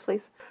your ways,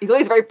 please? He's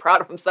always very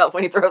proud of himself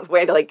when he throws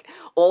away, like,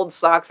 old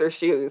socks or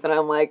shoes, and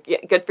I'm like,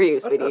 yeah, good for you,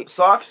 sweetie.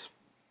 Socks,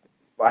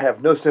 I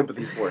have no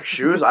sympathy for.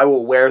 Shoes, I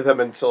will wear them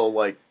until,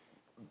 like,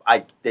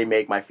 they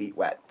make my feet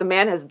wet. The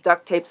man has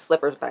duct taped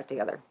slippers back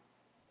together.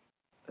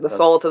 The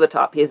sole to the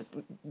top. He has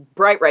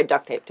bright red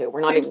duct tape, too.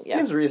 We're not even... Yeah.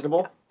 Seems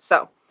reasonable.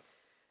 Yeah.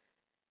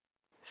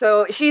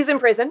 So she's in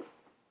prison,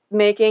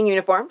 making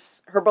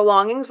uniforms. Her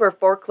belongings were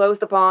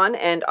foreclosed upon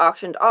and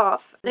auctioned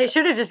off. They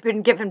should have just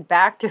been given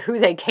back to who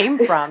they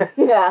came from.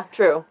 Yeah,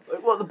 true.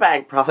 Well, the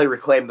bank probably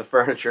reclaimed the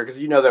furniture, because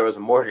there was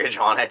a mortgage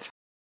on it.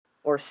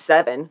 Or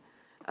 7.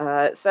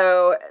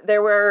 So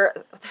there was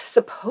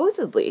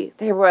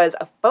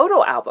a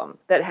photo album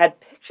that had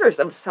pictures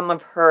of some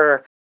of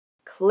her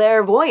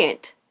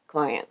clairvoyant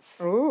clients.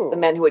 Ooh. The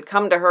men who had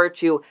come to her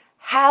to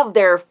have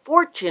their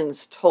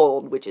fortunes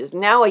told, which is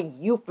now a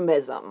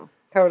euphemism.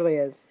 Totally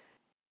is.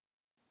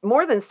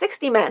 More than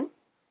 60 men,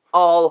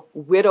 all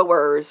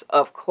widowers,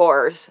 of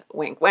course,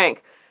 wink,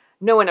 wink.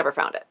 No one ever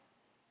found it.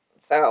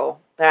 So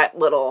that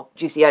little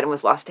juicy item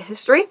was lost to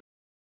history.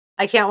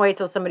 I can't wait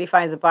till somebody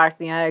finds a box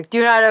in the attic.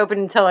 Do not open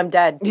until I'm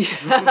dead.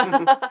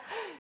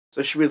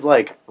 So she was,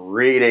 like,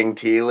 reading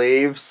tea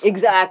leaves?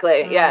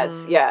 Exactly.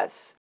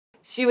 Yes.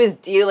 She was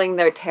dealing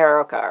their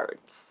tarot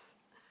cards.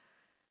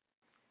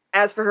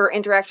 As for her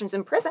interactions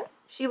in prison,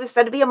 she was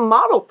said to be a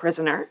model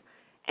prisoner,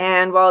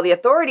 and while the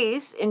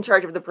authorities in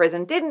charge of the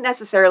prison didn't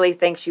necessarily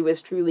think she was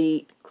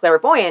truly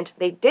clairvoyant,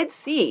 they did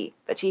see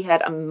that she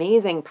had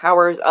amazing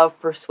powers of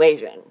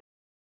persuasion. I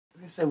was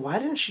going to say, why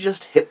didn't she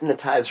just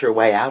hypnotize her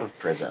way out of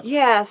prison?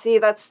 Yeah, see,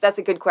 that's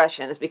a good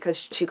question. It's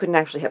because she couldn't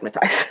actually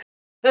hypnotize.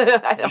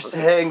 You're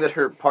saying that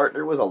her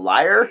partner was a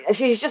liar?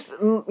 She's just,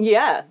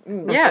 yeah.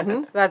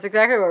 Yes, that's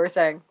exactly what we're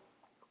saying.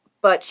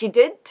 But she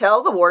did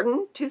tell the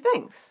warden 2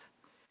 things.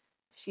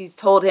 She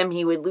told him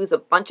he would lose a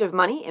bunch of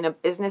money in a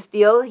business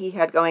deal he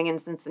had going in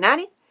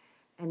Cincinnati,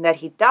 and that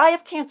he'd die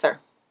of cancer.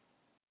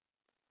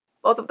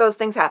 Both of those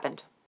things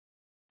happened.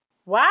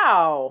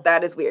 Wow.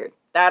 That is weird.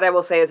 That, I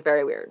will say, is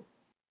very weird.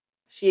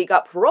 She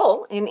got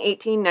parole in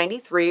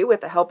 1893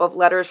 with the help of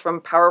letters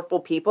from powerful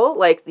people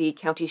like the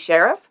county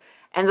sheriff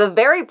and the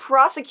very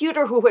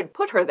prosecutor who had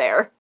put her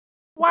there.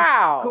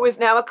 Wow. Who is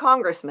now a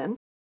congressman.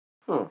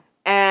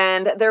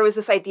 And there was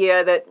this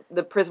idea that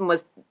the prison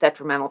was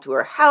detrimental to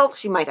her health.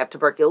 She might have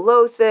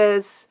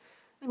tuberculosis.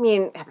 I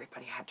mean,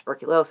 everybody had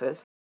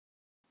tuberculosis.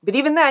 But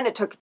even then, it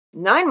took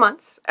 9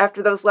 months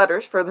after those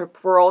letters for the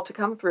parole to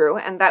come through,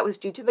 and that was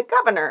due to the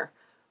governor,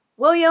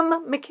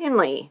 William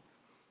McKinley,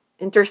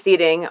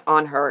 interceding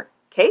on her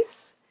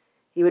case.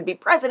 He would be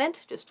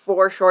president just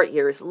 4 short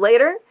years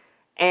later,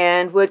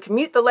 and would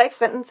commute the life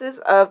sentences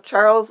of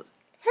Charles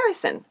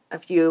Harrison a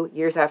few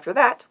years after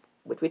that,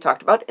 which we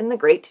talked about in the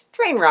Great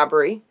Train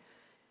Robbery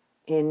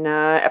in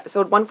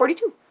episode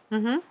 142.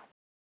 Mm-hmm.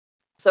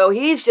 So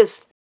he's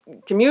just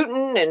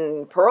commuting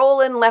and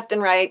paroling left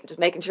and right, just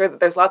making sure that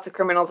there's lots of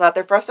criminals out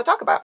there for us to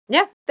talk about.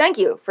 Yeah. Thank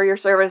you for your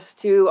service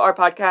to our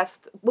podcast,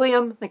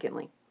 William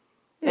McKinley.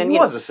 And he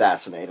was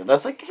assassinated. I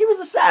was like, he was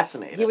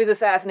assassinated. He was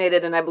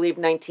assassinated in, I believe,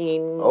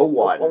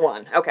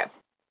 1901. Okay.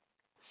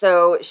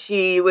 So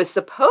she was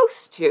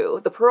supposed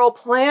to, the parole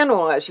plan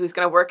was she was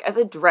going to work as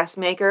a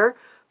dressmaker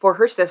for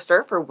her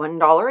sister for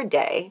 $1 a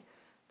day,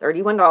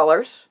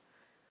 $31.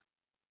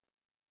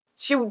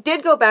 She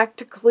did go back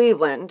to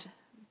Cleveland,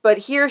 but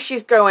here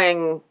she's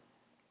going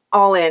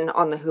all in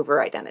on the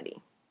Hoover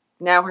identity.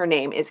 Now her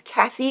name is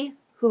Cassie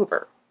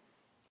Hoover.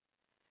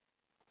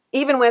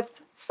 Even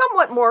with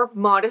somewhat more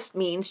modest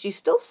means, she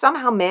still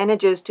somehow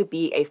manages to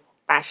be a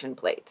fashion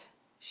plate.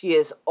 She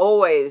is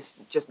always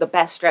just the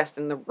best dressed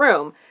in the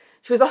room.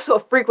 She was also a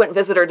frequent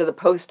visitor to the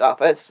post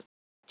office,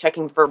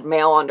 checking for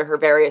mail under her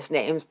various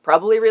names,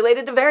 probably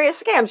related to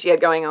various scams she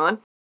had going on.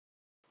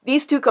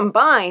 These two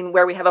combine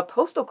where we have a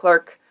postal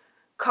clerk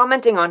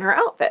commenting on her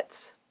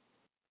outfits.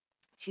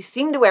 She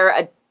seemed to wear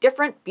a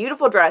different,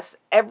 beautiful dress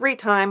every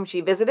time she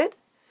visited,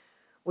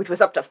 which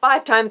was up to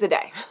 5 times a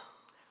day.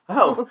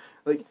 Oh,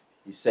 like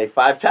you say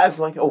 5 times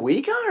like a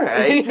week? All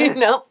right.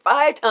 No,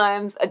 5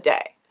 times a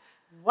day.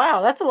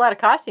 Wow, that's a lot of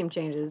costume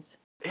changes.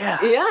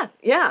 Yeah.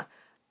 Yeah.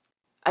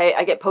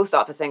 I get post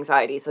office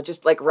anxiety, so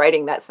just like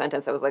writing that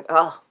sentence, I was like,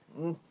 oh,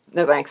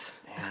 no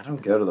thanks. Yeah, I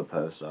don't go to the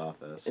post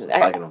office if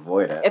I can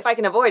avoid it. If I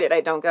can avoid it,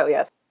 I don't go,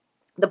 yes.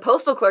 The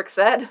postal clerk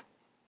said,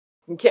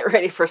 get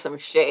ready for some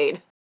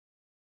shade.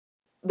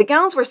 The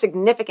gowns were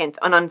significant,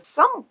 and on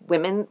some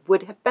women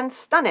would have been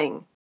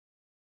stunning.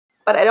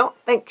 But I don't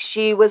think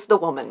she was the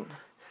woman.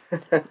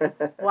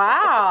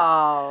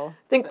 Wow.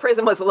 I think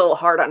prison was a little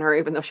hard on her,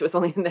 even though she was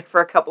only in there for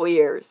a couple of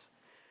years.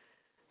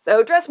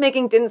 So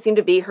dressmaking didn't seem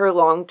to be her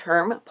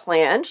long-term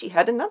plan. She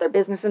had another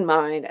business in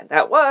mind, and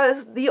that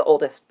was the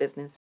oldest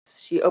business.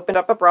 She opened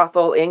up a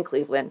brothel in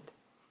Cleveland.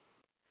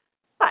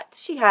 But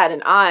she had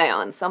an eye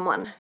on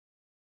someone.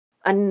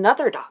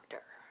 Another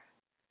doctor.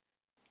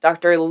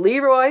 Dr.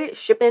 Leroy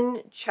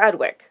Shippen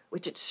Chadwick,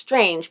 which is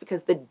strange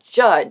because the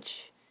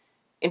judge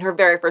in her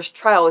very first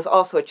trial was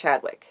also a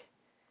Chadwick.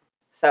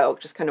 So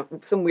just kind of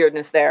some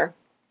weirdness there.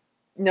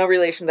 No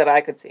relation that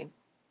I could see.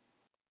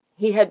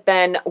 He had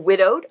been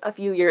widowed a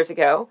few years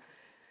ago.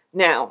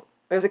 Now,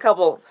 there's a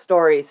couple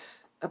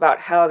stories about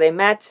how they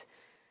met.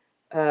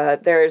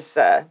 There's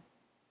the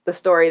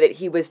story that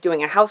he was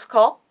doing a house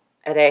call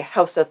at a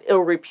house of ill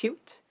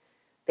repute.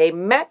 They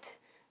met.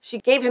 She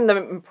gave him the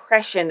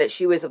impression that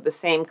she was of the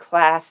same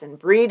class and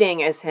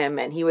breeding as him,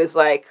 and he was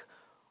like,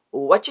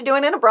 what you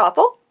doing in a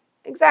brothel?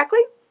 Exactly.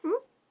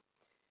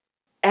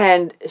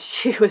 And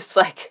she was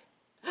like,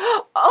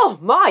 oh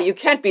my, you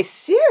can't be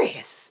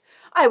serious.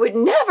 I would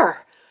never.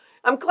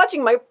 I'm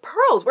clutching my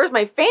pearls. Where's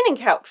my fainting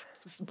couch?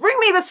 Bring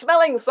me the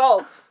smelling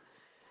salts.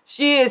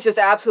 She is just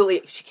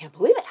absolutely, she can't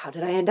believe it. How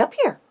did I end up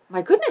here?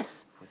 My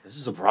goodness. This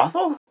is a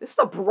brothel? This is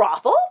a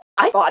brothel?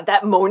 I thought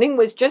that moaning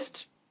was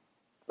just,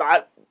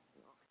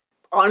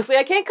 honestly,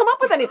 I can't come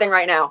up with anything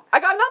right now. I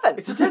got nothing.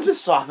 It's a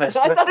dentist's office.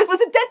 I thought it was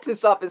a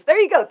dentist's office. There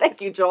you go.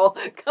 Thank you, Joel.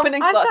 Coming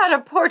in clutch. I thought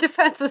a poor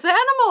defenseless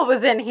animal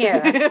was in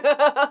here.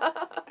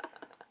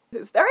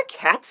 Is there a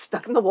cat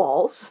stuck in the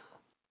walls?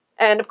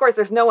 And, of course,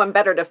 there's no one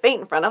better to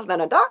faint in front of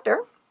than a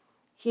doctor.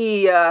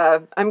 He,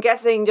 I'm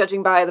guessing,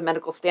 judging by the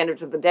medical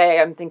standards of the day,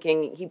 I'm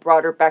thinking he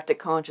brought her back to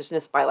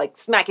consciousness by, like,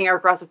 smacking her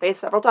across the face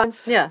several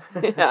times. Yeah.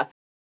 Yeah.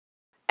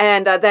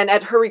 And then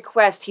at her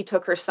request, he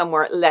took her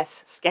somewhere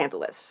less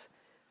scandalous.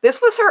 This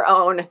was her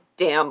own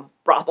damn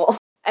brothel.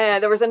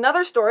 And there was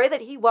another story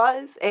that he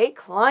was a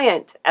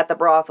client at the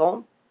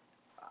brothel.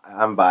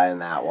 I'm buying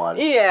that one.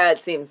 Yeah, it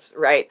seems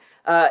right.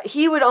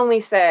 He would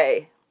only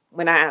say,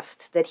 when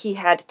asked, that he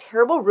had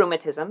terrible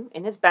rheumatism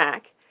in his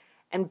back,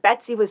 and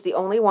Betsy was the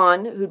only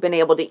one who'd been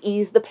able to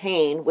ease the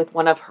pain with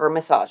one of her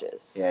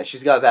massages. Yeah,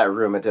 she's got that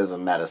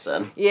rheumatism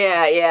medicine.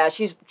 Yeah,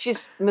 she's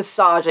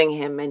massaging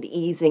him and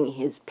easing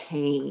his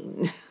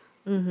pain.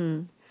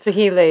 Mm-hmm. So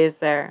he lays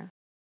there.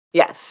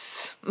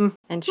 Yes.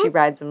 And she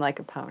rides him like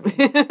a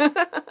pony.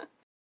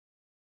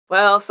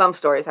 Well, some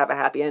stories have a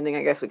happy ending,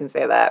 I guess we can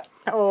say that.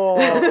 Oh.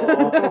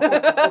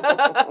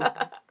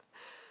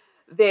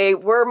 They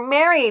were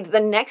married the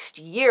next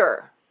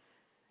year.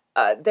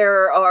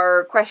 There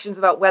are questions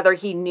about whether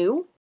he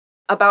knew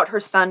about her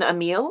son,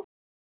 Emil,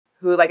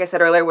 who, like I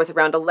said earlier, was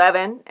around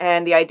 11.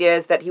 And the idea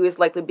is that he was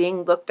likely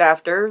being looked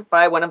after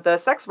by one of the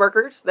sex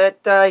workers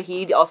that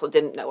he also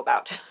didn't know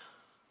about.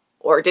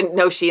 Or didn't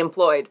know she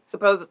employed,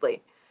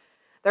 supposedly.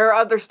 There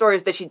are other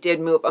stories that she did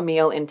move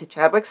Emil into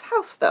Chadwick's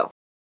house, though.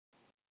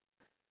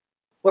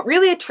 What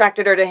really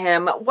attracted her to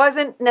him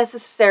wasn't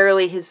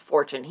necessarily his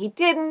fortune. He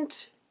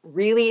didn't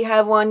really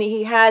have one.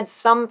 He had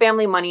some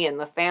family money in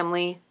the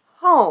family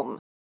home,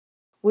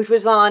 which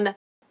was on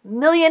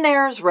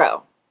Millionaire's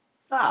Row,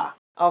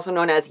 also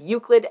known as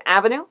Euclid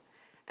Avenue,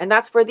 and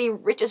that's where the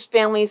richest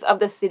families of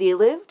the city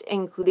lived,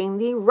 including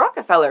the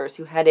Rockefellers,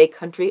 who had a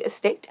country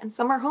estate and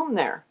summer home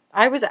there.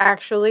 I was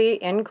actually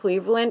in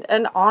Cleveland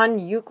and on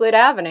Euclid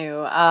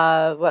Avenue,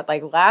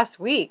 last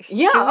week?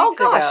 Yeah, 2 weeks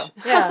gosh. ago.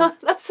 Yeah.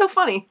 That's so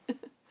funny.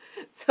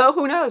 So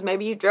who knows?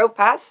 Maybe you drove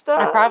past.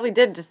 I probably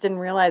did, just didn't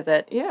realize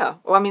it. Yeah.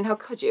 Well, I mean, how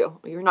could you?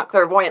 You're not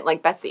clairvoyant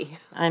like Betsy.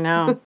 I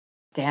know.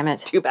 Damn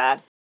it. Too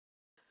bad.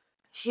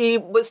 She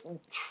was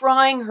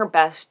trying her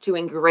best to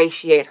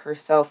ingratiate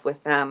herself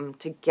with them,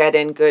 to get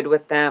in good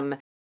with them.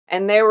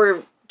 And they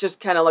were just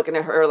kind of looking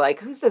at her like,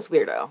 who's this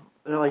weirdo?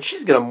 They're like,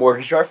 she's going to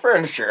mortgage our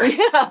furniture. Yeah,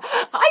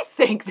 I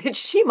think that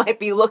she might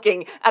be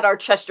looking at our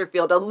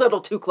Chesterfield a little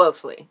too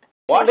closely.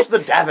 Watch the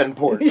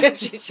Davenport. Yeah,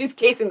 she's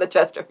casing the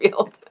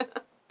Chesterfield.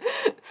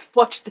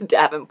 Watch the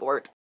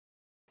Davenport.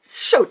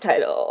 Show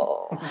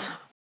title.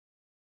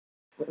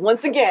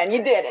 Once again,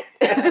 you did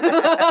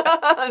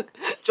it.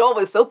 Joel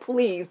was so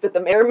pleased that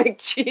the Mayor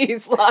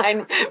McCheese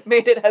line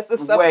made it as the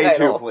subtitle. Way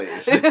too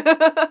pleased.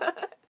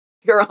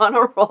 You're on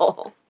a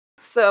roll.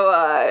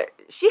 So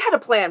she had a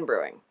plan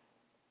brewing.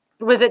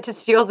 Was it to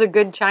steal the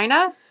good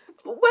china?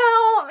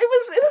 Well, it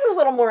was a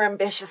little more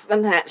ambitious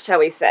than that, shall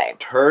we say.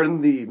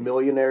 Turn the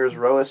Millionaire's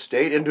Row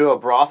estate into a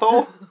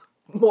brothel?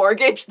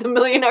 Mortgage the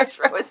Millionaire's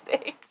Row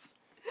estates.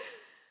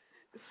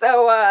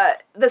 So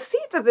the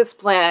seeds of this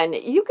plan,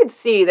 you could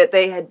see that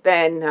they had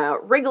been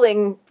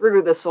wriggling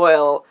through the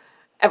soil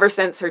ever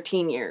since her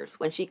teen years,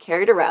 when she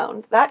carried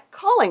around that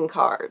calling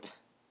card,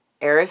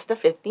 heiress to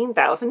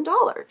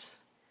 $15,000.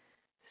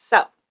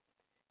 So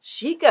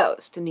she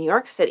goes to New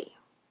York City.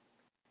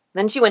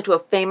 Then she went to a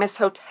famous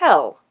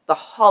hotel, the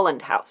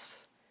Holland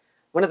House.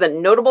 One of the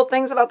notable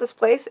things about this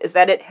place is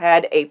that it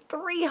had a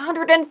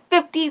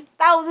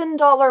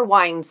 $350,000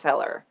 wine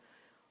cellar.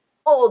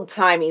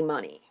 Old-timey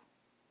money.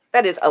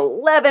 That is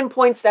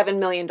 $11.7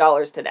 million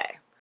today.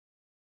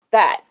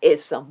 That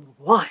is some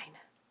wine.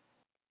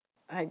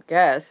 I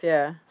guess,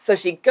 yeah. So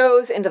she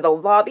goes into the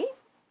lobby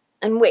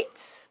and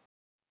waits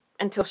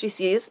until she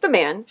sees the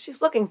man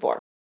she's looking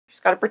for. She's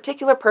got a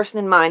particular person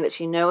in mind that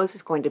she knows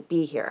is going to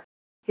be here.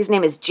 His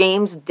name is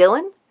James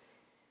Dillon,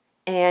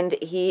 and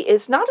he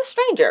is not a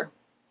stranger.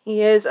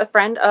 He is a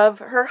friend of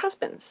her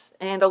husband's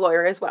and a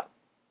lawyer as well.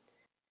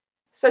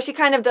 So she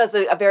kind of does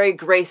a very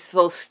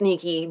graceful,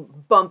 sneaky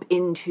bump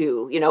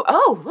into,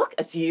 oh, look,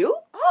 it's you?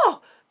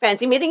 Oh,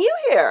 fancy meeting you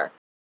here.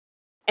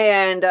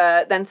 And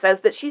then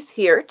says that she's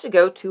here to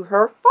go to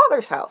her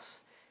father's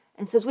house.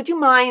 And says, would you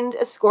mind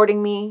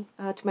escorting me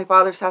to my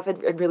father's house?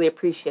 I'd really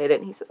appreciate it.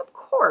 And he says, of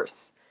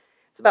course.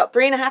 It's about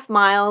 3.5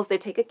 miles. They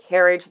take a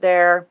carriage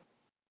there.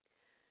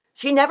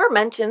 She never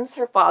mentions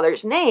her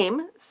father's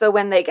name. So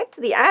when they get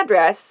to the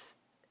address,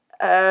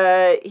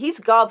 he's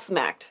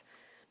gobsmacked.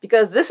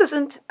 Because this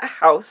isn't a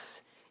house,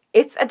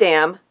 it's a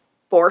damn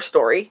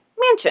 4-story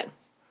mansion.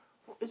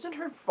 Isn't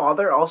her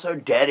father also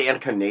dead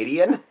and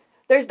Canadian?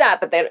 There's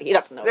that, but he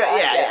doesn't know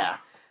that. Yeah.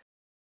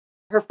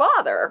 Her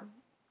father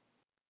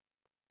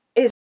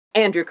is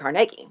Andrew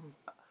Carnegie.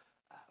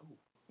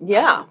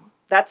 Yeah,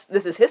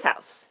 this is his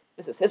house.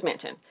 This is his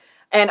mansion.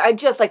 And I'd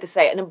just like to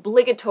say an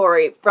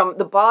obligatory from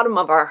the bottom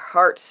of our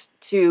hearts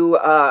to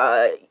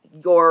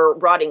your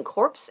rotting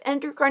corpse,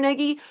 Andrew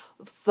Carnegie,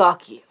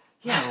 fuck you.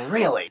 Yeah,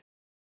 really.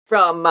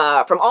 From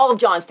all of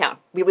Johnstown,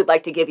 we would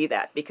like to give you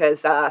that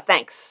because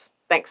thanks.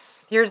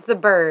 Here's the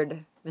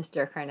bird,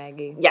 Mr.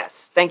 Carnegie.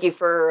 Yes, thank you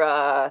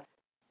for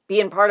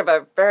being part of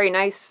a very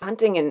nice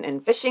hunting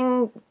and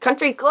fishing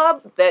country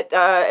club that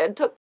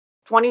took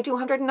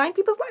 2,209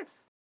 people's lives.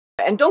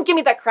 And don't give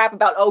me that crap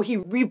about, he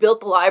rebuilt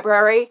the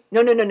library.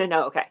 No,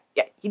 okay.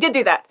 Yeah, he did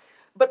do that.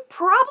 But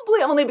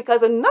probably only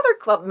because another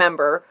club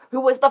member, who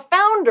was the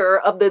founder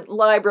of the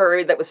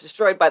library that was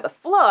destroyed by the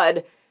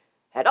flood,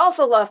 had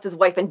also lost his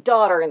wife and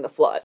daughter in the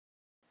flood.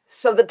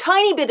 So the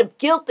tiny bit of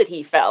guilt that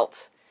he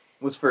felt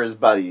was for his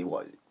buddy,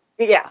 what?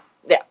 Yeah.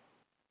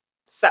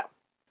 So,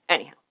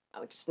 anyhow,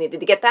 I just needed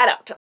to get that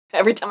out.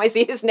 Every time I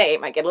see his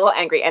name, I get a little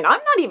angry. And I'm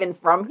not even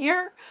from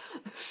here.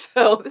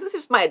 So this is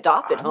just my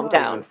adopted hometown. I'm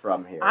not even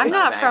from here. I'm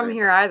not from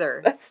here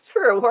either. That's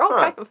true. We're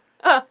all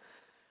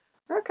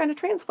kind of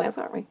transplants,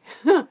 aren't we?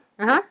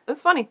 Uh-huh.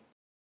 That's funny.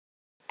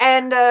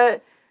 And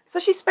so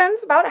she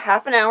spends about a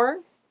half an hour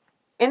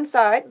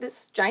inside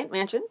this giant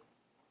mansion.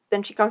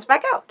 Then she comes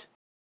back out.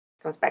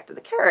 Comes back to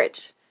the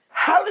carriage.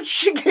 How did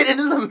she get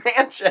into the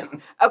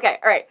mansion? Okay,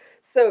 all right.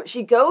 So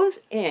she goes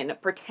in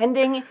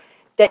pretending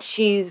that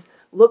she's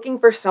looking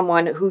for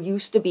someone who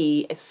used to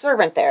be a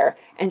servant there.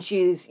 And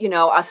she's,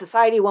 a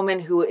society woman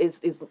who is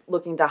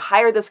looking to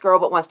hire this girl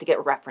but wants to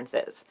get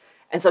references.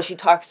 And so she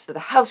talks to the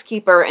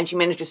housekeeper and she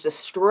manages to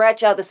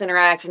stretch out this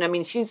interaction. I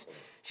mean, she's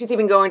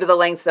even going to the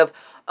lengths of,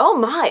 oh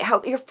my,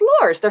 how your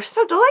floors, they're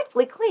so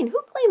delightfully clean. Who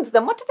cleans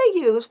them? What do they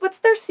use? What's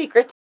their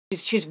secret?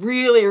 She's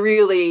really,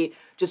 really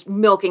just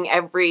milking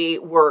every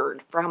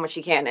word for how much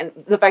she can. And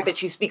the fact that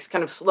she speaks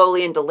kind of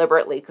slowly and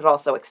deliberately could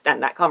also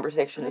extend that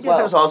conversation as well. I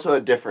guess it was also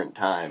a different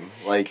time.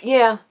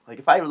 Yeah. Like,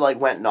 if I,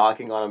 went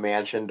knocking on a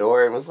mansion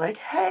door and was like,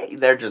 hey,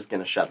 they're just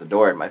going to shut the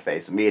door in my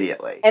face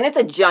immediately. And it's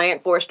a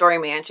giant 4-story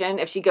mansion.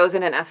 If she goes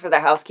in and asks for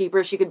the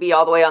housekeeper, she could be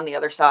all the way on the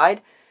other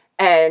side.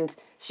 And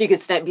she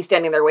could be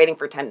standing there waiting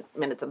for 10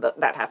 minutes of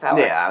that half hour.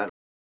 Yeah.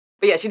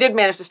 But yeah, she did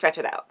manage to stretch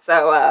it out.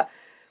 So,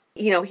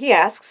 he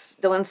asks,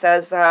 Dillon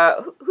says,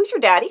 who's your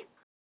daddy?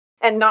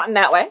 And not in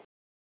that way.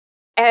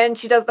 And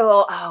she does the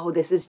whole,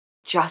 this is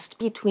just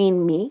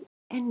between me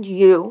and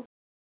you.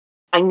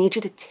 I need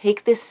you to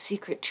take this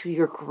secret to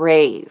your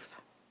grave.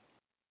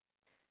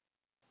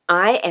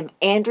 I am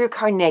Andrew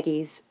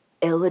Carnegie's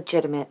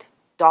illegitimate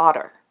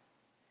daughter.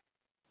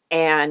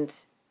 And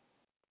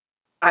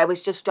I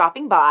was just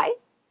dropping by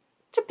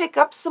to pick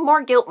up some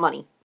more guilt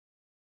money.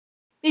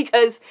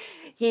 Because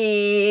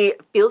he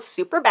feels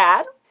super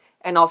bad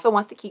and also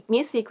wants to keep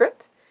me a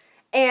secret.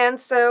 And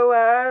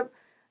so,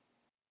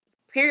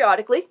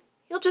 periodically,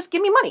 he'll just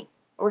give me money.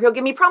 Or he'll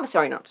give me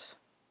promissory notes.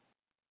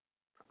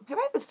 Have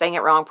I been saying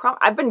it wrong?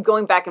 I've been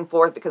going back and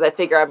forth because I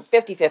figure I'm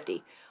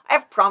 50-50. I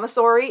have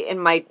promissory in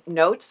my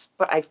notes,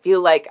 but I feel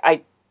like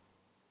I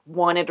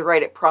wanted to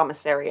write it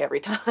promissory every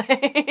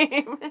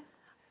time.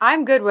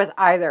 I'm good with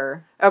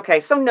either.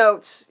 Okay, so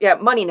notes. Yeah,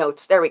 money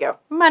notes. There we go.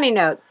 Money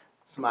notes.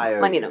 Some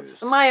IOUs. Money notes.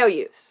 Some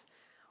IOUs.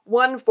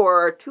 One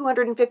for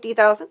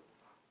 $250,000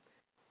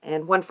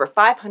 and one for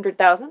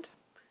 $500,000.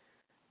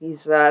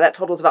 That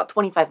totals about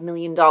 $25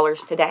 million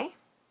today.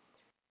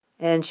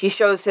 And she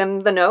shows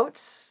him the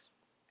notes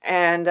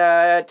and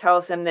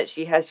tells him that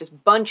she has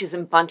just bunches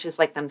and bunches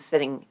like them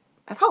sitting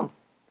at home.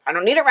 I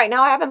don't need it right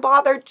now. I haven't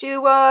bothered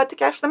to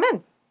cash them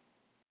in.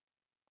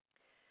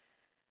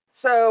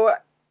 So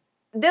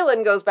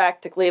Dylan goes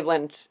back to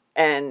Cleveland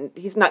and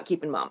he's not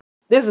keeping Mom.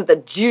 This is the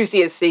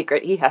juiciest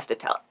secret he has to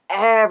tell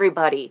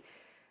everybody.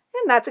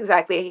 And that's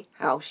exactly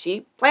how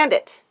she planned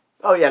it.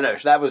 Oh yeah, no,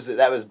 that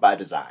was by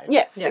design.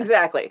 Yes,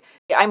 exactly.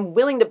 I'm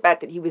willing to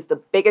bet that he was the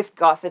biggest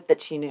gossip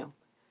that she knew.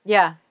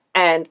 Yeah.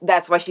 And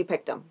that's why she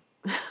picked him.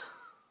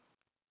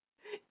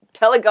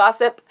 Tell a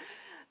gossip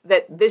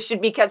that this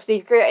should be kept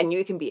secret, and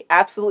you can be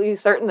absolutely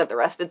certain that the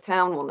rest of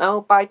town will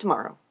know by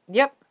tomorrow.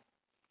 Yep.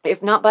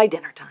 If not by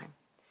dinner time.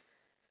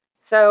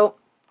 So,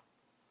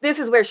 this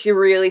is where she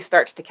really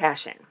starts to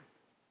cash in.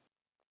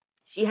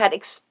 She had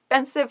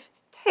expensive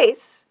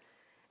tastes,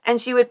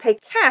 and she would pay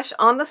cash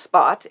on the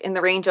spot in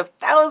the range of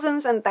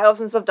thousands and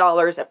thousands of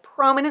dollars at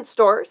prominent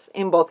stores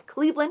in both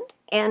Cleveland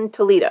and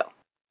Toledo.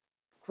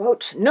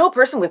 Quote, no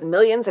person with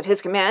millions at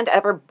his command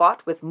ever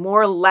bought with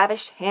more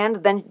lavish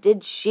hand than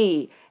did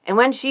she, and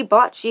when she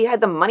bought, she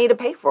had the money to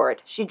pay for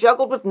it. She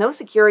juggled with no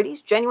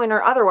securities, genuine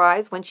or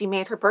otherwise, when she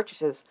made her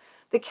purchases.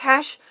 The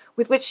cash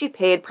with which she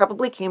paid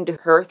probably came to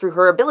her through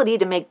her ability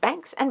to make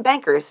banks and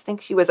bankers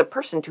think she was a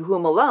person to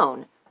whom a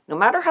loan, no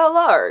matter how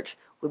large,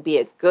 would be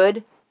a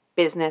good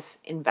business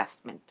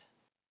investment.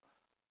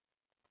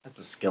 That's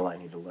a skill I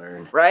need to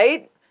learn.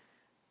 Right?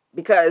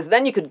 Because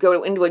then you could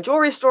go into a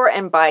jewelry store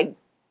and buy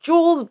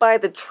jewels by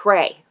the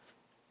tray.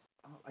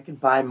 I can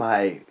buy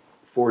my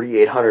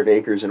 4,800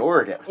 acres in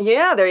Oregon.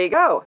 Yeah, there you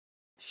go.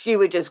 She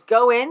would just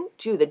go in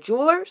to the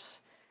jewelers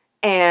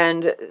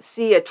and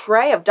see a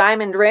tray of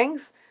diamond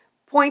rings,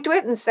 point to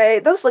it and say,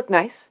 those look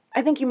nice.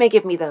 I think you may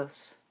give me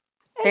those.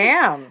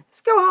 Damn.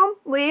 Just go home,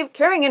 leave,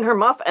 carrying in her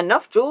muff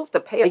enough jewels to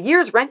pay a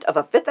year's rent of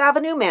a Fifth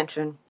Avenue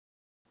mansion.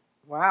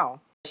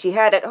 Wow. She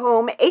had at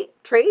home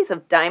 8 trays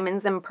of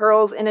diamonds and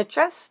pearls in a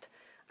chest,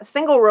 a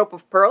single rope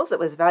of pearls that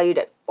was valued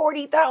at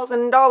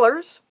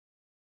 $40,000,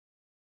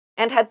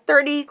 and had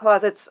 30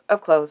 closets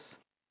of clothes.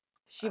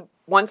 She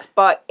once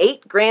bought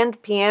 8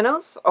 grand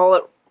pianos all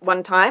at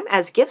one time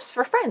as gifts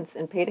for friends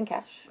and paid in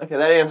cash. Okay,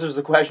 that answers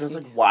the question. It's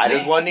like, why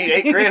does one need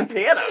 8 grand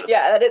pianos?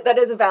 Yeah, that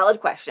is a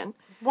valid question.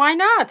 Why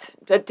not?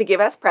 To give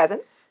us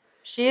presents.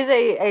 She's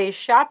a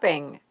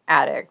shopping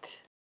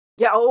addict.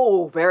 Yeah,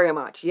 oh, very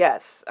much,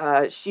 yes.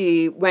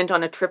 She went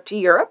on a trip to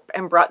Europe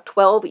and brought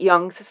 12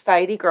 young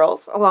society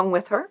girls along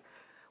with her.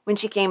 When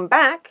she came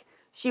back,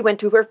 she went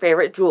to her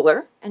favorite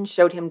jeweler and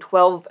showed him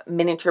 12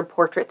 miniature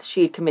portraits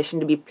she had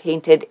commissioned to be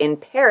painted in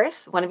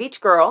Paris, one of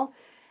each girl,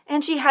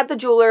 and she had the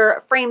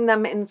jeweler frame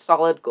them in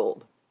solid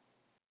gold.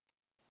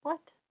 What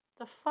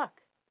the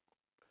fuck?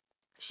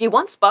 She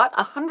once bought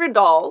 100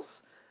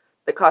 dolls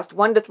that cost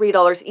 $1 to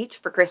 $3 each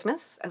for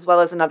Christmas, as well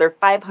as another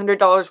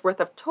 $500 worth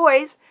of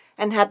toys,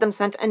 and had them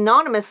sent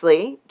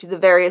anonymously to the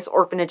various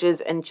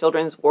orphanages and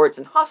children's wards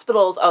and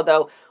hospitals,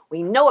 although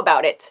we know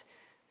about it,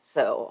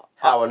 so...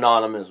 How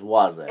anonymous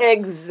was it?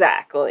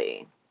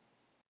 Exactly.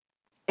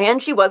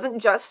 And she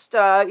wasn't just,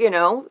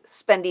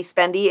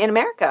 spendy in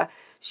America.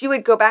 She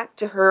would go back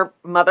to her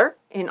mother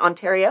in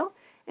Ontario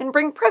and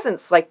bring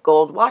presents like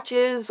gold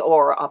watches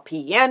or a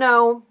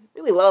piano.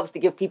 Really loves to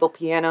give people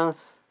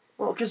pianos.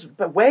 Well, because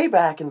way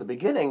back in the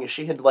beginning,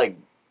 she had,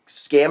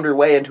 scammed her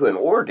way into an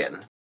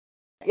organ.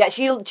 Yeah,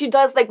 she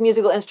does like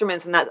musical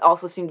instruments, and that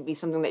also seemed to be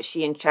something that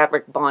she and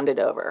Chadwick bonded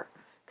over,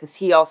 because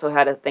he also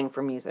had a thing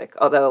for music.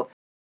 Although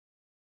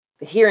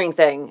the hearing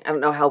thing, I don't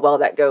know how well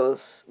that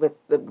goes with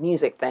the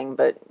music thing,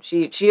 but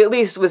she at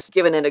least was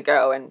giving it a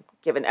go and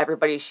giving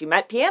everybody she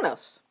met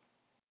pianos.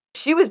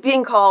 She was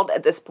being called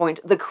at this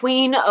point the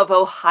Queen of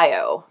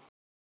Ohio.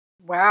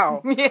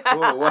 Wow. Yeah.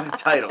 Whoa, what a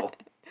title.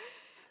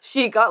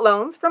 She got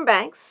loans from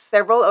banks,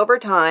 several over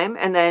time,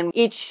 and then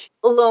each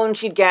loan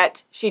she'd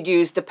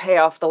use to pay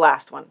off the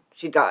last one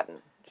she'd gotten.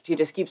 She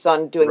just keeps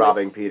on doing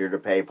Robbing this. Peter to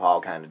pay Paul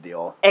kind of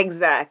deal.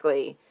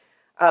 Exactly.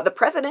 The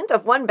president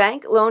of one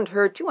bank loaned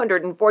her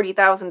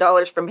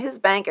 $240,000 from his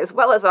bank, as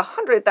well as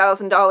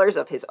 $100,000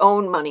 of his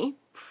own money.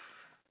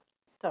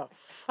 The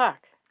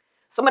fuck?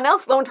 Someone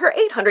else loaned her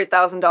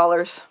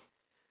 $800,000.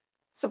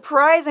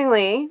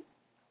 Surprisingly,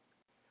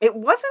 it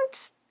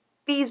wasn't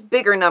these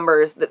bigger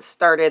numbers that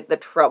started the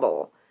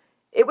trouble.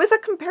 It was a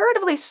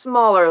comparatively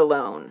smaller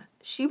loan,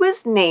 she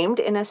was named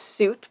in a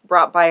suit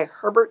brought by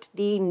Herbert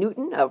D.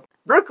 Newton of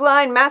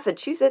Brookline,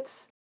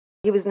 Massachusetts.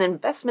 He was an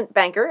investment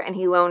banker, and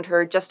he loaned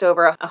her just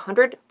over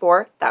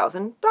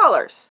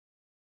 $104,000.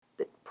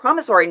 The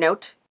promissory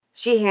note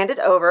she handed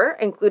over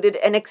included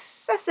an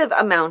excessive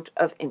amount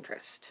of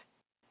interest.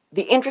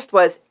 The interest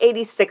was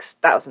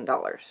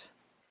 $86,000.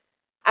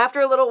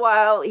 After a little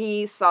while,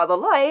 he saw the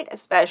light,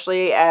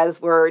 especially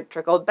as word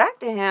trickled back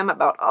to him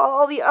about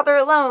all the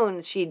other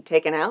loans she'd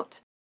taken out.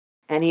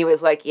 And he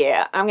was like,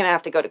 yeah, I'm going to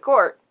have to go to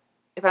court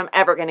if I'm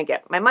ever going to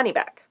get my money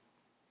back.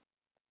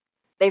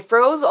 They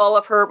froze all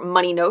of her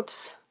money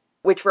notes,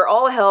 which were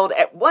all held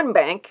at one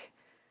bank,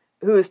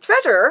 whose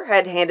treasurer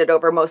had handed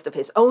over most of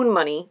his own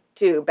money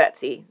to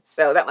Betsy.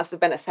 So that must have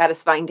been a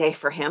satisfying day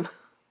for him.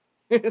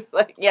 He was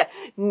like, yeah,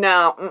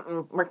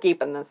 no, we're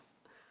keeping this.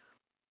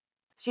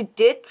 She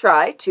did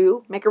try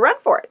to make a run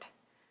for it,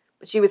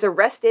 but she was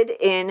arrested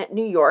in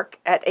New York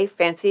at a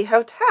fancy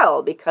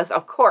hotel because,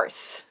 of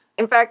course,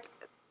 in fact,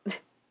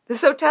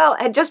 this hotel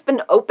had just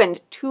been opened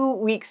 2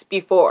 weeks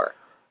before.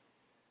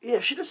 Yeah,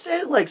 if she'd have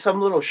stayed in, like,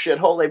 some little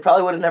shithole, they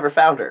probably would have never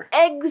found her.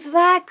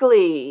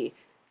 Exactly.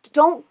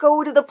 Don't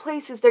go to the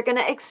places they're going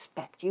to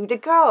expect you to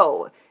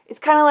go. It's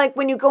kind of like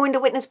when you go into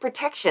witness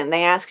protection.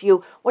 They ask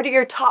you, what are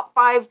your top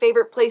 5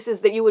 favorite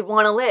places that you would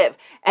want to live?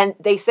 And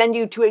they send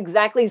you to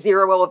exactly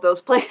 0 of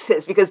those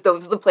places because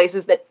those are the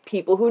places that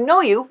people who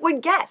know you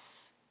would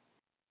guess.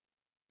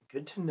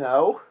 Good to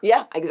know.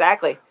 Yeah,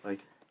 exactly. Like,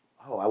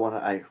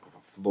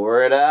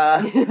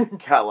 Florida,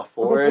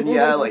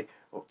 California, like,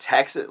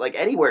 Texas, like,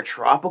 anywhere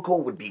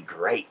tropical would be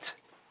great.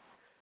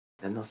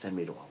 Then they'll send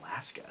me to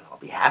Alaska and I'll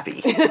be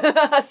happy.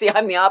 See,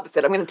 I'm the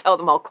opposite. I'm going to tell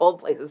them all cold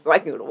places so I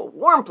can go to a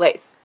warm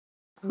place.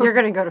 You're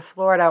going to go to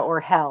Florida or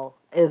hell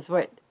is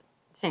what,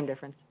 same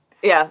difference.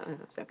 Yeah,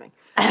 same thing.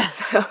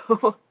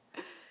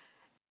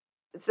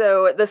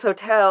 So this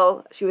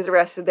hotel, she was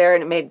arrested there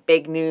and it made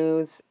big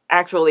news.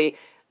 Actually,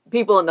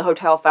 people in the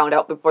hotel found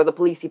out before the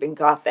police even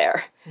got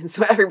there. And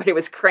so everybody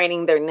was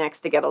craning their necks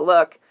to get a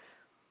look.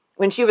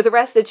 When she was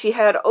arrested, she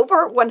had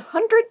over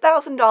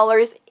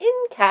 $100,000 in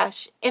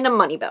cash in a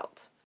money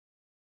belt.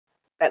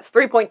 That's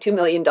 $3.2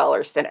 million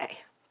today.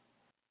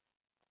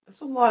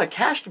 That's a lot of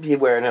cash to be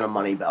wearing in a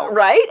money belt.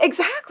 Right?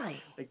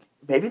 Exactly. Like,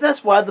 maybe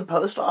that's why the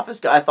post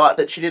office guy thought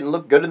that she didn't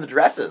look good in the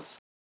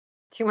dresses.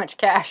 Too much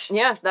cash.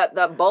 Yeah,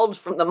 that bulge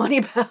from the money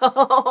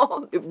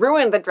belt. It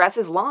ruined the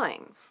dress's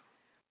lines.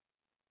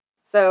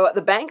 So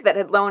the bank that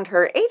had loaned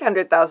her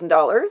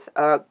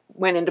 $800,000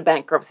 went into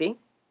bankruptcy,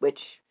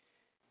 which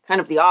kind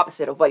of the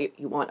opposite of what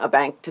you want a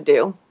bank to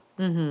do.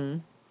 Mm-hmm.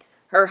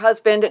 Her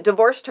husband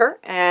divorced her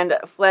and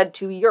fled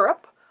to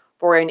Europe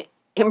for an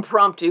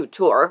impromptu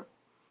tour.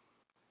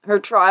 Her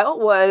trial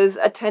was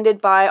attended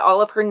by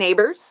all of her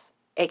neighbors,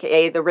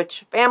 aka the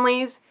rich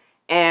families,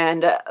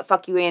 and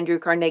fuck you Andrew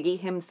Carnegie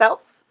himself.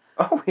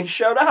 Oh, he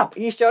showed up.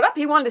 He showed up.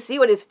 He wanted to see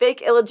what his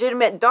fake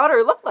illegitimate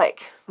daughter looked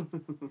like.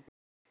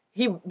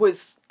 He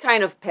was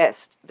kind of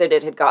pissed that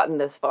it had gotten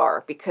this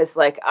far because,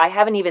 like, I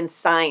haven't even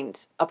signed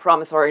a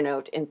promissory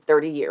note in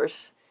 30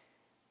 years.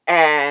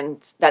 And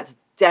that's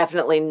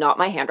definitely not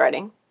my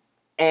handwriting.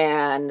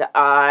 And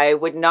I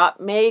would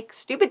not make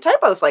stupid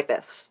typos like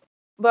this.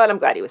 But I'm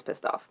glad he was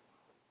pissed off.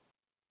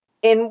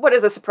 In what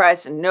is a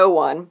surprise to no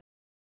one,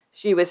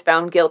 she was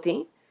found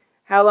guilty.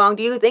 How long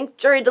do you think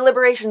jury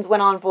deliberations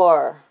went on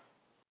for?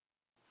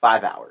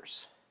 5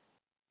 hours.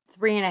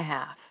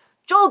 3.5.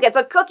 Joel gets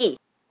a cookie.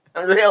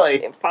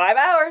 Really? 5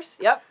 hours,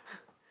 yep.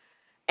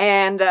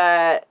 And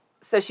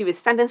so she was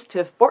sentenced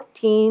to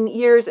 14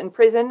 years in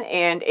prison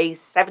and a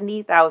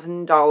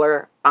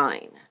 $70,000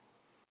 fine.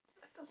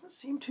 That doesn't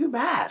seem too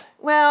bad.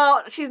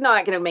 Well, she's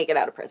not going to make it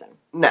out of prison.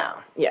 No.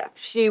 Yeah,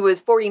 she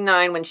was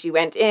 49 when she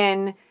went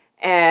in,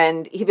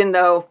 and even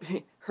though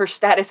her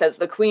status as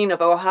the Queen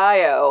of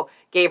Ohio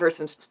gave her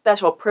some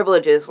special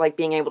privileges, like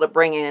being able to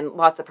bring in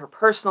lots of her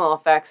personal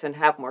effects and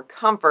have more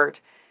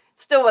comfort,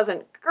 it still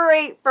wasn't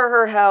great for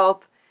her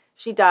health.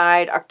 She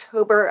died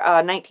October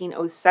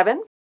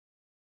 1907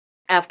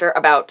 after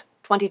about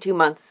 22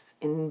 months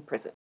in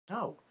prison.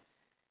 Oh.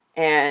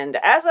 And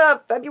as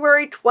of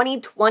February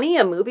 2020,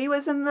 a movie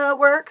was in the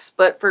works,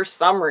 but for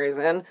some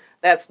reason,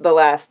 that's the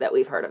last that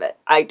we've heard of it.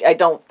 I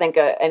don't think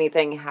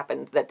anything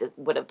happened that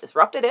would have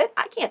disrupted it.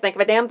 I can't think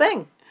of a damn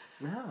thing.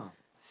 No.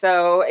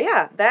 So,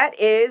 yeah, that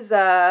is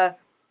the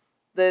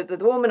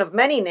woman of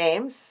many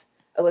names,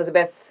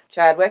 Elizabeth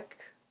Chadwick,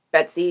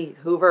 Betsy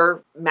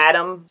Hoover,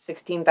 Madam,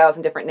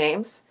 16,000 different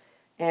names.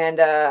 And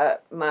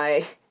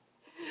my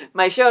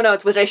show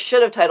notes, which I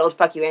should have titled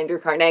Fuck You Andrew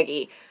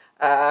Carnegie,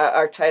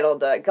 are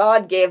titled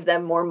God Gave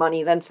Them More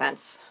Money Than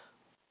Sense.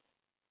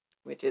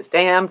 Which is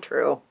damn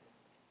true.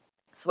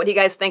 So what do you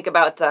guys think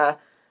about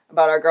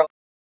our girl?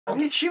 I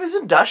mean, she was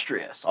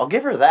industrious. I'll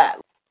give her that.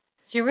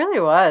 She really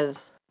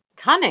was.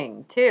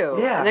 Cunning, too.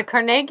 Yeah. The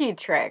Carnegie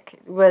trick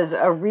was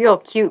a real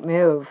cute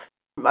move.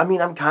 I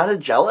mean, I'm kind of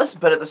jealous,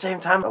 but at the same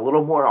time, a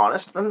little more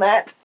honest than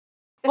that.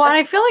 Well, and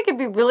I feel like it'd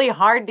be really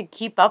hard to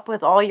keep up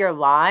with all your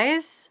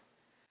lies.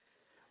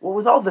 Well,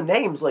 with all the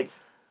names, like,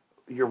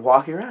 you're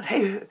walking around,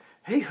 hey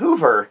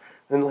Hoover,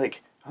 And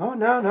like, oh,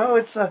 no,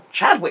 it's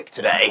Chadwick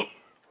today.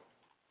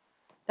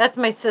 That's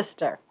my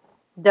sister.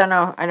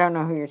 I don't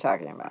know who you're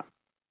talking about.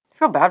 I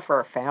feel bad for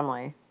her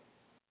family.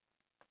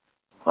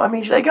 Well, I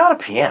mean, they got a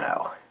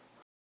piano.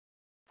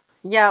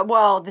 Yeah,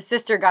 well, the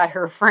sister got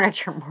her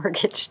furniture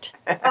mortgaged.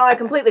 Oh, I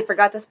completely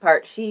forgot this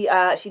part. She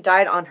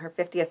died on her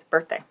 50th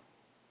birthday.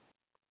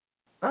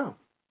 Oh.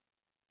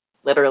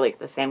 Literally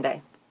the same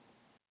day.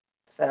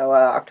 So,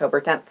 October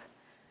 10th.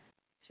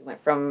 She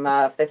went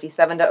from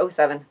 57 to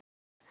 07.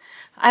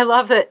 I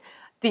love that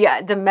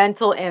the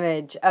mental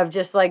image of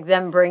just like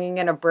them bringing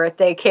in a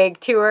birthday cake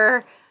to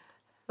her,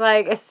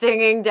 like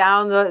singing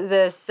down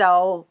the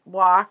cell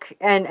walk,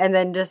 and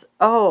then just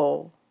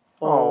oh.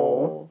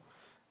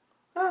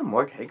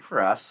 More cake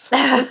for us.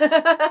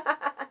 Yeah,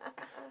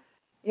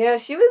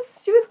 she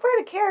was quite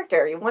a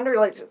character. You wonder,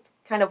 like,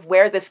 kind of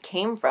where this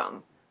came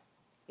from.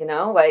 You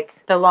know, like...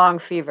 The long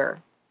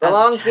fever. The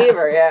long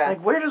fever, yeah.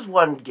 Like, where does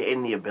one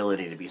gain the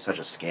ability to be such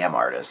a scam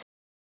artist?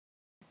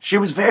 She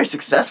was very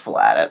successful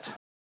at it.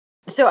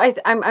 So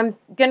I'm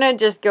gonna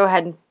just go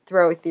ahead and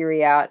throw a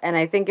theory out, and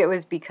I think it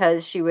was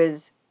because she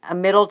was a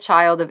middle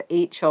child of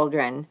 8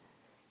 children.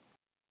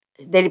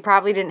 They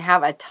probably didn't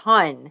have a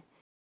ton.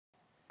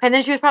 And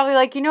then she was probably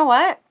like, you know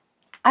what?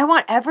 I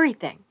want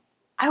everything.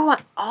 I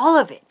want all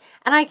of it.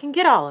 And I can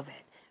get all of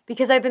it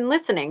because I've been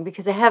listening,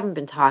 because I haven't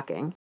been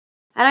talking.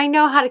 And I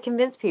know how to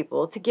convince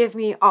people to give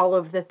me all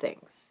of the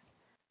things.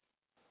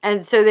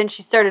 And so then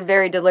she started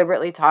very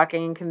deliberately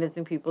talking and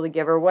convincing people to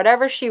give her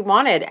whatever she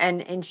wanted.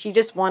 And she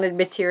just wanted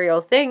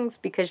material things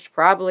because she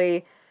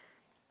probably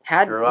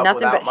had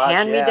nothing but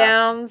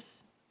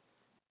hand-me-downs.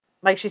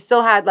 Yeah. Like, she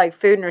still had, like,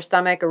 food in her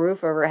stomach, a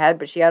roof over her head,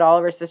 but she had all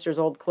of her sister's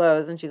old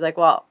clothes. And she's like,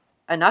 well,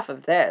 enough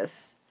of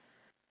this.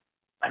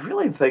 I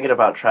really am thinking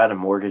about trying to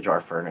mortgage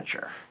our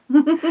furniture.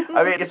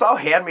 I mean, it's all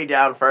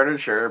hand-me-down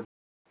furniture.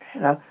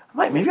 You know,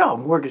 maybe I'll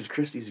mortgage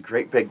Christy's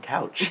great big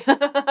couch.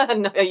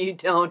 No, you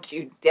don't.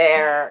 You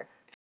dare.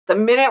 The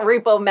minute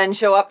repo men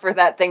show up for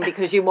that thing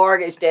because you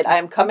mortgaged it, I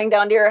am coming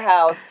down to your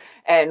house,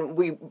 and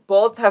we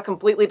both have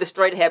completely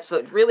destroyed hips, so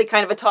it's really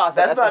kind of a toss.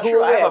 That's not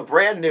true. I have a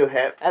brand new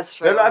hip. That's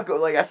true. They're not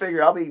good. Like, I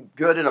figure I'll be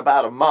good in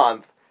about a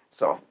month,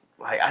 so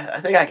like I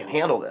think I can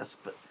handle this.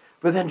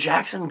 But then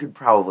Jackson could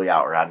probably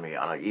outrun me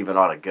even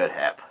on a good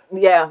hip.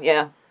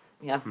 Yeah.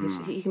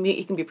 He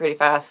can be pretty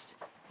fast.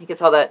 He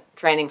gets all that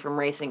training from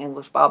racing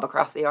English Bob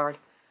across the yard.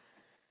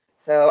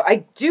 So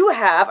I do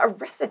have a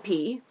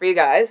recipe for you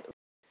guys.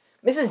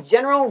 Mrs.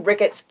 General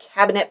Ricketts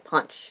Cabinet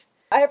Punch.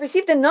 I have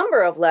received a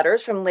number of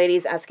letters from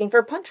ladies asking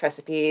for punch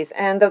recipes,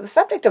 and though the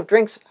subject of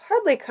drinks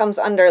hardly comes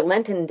under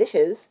Lenten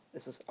dishes,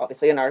 this is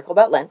obviously an article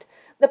about Lent,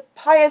 the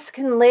pious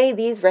can lay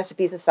these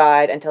recipes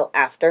aside until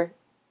after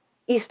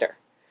Easter.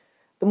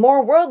 The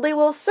more worldly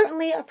will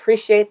certainly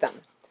appreciate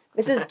them.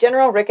 Mrs.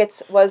 General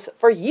Ricketts was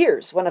for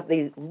years one of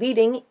the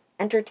leading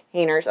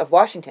entertainers of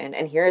Washington,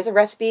 and here is a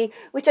recipe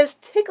which has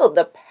tickled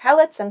the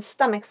palates and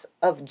stomachs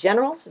of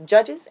generals,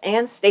 judges,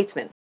 and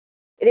statesmen.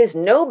 It is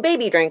no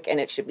baby drink, and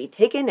it should be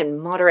taken in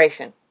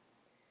moderation.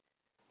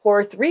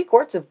 Pour 3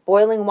 quarts of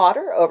boiling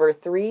water over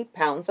 3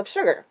 pounds of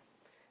sugar.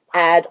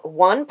 Add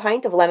 1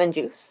 pint of lemon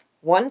juice,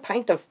 1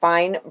 pint of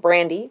fine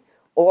brandy,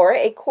 or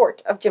a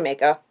quart of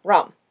Jamaica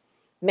rum.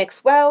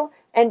 Mix well,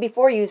 and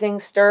before using,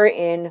 stir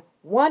in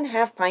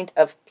 1/2 pint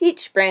of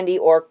peach brandy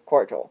or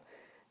cordial.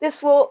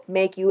 This will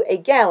make you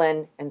 1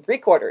 gallon and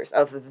 3/4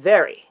 of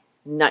very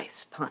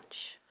nice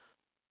punch.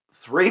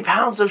 3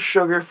 pounds of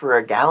sugar for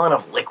 1 gallon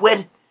of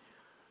liquid?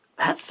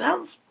 That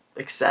sounds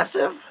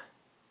excessive.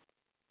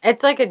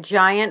 It's like a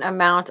giant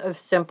amount of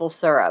simple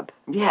syrup.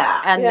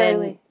 Yeah. And then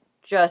really.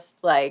 Just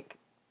like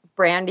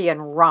brandy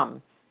and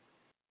rum.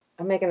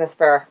 I'm making this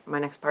for my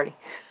next party.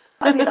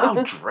 I mean,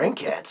 I'll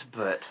drink it,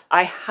 but...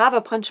 I have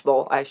a punch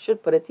bowl. I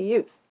should put it to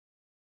use.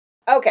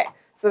 Okay,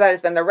 so that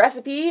has been the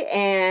recipe,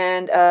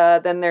 and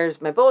then there's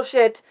my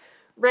bullshit,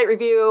 rate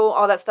review,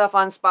 all that stuff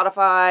on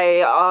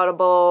Spotify,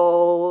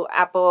 Audible,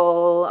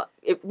 Apple.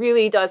 It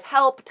really does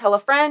help. Tell a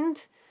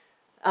friend.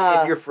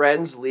 If your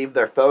friends leave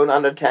their phone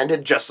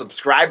unattended, just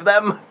subscribe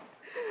them.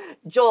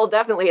 Joel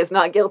definitely is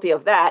not guilty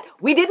of that.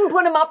 We didn't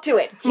put him up to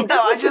it.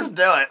 I just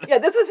do it. Yeah,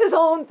 this was his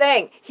own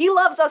thing. He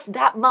loves us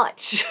that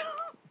much.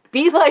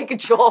 Be like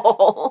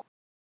Joel.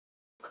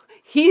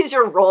 He is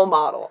your role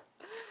model.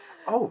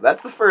 Oh,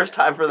 that's the first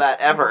time for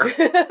that ever.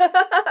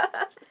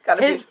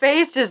 His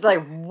face just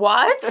like,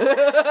 what?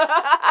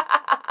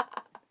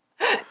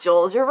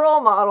 Joel's your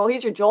role model.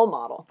 He's your Joel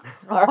model.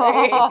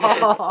 Sorry.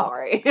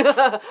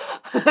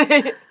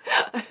 Sorry.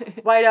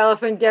 White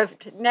elephant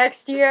gift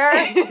next year.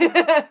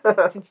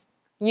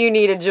 You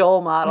need a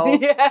Joel model.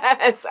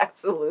 Yes,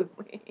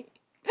 absolutely.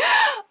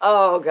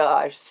 Oh,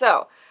 gosh.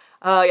 So,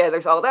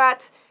 there's all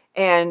that.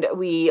 And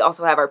we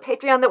also have our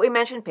Patreon that we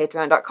mentioned,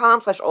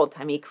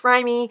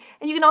 patreon.com/oldtimeycrimey.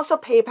 And you can also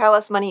PayPal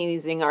us money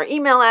using our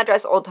email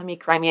address,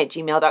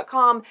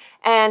 oldtimeycrimey@gmail.com.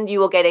 And you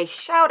will get a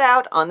shout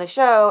out on the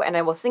show, and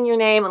I will sing your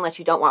name unless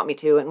you don't want me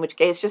to, in which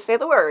case just say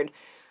the word.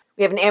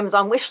 We have an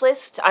Amazon wish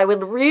list. I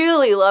would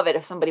really love it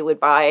if somebody would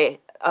buy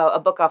a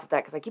book off of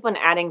that, because I keep on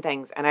adding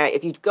things. And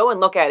if you go and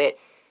look at it,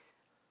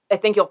 I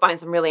think you'll find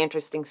some really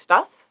interesting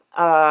stuff.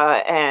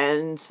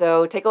 And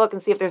so take a look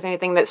and see if there's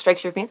anything that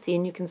strikes your fancy,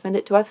 and you can send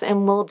it to us,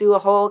 and we'll do a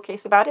whole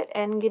case about it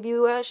and give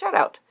you a shout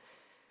out.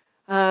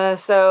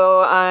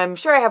 So I'm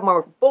sure I have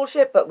more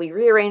bullshit, but we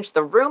rearranged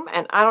the room,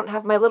 and I don't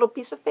have my little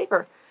piece of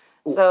paper.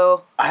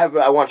 So I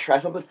want to try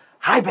something.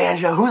 Hi,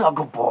 Banjo. Who's a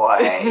good boy?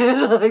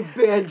 Hi,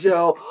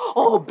 Banjo.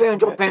 Oh,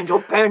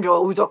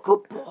 Banjo. Who's a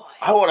good boy?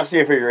 I want to see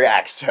if he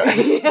reacts to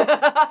it.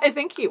 I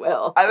think he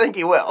will. I think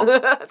he will.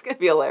 That's gonna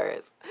be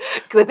hilarious.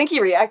 Because I think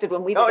he reacted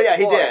when we did it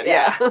before. He did.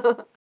 Yeah.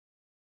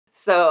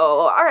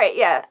 So, all right,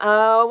 yeah.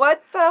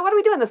 What are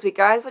we doing this week,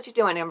 guys? What you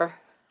doing, Amber?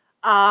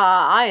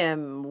 I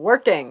am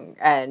working,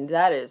 and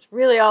that is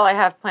really all I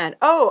have planned.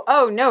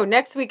 Oh, no,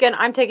 next weekend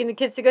I'm taking the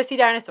kids to go see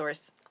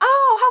dinosaurs.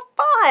 Oh,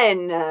 how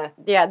fun!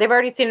 Yeah, they've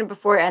already seen it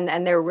before,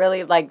 and they're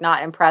really,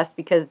 not impressed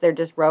because they're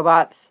just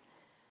robots.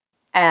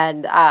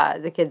 And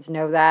the kids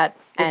know that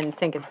and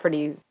think it's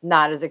pretty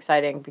not as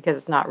exciting because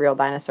it's not real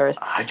dinosaurs.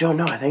 I don't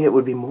know. I think it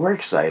would be more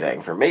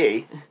exciting for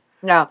me.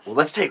 No. Well,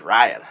 let's take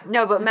Ryan.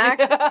 No, but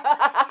Max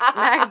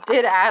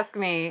did ask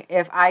me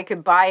if I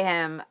could buy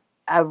him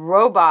a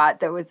robot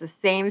that was the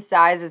same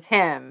size as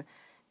him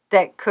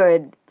that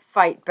could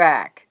fight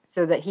back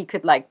so that he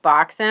could,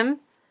 box him.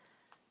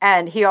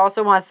 And he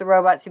also wants the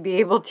robot to be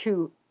able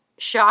to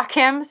shock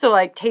him, so,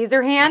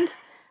 taser hand.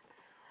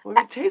 Well,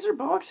 taser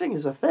boxing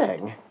is a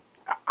thing.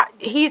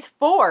 He's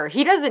 4.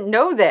 He doesn't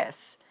know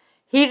this.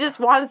 He just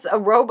wants a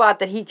robot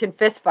that he can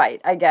fist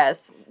fight, I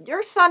guess.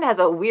 Your son has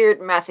a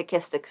weird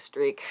masochistic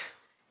streak.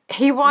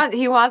 He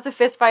wants a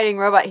fist fighting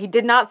robot. He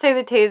did not say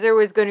the taser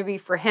was going to be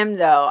for him,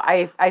 though.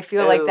 I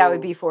feel like that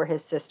would be for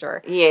his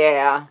sister.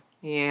 Yeah,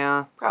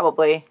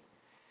 probably.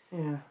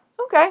 Yeah.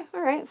 Okay,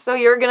 all right. So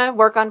you're gonna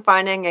work on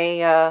finding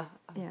a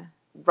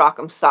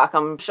Rock'em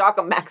Sock'em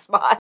Shock'em Max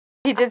bot.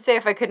 He did say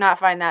if I could not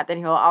find that, then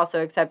he will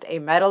also accept a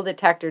metal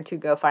detector to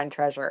go find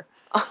treasure.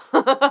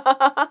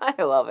 I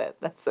love it.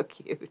 That's so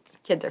cute.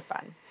 Kids are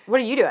fun.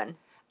 What are you doing?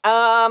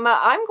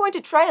 I'm going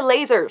to try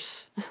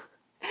lasers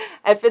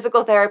at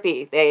physical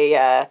therapy.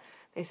 They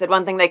said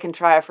one thing they can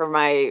try for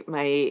my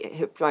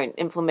hip joint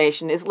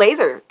inflammation is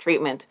laser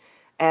treatment.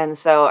 And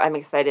so I'm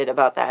excited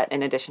about that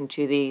in addition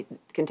to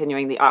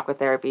continuing the aqua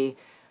therapy.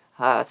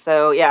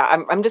 So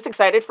yeah, I'm just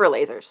excited for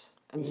lasers.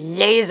 I'm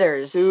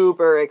lasers.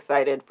 Super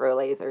excited for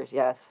lasers,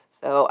 yes.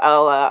 So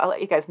I'll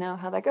let you guys know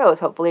how that goes.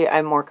 Hopefully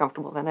I'm more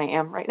comfortable than I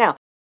am right now.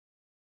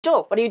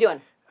 Joel, what are you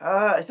doing?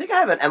 I think I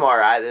have an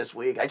MRI this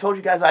week. I told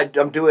you guys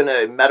I'm doing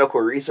a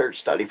medical research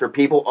study for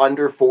people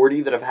under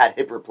 40 that have had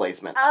hip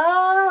replacements.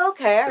 Oh,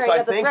 okay. All right. So I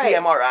that's think right.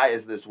 the MRI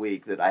is this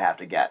week that I have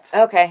to get.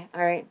 Okay.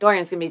 All right.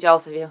 Dorian's going to be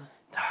jealous of you.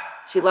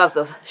 She loves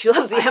those. She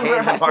loves the MRI.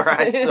 I hate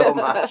MRIs so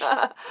much.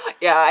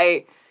 Yeah,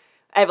 I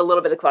have a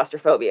little bit of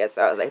claustrophobia,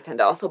 so they tend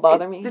to also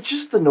bother me. It's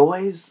just the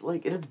noise,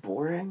 it's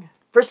boring.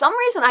 For some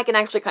reason, I can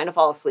actually kind of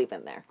fall asleep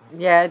in there.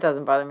 Yeah, it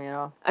doesn't bother me at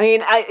all. I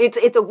mean,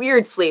 it's a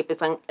weird sleep.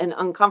 It's an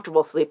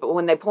uncomfortable sleep, but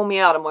when they pull me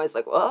out, I'm always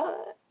like,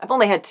 what? I've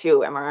only had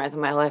 2 MRIs in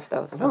my life,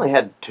 though. So. I've only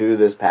had 2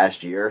 this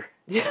past year.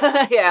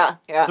 yeah.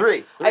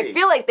 3. I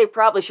feel like they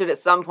probably should at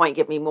some point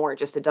give me more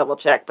just to double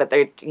check, but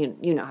you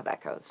know how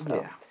that goes. So.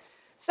 Yeah.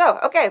 So,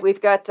 okay,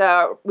 we've got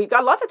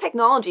lots of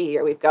technology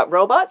here. We've got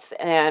robots,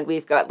 and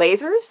we've got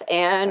lasers,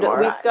 and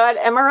we've got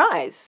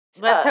MRIs.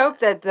 Let's hope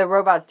that the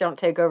robots don't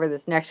take over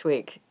this next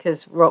week,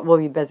 because we'll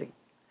be busy.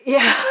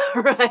 Yeah,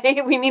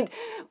 right. We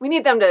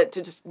need them to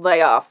just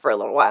lay off for a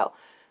little while.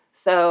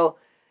 So,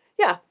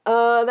 yeah,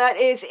 that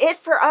is it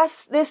for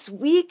us this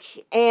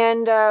week,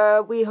 and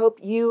we hope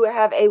you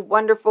have a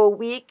wonderful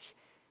week,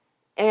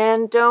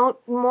 and don't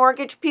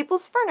mortgage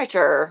people's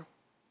furniture.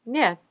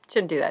 Yeah,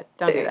 shouldn't do that.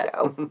 Don't do that.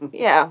 Go.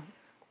 Yeah,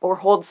 or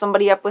hold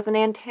somebody up with an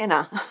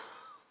antenna.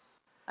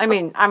 I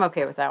mean, I'm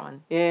okay with that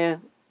one. Yeah,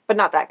 but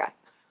not that guy.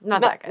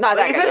 Not that guy. Not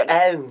that if guy. it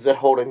ends at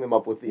holding them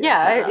up with the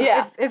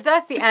antenna. If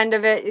that's the end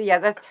of it, yeah,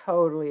 that's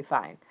totally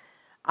fine.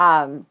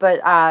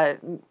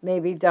 But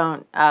maybe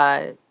don't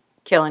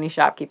kill any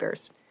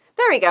shopkeepers.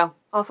 There we go.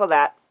 Also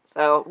that.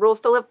 So rules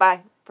to live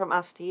by from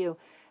us to you.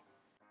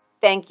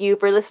 Thank you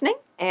for listening,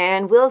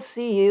 and we'll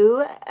see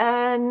you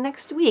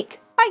next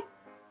week. Bye.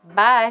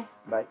 Bye.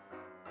 Bye.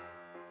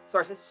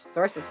 Sources.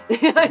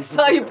 I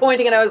saw you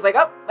pointing, and I was like,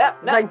 oh,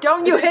 no. Like,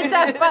 don't you hit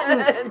that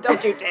button.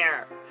 Don't you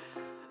dare.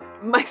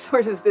 My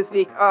sources this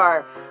week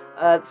are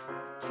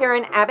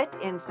Karen Abbott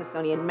in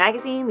Smithsonian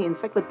Magazine, the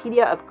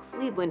Encyclopedia of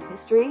Cleveland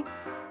History,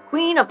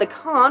 Queen of the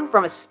Con,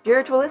 From a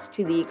Spiritualist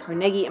to the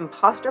Carnegie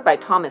Imposter by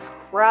Thomas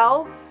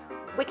Crowell,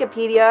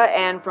 Wikipedia,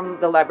 and from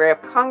the Library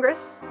of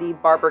Congress, the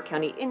Barber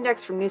County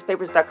Index from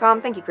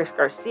newspapers.com. Thank you, Chris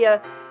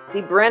Garcia.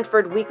 The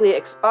Brantford Weekly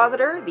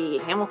Expositor, the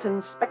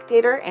Hamilton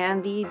Spectator,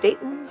 and the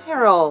Dayton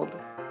Herald.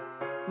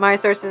 My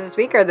sources this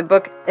week are the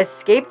book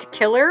Escaped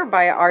Killer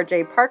by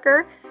R.J.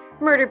 Parker,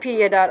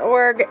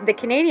 Murderpedia.org, the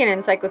Canadian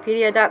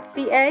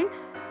Encyclopedia.ca,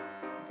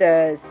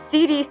 the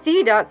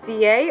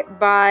CDC.ca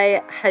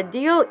by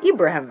Hadil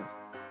Ibrahim.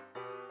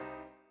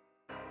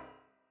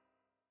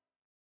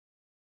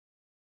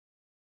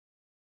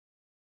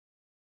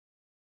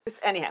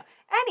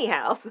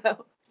 Anyhow, so to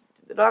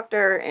the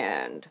doctor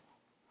and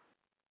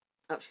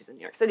Oh, she's in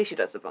New York City. She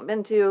does bump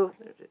into.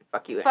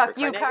 Fuck you, Fuck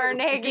you,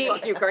 Carnegie.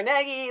 Fuck you,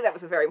 Carnegie. That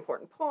was a very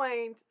important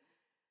point.